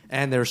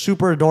 and they're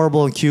super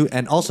adorable and cute,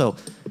 and also.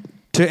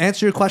 To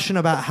answer your question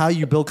about how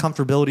you build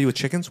comfortability with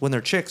chickens, when they're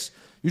chicks,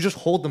 you just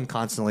hold them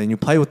constantly and you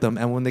play with them.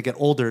 And when they get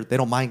older, they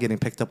don't mind getting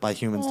picked up by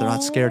humans. They're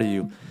not scared of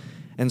you.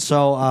 And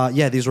so,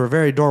 these were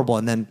very adorable.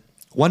 And then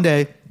one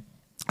day,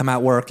 I'm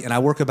at work, and I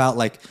work about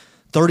like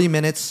 30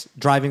 minutes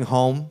driving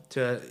home.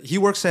 He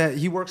works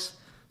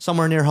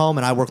somewhere near home,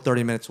 and I work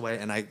 30 minutes away.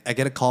 And I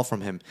get a call from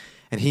him,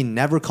 and he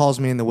never calls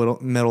me in the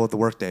middle of the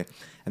workday.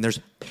 And there's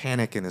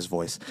panic in his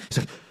voice. He's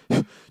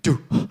like, dude,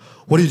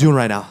 what are you doing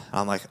right now?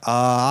 I'm like,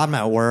 I'm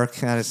at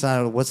work. And it's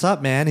not, what's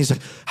up, man? He's like,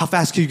 how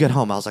fast can you get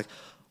home? I was like,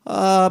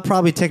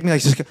 probably take me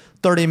like just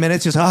 30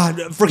 minutes. He's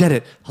like, forget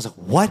it. I was like,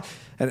 what?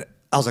 And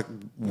I was like,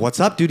 what's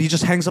up, dude? He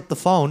just hangs up the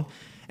phone.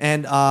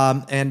 And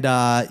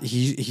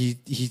he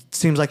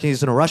seems like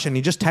he's in a rush. And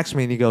he just texts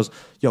me and he goes,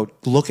 yo,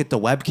 look at the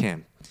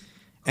webcam.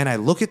 And I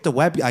look at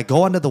I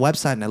go onto the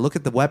website and I look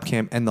at the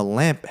webcam, and the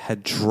lamp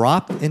had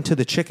dropped into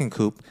the chicken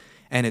coop.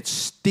 And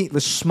the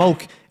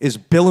smoke is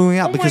billowing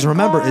out because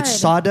remember, God. it's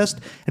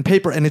sawdust and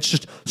paper, and it's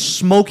just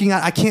smoking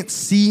out. I can't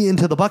see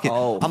into the bucket.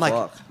 I'm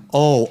like,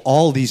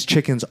 all these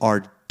chickens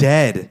are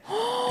dead,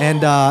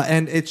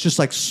 and it's just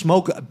like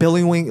smoke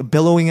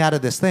billowing out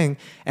of this thing.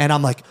 And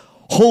I'm like,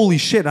 holy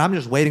shit! And I'm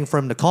just waiting for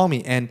him to call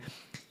me. And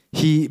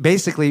he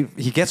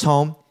gets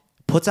home,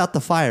 puts out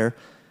the fire.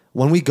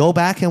 When we go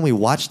back and we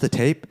watch the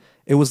tape,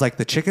 it was like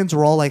the chickens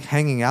were all like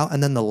hanging out,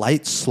 and then the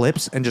light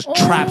slips and just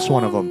traps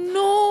one of them.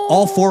 No.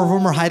 All 4 of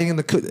them are hiding in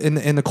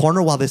the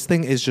corner while this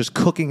thing is just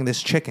cooking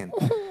this chicken,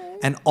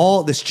 and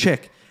all this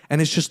chick,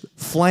 and it's just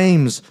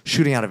flames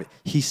shooting out of it.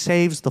 He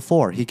saves the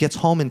 4. He gets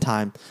home in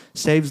time,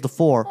 saves the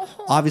 4.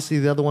 Obviously,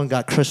 the other one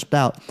got crisped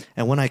out.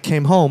 And when I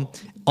came home,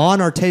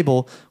 on our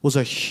table was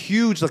a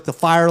huge, like the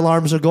fire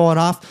alarms are going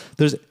off.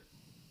 Are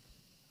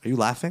you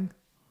laughing?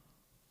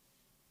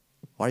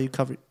 Why are you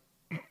covered?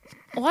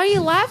 Why are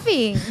you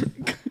laughing?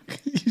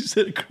 You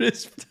said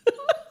crisped.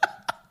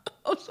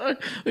 I'm sorry.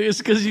 It's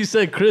because you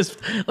said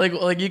crisped.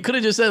 Like you could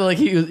have just said like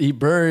he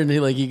burned,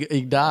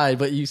 he died,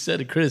 but you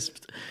said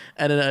crisped,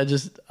 and then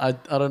I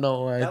don't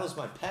know why. That was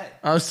my pet.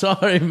 I'm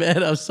sorry,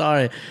 man. I'm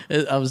sorry.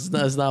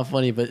 It's not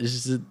funny, but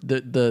it's just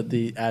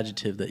the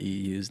adjective that you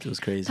used. It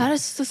was crazy. That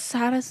is the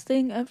saddest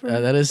thing ever.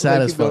 That is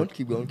sad as fuck.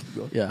 Keep going.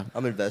 Yeah.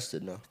 I'm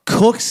invested now.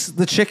 Cooks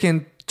the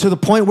chicken to the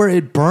point where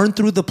it burned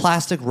through the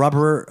plastic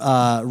rubber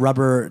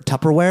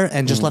Tupperware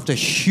and just left a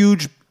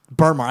huge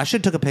burn mark. I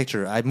should have took a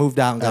picture. I moved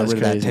out and got rid of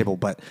that table,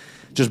 but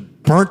just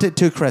burnt it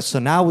to a crisp. So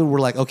now we were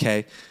like,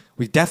 okay,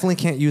 we definitely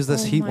can't use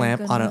this heat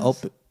lamp on an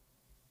open.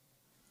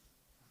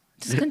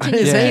 Just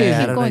continue. Yeah, I Keep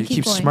don't know. going. You keep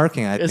keep going.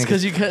 smirking. I It's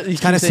think because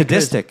it's kind of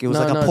sadistic. It was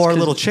like a poor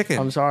little chicken.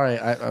 I'm sorry.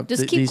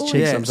 Just keep these going.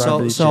 chicks. Yeah, I'm sorry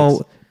for these chicks.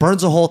 so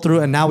burns a hole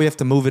through, and now we have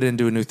to move it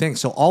into a new thing.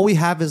 So all we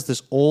have is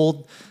this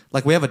old,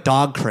 like we have a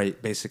dog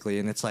crate basically,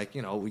 and it's like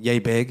yay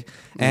big,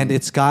 and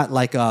it's got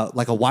like a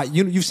wire.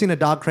 You've seen a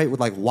dog crate with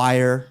like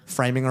wire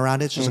framing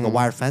around it. It's just like a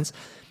wire fence.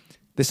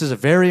 This is a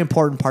very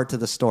important part to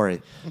the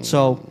story.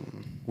 So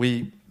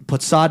we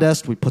put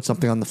sawdust. We put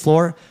something on the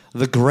floor.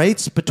 The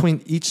grates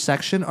between each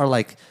section are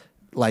like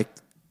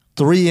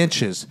 3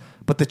 inches,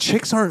 but the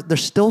chicks they're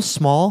still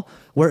small,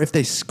 where if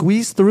they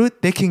squeeze through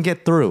it, they can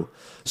get through.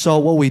 So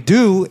what we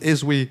do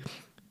is we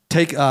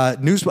take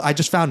I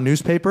just found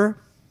newspaper,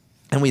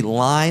 and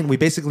we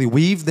basically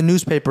weave the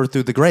newspaper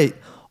through the grate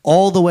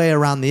all the way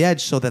around the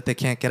edge so that they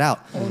can't get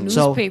out.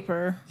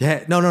 Newspaper.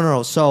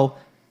 No. So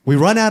we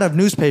run out of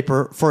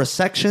newspaper for a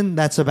section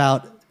that's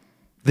about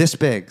this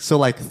big. So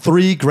like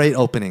 3 grate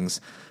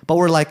openings. But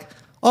we're like,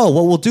 oh,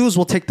 what we'll do is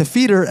we'll take the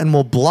feeder and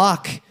we'll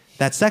block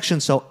that section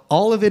so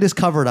all of it is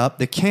covered up.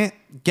 They can't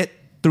get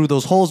through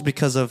those holes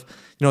because of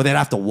they'd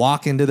have to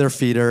walk into their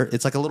feeder.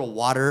 It's like a little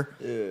water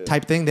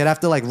type thing. They'd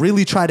have to like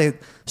really try to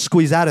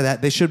squeeze out of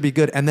that. They should be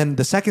good. And then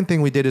the second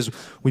thing we did is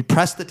we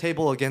pressed the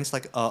table against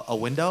like a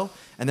window,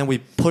 and then we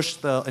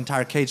pushed the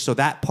entire cage. So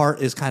that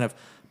part is kind of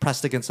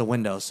pressed against the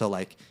window. So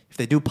like if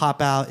they do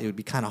pop out, it would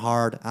be kind of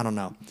hard. I don't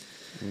know.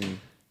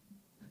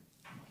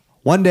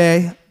 One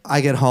day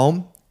I get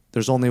home.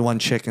 There's only one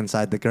chick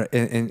inside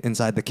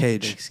inside the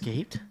cage.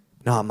 Escaped?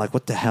 No, I'm like,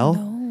 what the hell?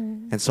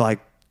 And so I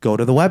go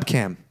to the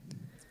webcam.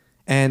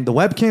 And the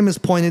webcam is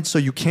pointed so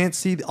you can't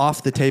see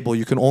off the table.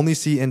 You can only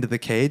see into the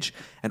cage.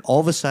 And all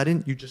of a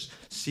sudden, you just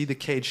see the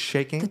cage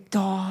shaking.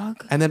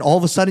 Dog. And then all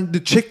of a sudden, the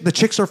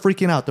chicks are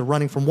freaking out. They're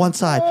running from one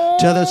side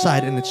to the other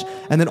side.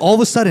 And then all of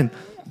a sudden,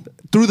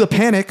 through the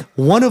panic,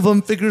 one of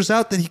them figures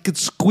out that he could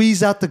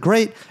squeeze out the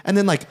grate and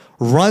then like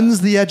runs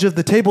the edge of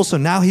the table. So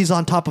now he's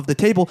on top of the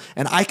table.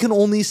 And I can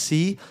only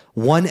see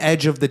one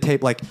edge of the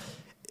table. Like,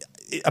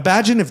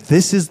 imagine if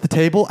this is the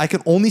table. I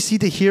can only see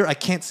to here. I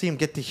can't see him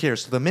get to here.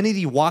 So the minute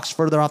he walks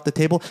further off the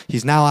table,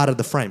 he's now out of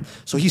the frame.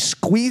 So he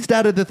squeezed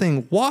out of the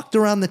thing, walked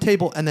around the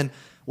table, and then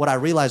what I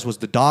realized was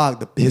the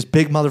dog, his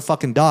big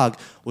motherfucking dog,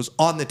 was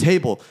on the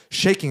table,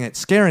 shaking it,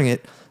 scaring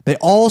it.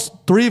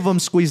 Three of them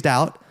squeezed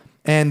out,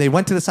 and they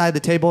went to the side of the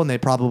table, and they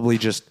probably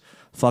just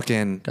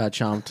fucking... Got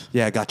chomped.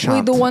 Yeah, got chomped.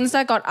 Wait, the ones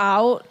that got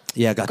out?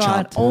 Yeah, got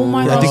God. chomped. Oh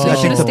my I God. think, They I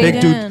think should've the big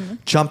stayed dude in.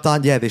 jumped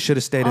on. Yeah, they should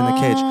have stayed in the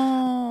cage.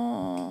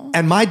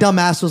 And my dumb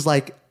ass was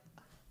like,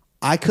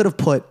 I could have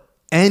put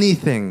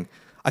anything.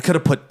 I could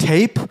have put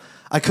tape.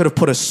 I could have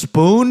put a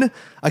spoon.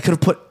 I could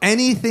have put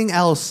anything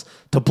else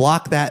to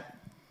block that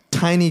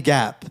tiny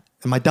gap.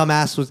 And our dumb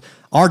ass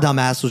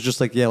was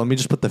just like, yeah, let me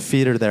just put the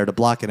feeder there to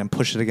block it and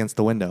push it against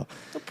the window.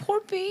 The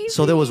poor baby.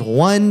 So there was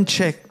one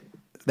chick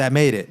that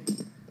made it.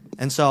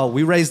 And so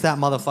we raised that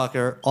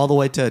motherfucker all the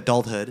way to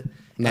adulthood.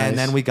 Nice. And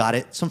then we got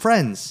it some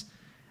friends.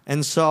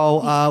 And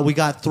so we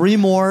got three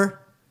more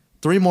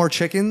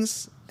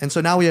chickens. And so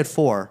now we had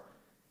 4.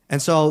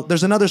 And so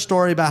there's another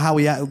story about how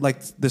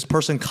this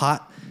person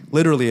caught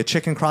literally a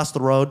chicken crossed the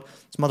road.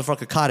 This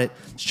motherfucker caught it.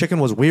 This chicken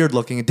was weird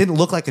looking. It didn't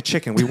look like a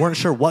chicken. We weren't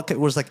sure what it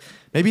was like.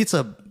 Maybe it's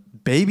a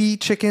baby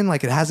chicken,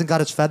 like it hasn't got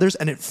its feathers,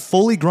 and it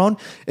fully grown.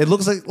 It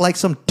looks like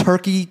some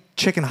turkey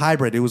chicken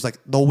hybrid. It was like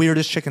the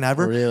weirdest chicken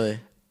ever. Really?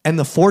 And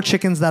the 4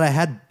 chickens that I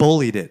had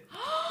bullied it.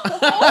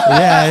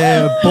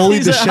 yeah,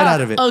 bullied the shit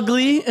out of it.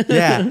 Ugly.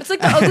 Yeah. It's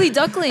like the ugly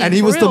duckling. And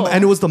it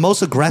was the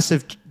most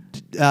aggressive.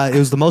 It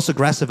was the most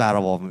aggressive out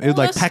of all of them. It would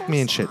like that's peck so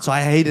me and shit. So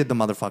I hated the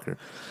motherfucker.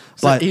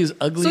 So But he was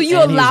ugly. So you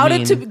and he was allowed it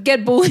mean. to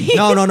get bullied?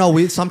 no.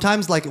 We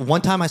sometimes like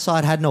one time I saw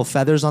it had no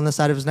feathers on the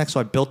side of his neck, so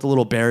I built a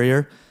little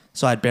barrier.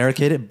 So I'd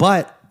barricade it.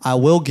 But I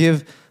will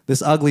give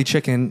this ugly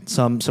chicken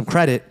some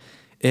credit.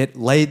 It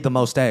laid the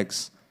most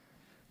eggs.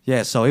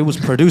 Yeah, so it was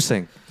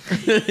producing.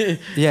 He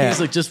Yeah. was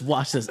like, just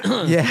watch this.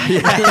 Yeah.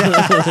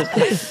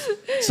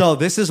 So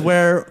this is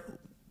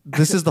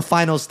the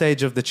final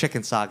stage of the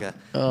chicken saga.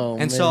 Oh,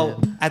 and so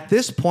man. at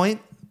this point,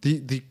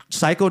 the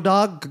psycho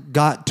dog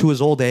got to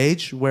his old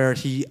age where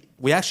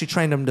we actually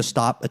trained him to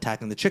stop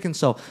attacking the chickens.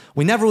 So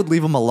we never would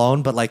leave him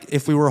alone, but like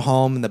if we were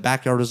home and the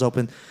backyard was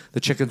open, the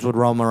chickens would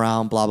roam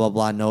around, blah, blah,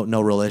 blah,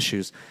 no real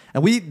issues.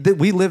 And we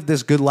lived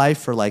this good life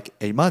for like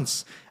 8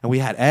 months. And we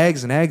had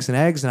eggs and eggs and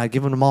eggs, and I'd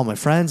give them to all my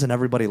friends, and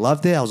everybody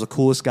loved it. I was the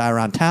coolest guy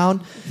around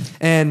town.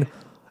 And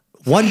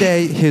one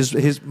day,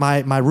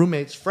 my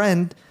roommate's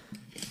friend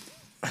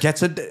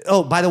gets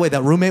by the way,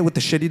 that roommate with the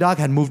shitty dog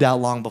had moved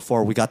out long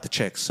before we got the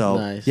chicks. So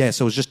Nice. yeah,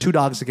 so it was just 2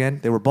 dogs again.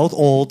 They were both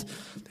old.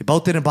 They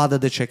both didn't bother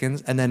the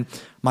chickens. And then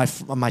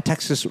my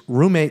Texas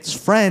roommate's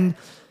friend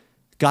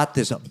got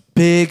this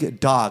big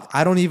dog.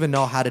 I don't even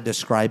know how to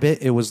describe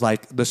it. It was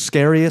like the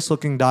scariest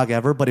looking dog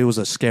ever, but it was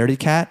a scaredy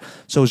cat.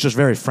 So it was just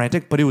very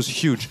frantic, but it was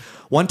huge.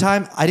 One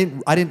time, I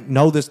didn't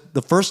know this.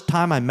 The first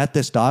time I met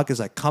this dog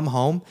is I come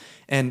home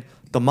and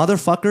the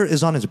motherfucker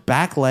is on his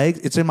back legs.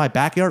 It's in my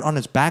backyard on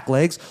his back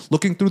legs,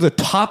 looking through the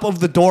top of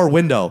the door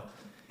window.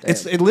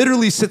 It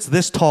literally sits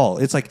this tall.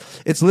 It's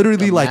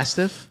literally A like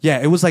mastiff? Yeah,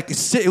 it was like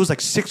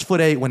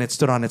 6'8" when it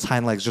stood on its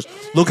hind legs, just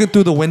looking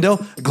through the window,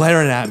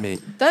 glaring at me.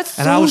 That's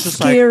and I so was just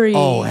scary. like,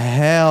 oh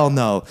hell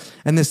no!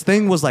 And this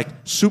thing was like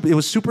super. It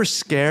was super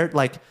scared.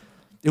 Like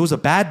it was a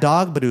bad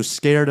dog, but it was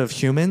scared of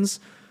humans.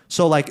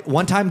 So like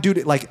one time,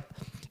 dude,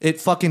 it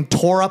fucking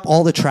tore up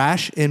all the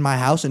trash in my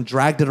house and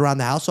dragged it around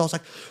the house. So I was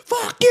like,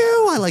 fuck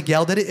you. I like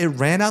yelled at it. It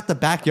ran out the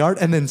backyard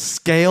and then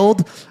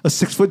scaled a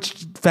 6-foot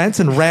fence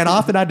and ran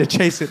off, and I had to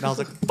chase it. And I was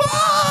like,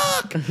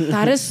 fuck.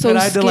 That is so And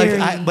I had to,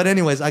 scary. but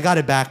anyways, I got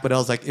it back, but I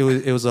was like,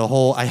 it was a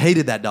whole, I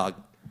hated that dog.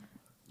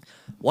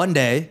 One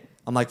day,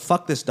 I'm like,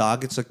 fuck this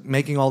dog. It's like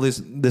making all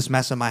this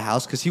mess in my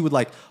house, because he would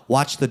like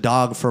watch the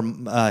dog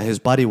from his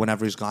buddy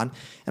whenever he's gone.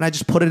 And I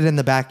just put it in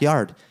the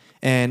backyard.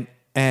 And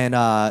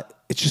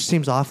it just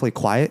seems awfully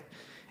quiet.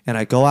 And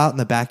I go out in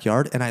the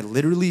backyard and I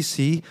literally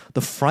see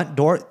the front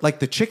door, like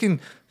the chicken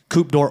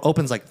coop door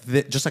opens like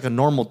just like a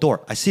normal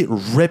door. I see it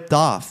ripped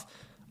off.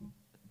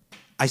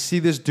 I see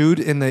this dude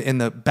in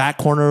the back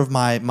corner of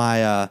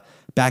my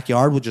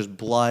backyard with just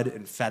blood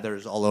and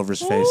feathers all over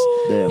his face.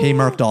 Damn. He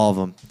murked all of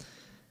them.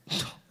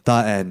 The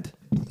end.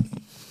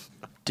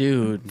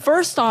 Dude.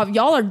 First off,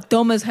 y'all are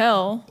dumb as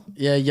hell.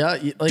 Yeah,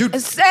 like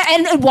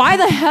And why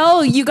the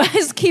hell you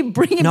guys keep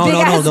bringing No, big no,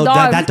 no, ass no.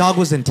 dogs? That dog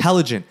was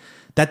intelligent.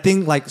 That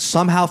thing like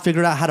somehow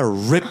figured out how to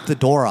rip the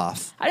door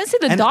off. I didn't say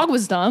the And- dog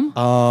was dumb.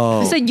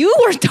 Oh. I said you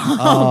were dumb.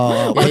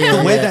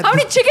 The way that How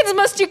many chickens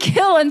must you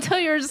kill until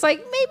you're just like,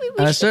 maybe we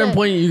at a should? certain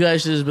point, you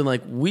guys should have been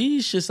like,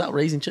 we should stop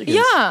raising chickens.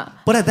 Yeah.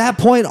 But at that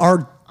point,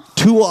 our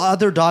two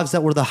other dogs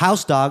that were the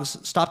house dogs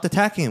stopped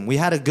attacking him. We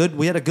had a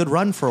good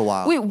run for a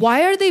while. Wait,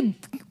 why are they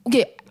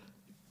okay?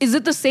 Is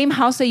it the same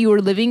house that you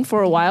were living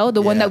for a while?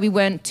 The one Yeah. that we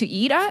went to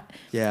eat at?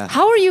 Yeah.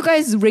 How are you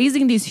guys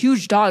raising these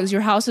huge dogs?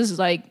 Your house is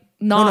like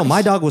not. No,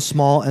 my dog was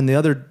small, and the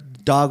other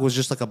dog was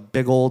just like a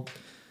big old.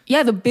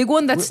 Yeah, the big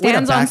one that We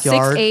had a stands on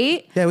backyard.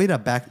 6'8". Yeah, we had a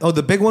back. Oh,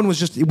 the big one was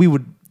just we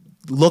would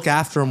look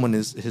after him when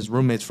his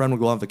roommate's friend would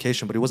go on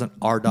vacation, but he wasn't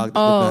our dog that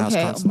lived in Oh, the house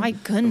okay. Oh, constantly. my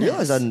I goodness.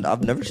 realize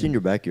I've never seen your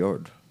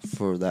backyard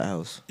for that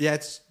house. Yeah,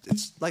 it's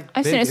like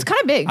I've seen big. it. It's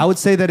kinda big. I would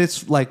say that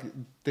it's like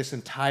this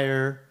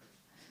entire,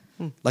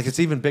 like it's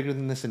even bigger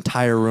than this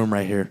entire room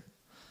right here.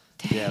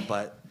 Yeah,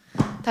 but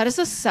That is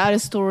the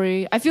saddest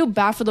story. I feel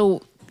bad for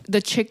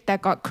the chick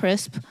that got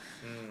crisp.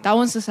 That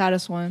one's the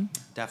saddest one.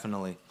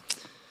 definitely.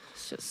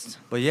 It's just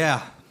But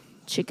yeah,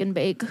 chicken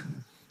bake.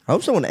 I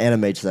hope someone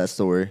animates that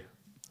story.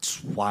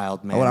 it's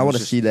wild, man. I It want was to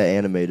just- see that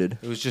animated.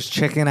 It was just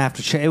chicken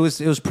after chicken. It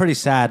was pretty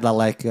sad. That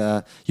like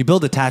you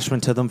build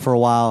attachment to them for a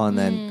while, and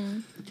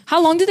then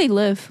How long do they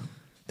live?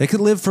 they could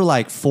live for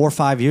like 4 or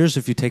 5 years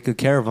if you take good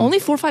care of them. Only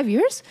 4 or 5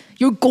 years?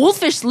 Your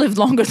goldfish lived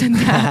longer than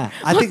that.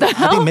 I What think the I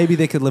hell? think maybe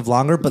they could live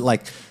longer, but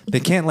like they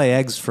can't lay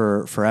eggs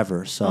for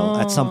forever. So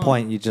at some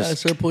point you At a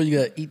just certain point, you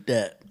gotta eat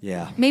that.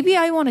 yeah. Maybe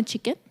I want a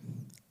chicken.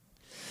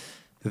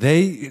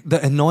 The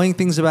annoying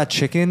things about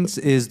chickens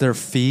is their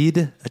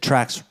feed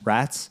attracts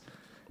rats,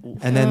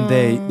 and then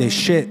they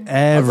shit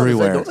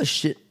everywhere. Don't they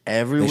shit They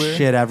everywhere?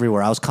 shit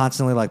everywhere. I was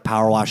constantly like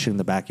power washing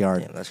the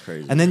backyard. Damn, that's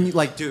crazy. And then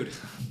like, dude,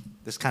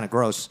 this kind of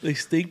gross, They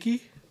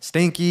stinky.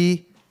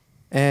 stinky,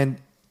 and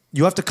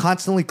you have to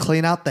constantly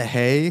clean out the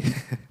hay.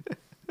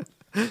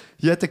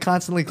 You have to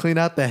constantly clean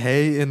out the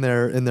hay in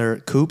their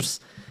coops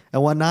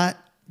and whatnot.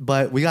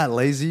 But we got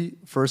lazy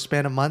for a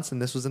span of months,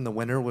 and this was in the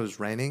winter. It was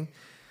raining.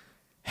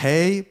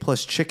 Hay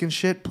plus chicken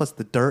shit plus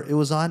the dirt it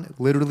was on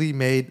literally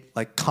made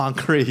like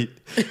concrete.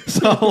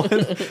 So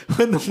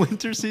when the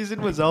winter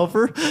season was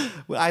over,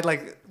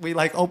 we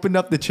opened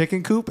up the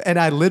chicken coop, and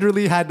I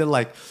literally had to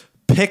like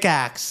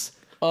pickaxe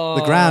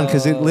the ground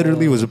because it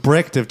literally was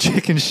bricked of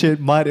chicken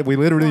shit mud, and we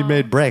literally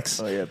made bricks.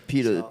 Oh yeah,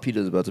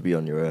 Peter's about to be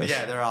on your ass.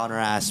 Yeah, they're on our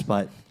ass,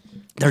 but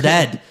they're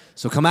dead.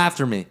 So come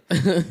after me.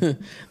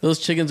 Those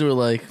chickens were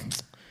like,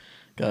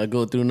 gotta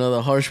go through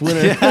another harsh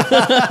winter.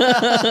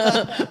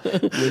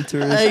 Winter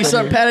is Hey,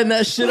 start patting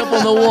that shit up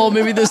on the wall.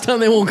 Maybe this time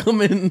they won't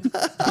come in.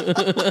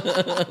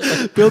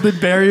 Building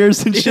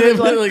barriers and shit.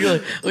 Let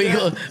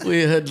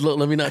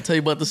me not tell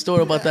you about the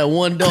story about that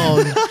one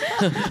dog.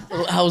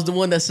 I was the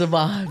one that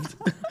survived.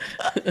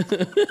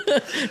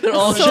 They're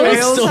all So sharing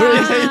sad.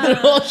 stories.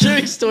 They're all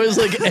sharing stories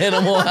like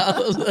Animal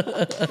House.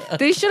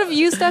 They should have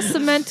used that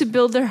cement to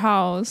build their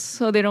house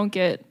so they don't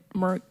get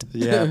murked.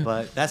 Yeah,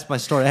 but that's my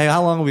story. Hey,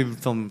 how long have we been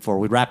filming for?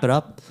 We wrap it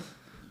up?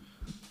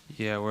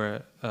 Yeah, we're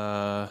at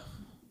hour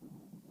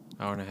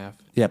and a half.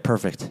 Yeah,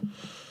 perfect.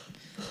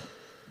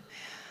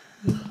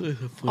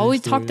 All we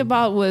talked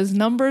about was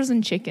numbers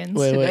and chickens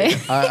Wait, today.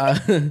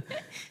 wait.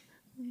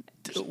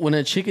 When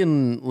a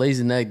chicken lays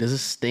an egg, does it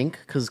stink?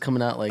 Because it's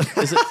coming out like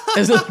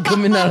is it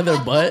coming out of their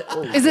butt?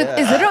 Is it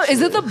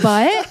the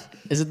butt?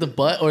 Is it the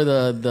butt or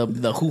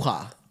the hoo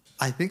ha?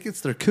 I think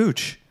it's their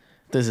cooch.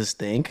 Does it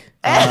stink?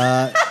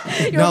 No,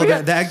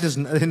 the egg does.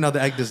 No,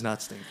 the egg does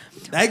not stink.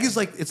 The egg is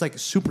like it's like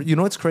super. You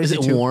know what's crazy?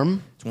 Is it too?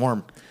 warm? It's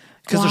warm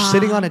because they're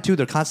sitting on it too.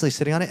 They're constantly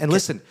sitting on it. And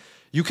listen,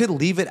 you could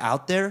leave it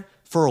out there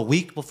for a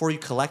week before you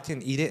collect it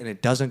and eat it, and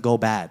it doesn't go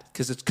bad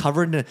because it's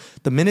covered in.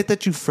 The minute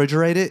that you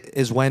refrigerate it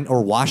is when,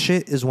 or wash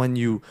it is when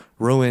you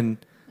ruin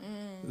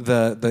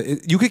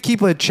you could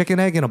keep a chicken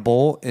egg in a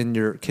bowl in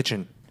your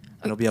kitchen,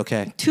 and it'll be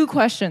okay. 2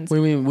 questions. What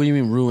do you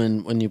mean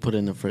ruin when you put it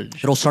in the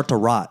fridge? It'll start to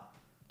rot.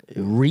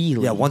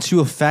 Really? Yeah, once you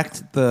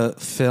affect the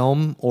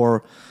film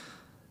or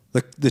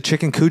the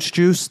chicken cooch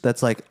juice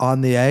that's like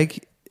on the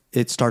egg,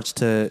 it starts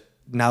to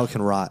now it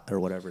can rot or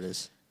whatever it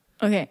is.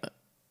 Okay.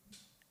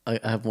 I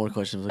have more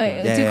questions.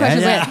 Okay, Okay. 2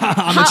 questions. yeah. Wait,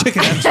 I'm a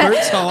chicken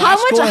expert, so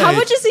ask away. how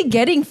much is he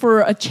getting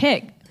for a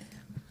chick?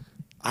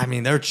 I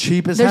mean, they're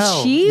cheap as They're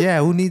hell. cheap? Yeah,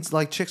 who needs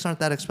like chicks aren't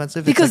that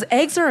expensive? It's Because like-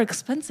 eggs are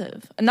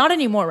expensive. Not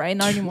anymore, right?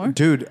 Not anymore.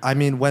 dude, I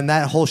mean, when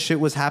that whole shit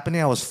was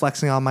happening, I was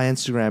flexing on my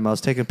Instagram. I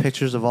was taking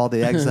pictures of all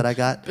the eggs that I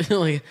got.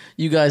 Like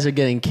you guys are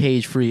getting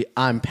cage free.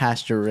 I'm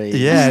pasture raised.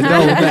 Yeah,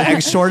 no, the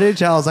egg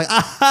shortage. I was like,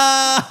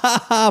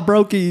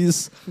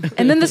 brokies.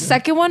 And then the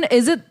second one,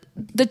 is it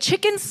the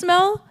chicken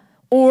smell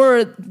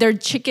or their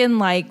chicken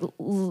like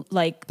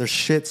Their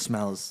shit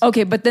smells.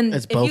 okay, but then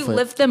It's if you both.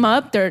 lift them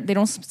up, they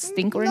don't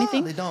stink or No,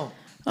 anything? they don't.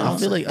 I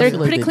feel like They're they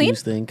pretty clean? do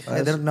stink.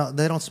 Yeah,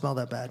 they don't smell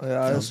that bad. Yeah,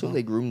 I assume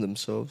they groom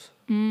themselves.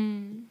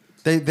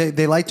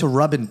 They like to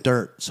rub in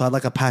dirt. So I had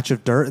like a patch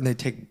of dirt, and they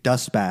take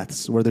dust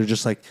baths where they're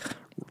just like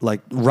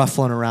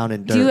ruffling around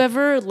in dirt. Do you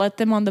ever let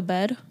them on the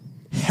bed?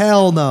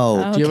 Hell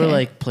no. Oh. Do you ever Okay.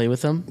 like play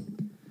with them?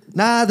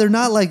 Nah, they're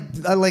not like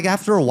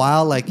after a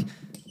while, like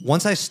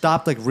once I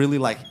stopped like really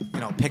like,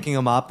 picking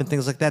them up and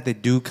things like that, they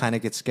do kind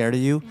of get scared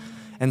of you.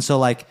 And so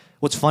like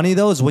what's funny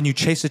though is when you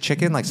chase a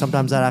chicken, like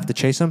sometimes I have to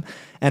chase them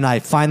and I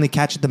finally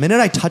catch it. The minute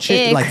I touch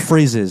it, it like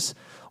freezes.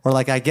 Or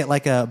like I get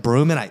like a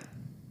broom and I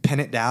pin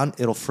it down,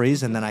 it'll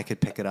freeze and then I could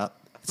pick it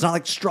up. It's not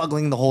like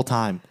struggling the whole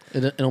time.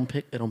 It don't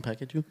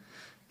peck at you?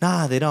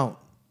 Nah, they don't.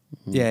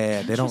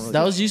 Yeah, they don't.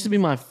 That used to be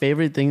my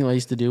favorite thing I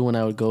used to do when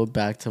I would go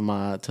back to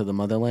the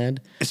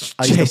motherland.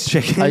 Chase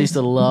chickens. I used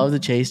to love to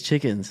chase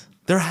chickens.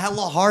 They're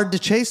hella hard to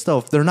chase though.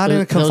 If they're not in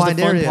a That was the confined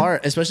fun area.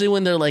 part, especially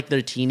when they're like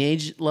their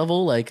teenage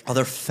level. Like, Oh,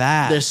 they're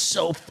fast. they're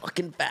so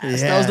fucking fast.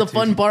 Yeah, That was the dude.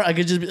 fun part. It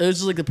was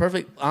just like the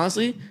perfect.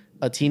 Honestly,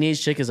 a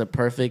teenage chick is a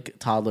perfect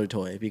toddler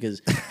toy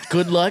because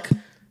good luck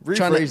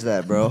trying Rephrase to.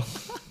 that, bro.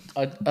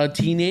 A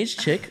teenage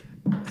chick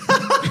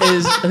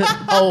is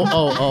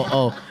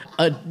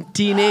a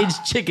teenage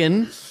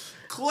chicken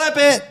Clip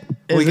it.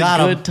 is We got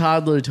a 'em. good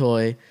toddler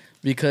toy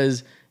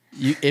because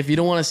if you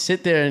don't want to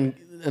sit there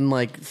and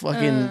like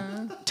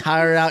fucking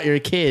tire out your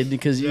kid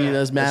because he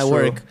does mad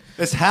work.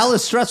 It's hella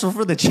stressful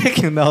for the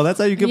chicken though. That's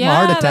how you give them a Yeah,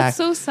 heart attack. that's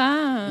so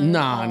sad.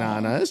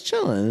 Nah. It's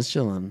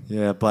chilling.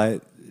 Yeah,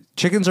 but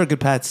chickens are good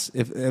pets.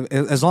 If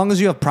as long as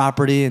you have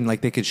property and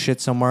like they could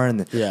shit somewhere, and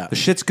the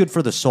shit's good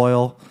for the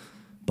soil.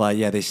 But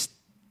yeah,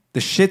 the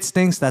shit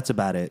stinks. That's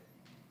about it.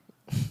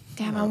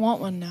 Damn, I want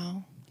one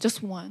now.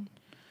 Just one.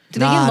 Do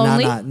they get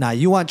lonely? Nah.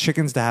 You want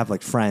chickens to have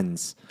like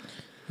friends.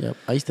 Yep.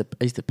 I used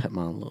to pet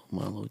my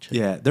little chicken.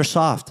 Yeah, they're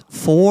soft.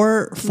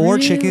 Four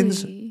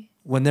chickens Really?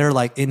 when they're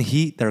like in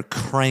heat, they're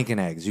cranking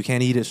eggs. You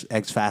can't eat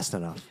eggs fast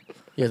enough.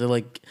 Yeah, they're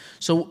like.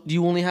 So do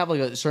you only have like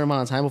a certain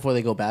amount of time before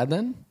they go bad?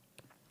 Then,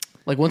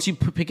 like once you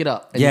pick it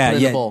up and you put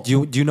it in a bowl,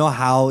 Do you know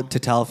how to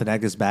tell if an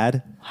egg is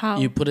bad? How?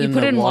 you put it in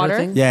the water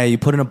thing? Yeah, you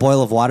put in a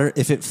boil of water.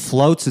 If it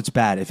floats, it's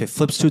bad. If it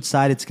flips to its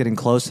side, it's getting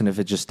close, and if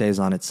it just stays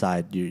on its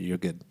side, you're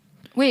good.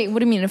 Wait, what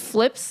do you mean? It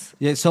flips?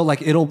 Yeah, so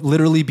like it'll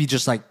literally be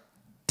just like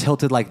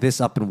tilted like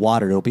this up in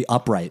water. It'll be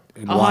upright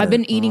in Oh, water. I've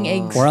been eating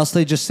eggs. Or else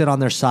they just sit on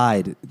their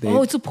side.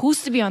 Oh, it's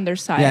supposed to be on their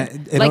side.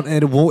 yeah, like,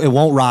 it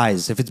won't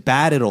rise. If it's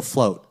bad, it'll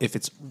float. If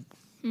it's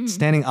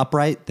standing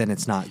upright, then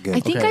it's not good. I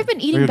think I've been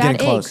Or eating you're bad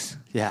getting close. eggs.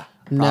 Yeah,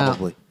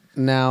 probably.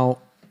 Now,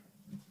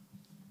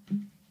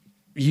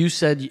 you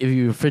said if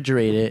you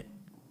refrigerate it,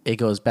 it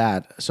goes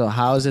bad. So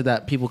how is it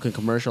that people can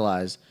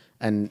commercialize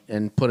and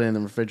put it in the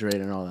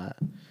refrigerator and all that?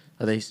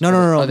 Are they No.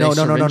 are they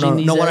syringing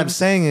these What I'm eggs?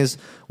 saying is,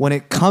 when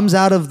it comes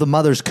out of the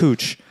mother's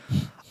cooch,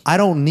 I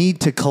don't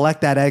need to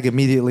collect that egg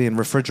immediately and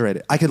refrigerate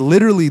it. I could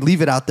literally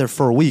leave it out there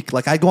for a week.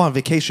 Like I go on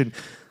vacation,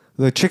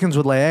 the chickens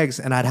would lay eggs,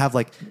 and I'd have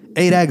like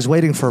 8 eggs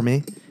waiting for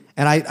me,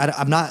 and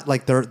I'm not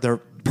like they're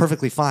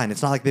perfectly fine.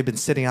 It's not like they've been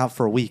sitting out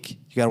for a week.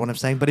 You got what I'm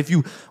saying? But if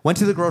you went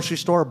to the grocery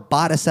store,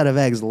 bought a set of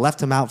eggs, left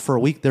them out for a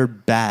week, they're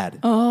bad.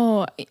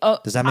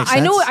 Does that make sense?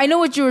 I know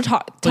what you were But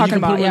you talking can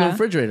about. put them in Yeah. the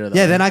refrigerator. Though.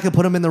 Yeah, then I could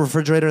put them in the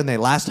refrigerator and they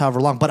last however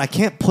long. But I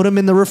can't put them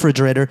in the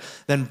refrigerator,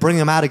 then bring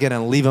them out again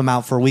and leave them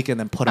out for a week and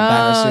then put them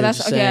back. Oh, So that's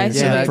you're okay. I saying- see.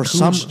 So Yeah, that for cooch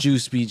some-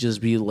 juice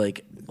be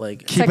like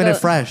Keeping like it a-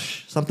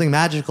 fresh. Something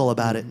magical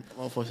about it.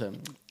 well, for some-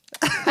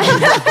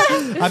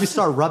 I be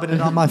start rubbing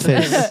it on my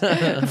face.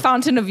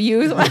 Fountain of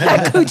youth,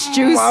 cooch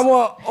juice. I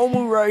want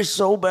omu rice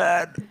so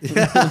bad.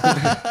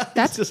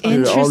 That's Dude, all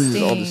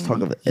interesting. this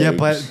talk of Yeah,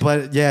 eggs.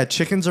 but yeah,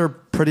 chickens are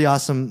pretty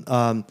awesome.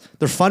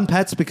 They're fun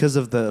pets because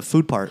of the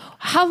food part.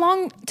 How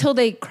long till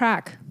they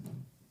crack?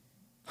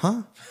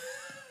 Huh?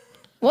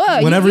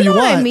 What? Whenever you know you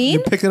what want, I mean? you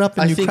pick it up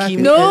and I you think crack he,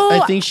 it. No.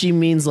 I think she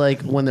means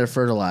like when they're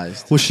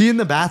fertilized. Was she in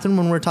the bathroom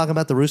when we were talking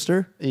about the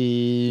rooster?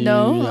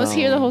 No, I was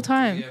here the whole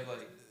time. We have like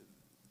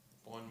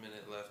 1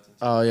 minute left.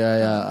 Oh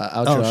yeah.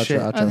 Outro. Well, Sign us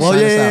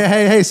yeah. out.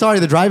 Hey, sorry.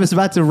 The drive is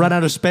about to run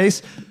out of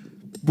space.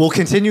 We'll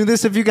continue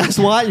this if you guys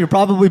want. You're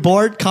probably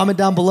bored. Comment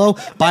down below.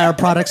 Buy our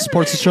products,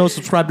 support the show,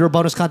 subscribe to our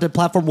bonus content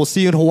platform. We'll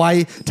see you in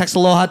Hawaii. Text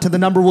Aloha to the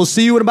number. We'll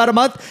see you in about a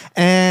month.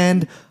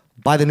 And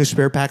buy the new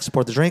Spirit Pack,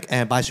 support the drink,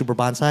 and buy Super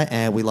Bonsai.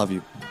 And we love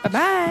you.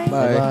 Bye-bye.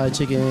 Bye,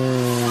 chicken.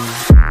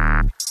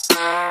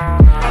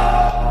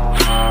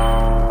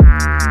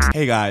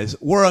 Hey guys,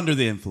 we're Under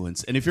the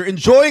Influence, and if you're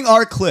enjoying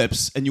our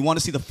clips and you want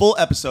to see the full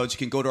episodes, you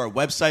can go to our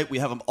website. We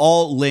have them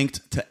all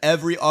linked to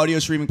every audio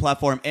streaming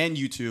platform and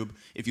YouTube.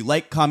 If you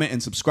like, comment,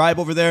 and subscribe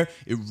over there,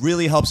 it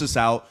really helps us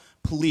out.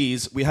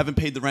 Please, we haven't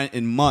paid the rent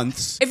in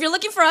months. If you're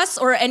looking for us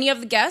or any of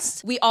the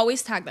guests, we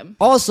always tag them.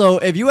 Also,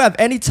 if you have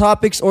any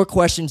topics or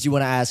questions you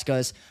want to ask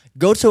us,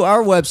 go to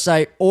our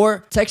website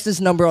or text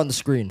this number on the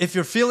screen. If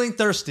you're feeling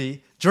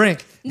thirsty,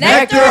 drink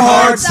Nectar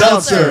Hard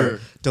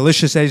Seltzer.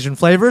 delicious Asian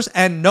flavors,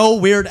 and no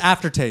weird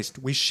aftertaste.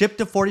 We ship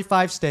to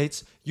 45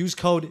 states. Use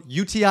code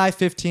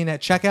UTI15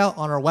 at checkout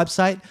on our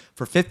website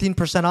for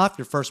 15% off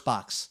your first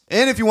box.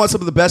 And if you want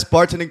some of the best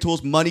bartending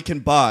tools money can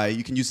buy,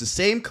 you can use the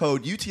same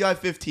code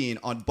UTI15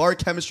 on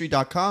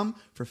barchemistry.com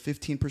for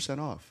 15%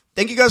 off.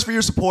 Thank you guys for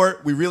your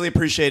support. We really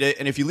appreciate it.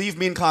 And if you leave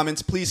mean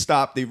comments, please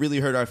stop. They really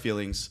hurt our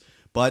feelings.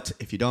 But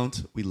if you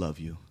don't, we love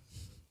you.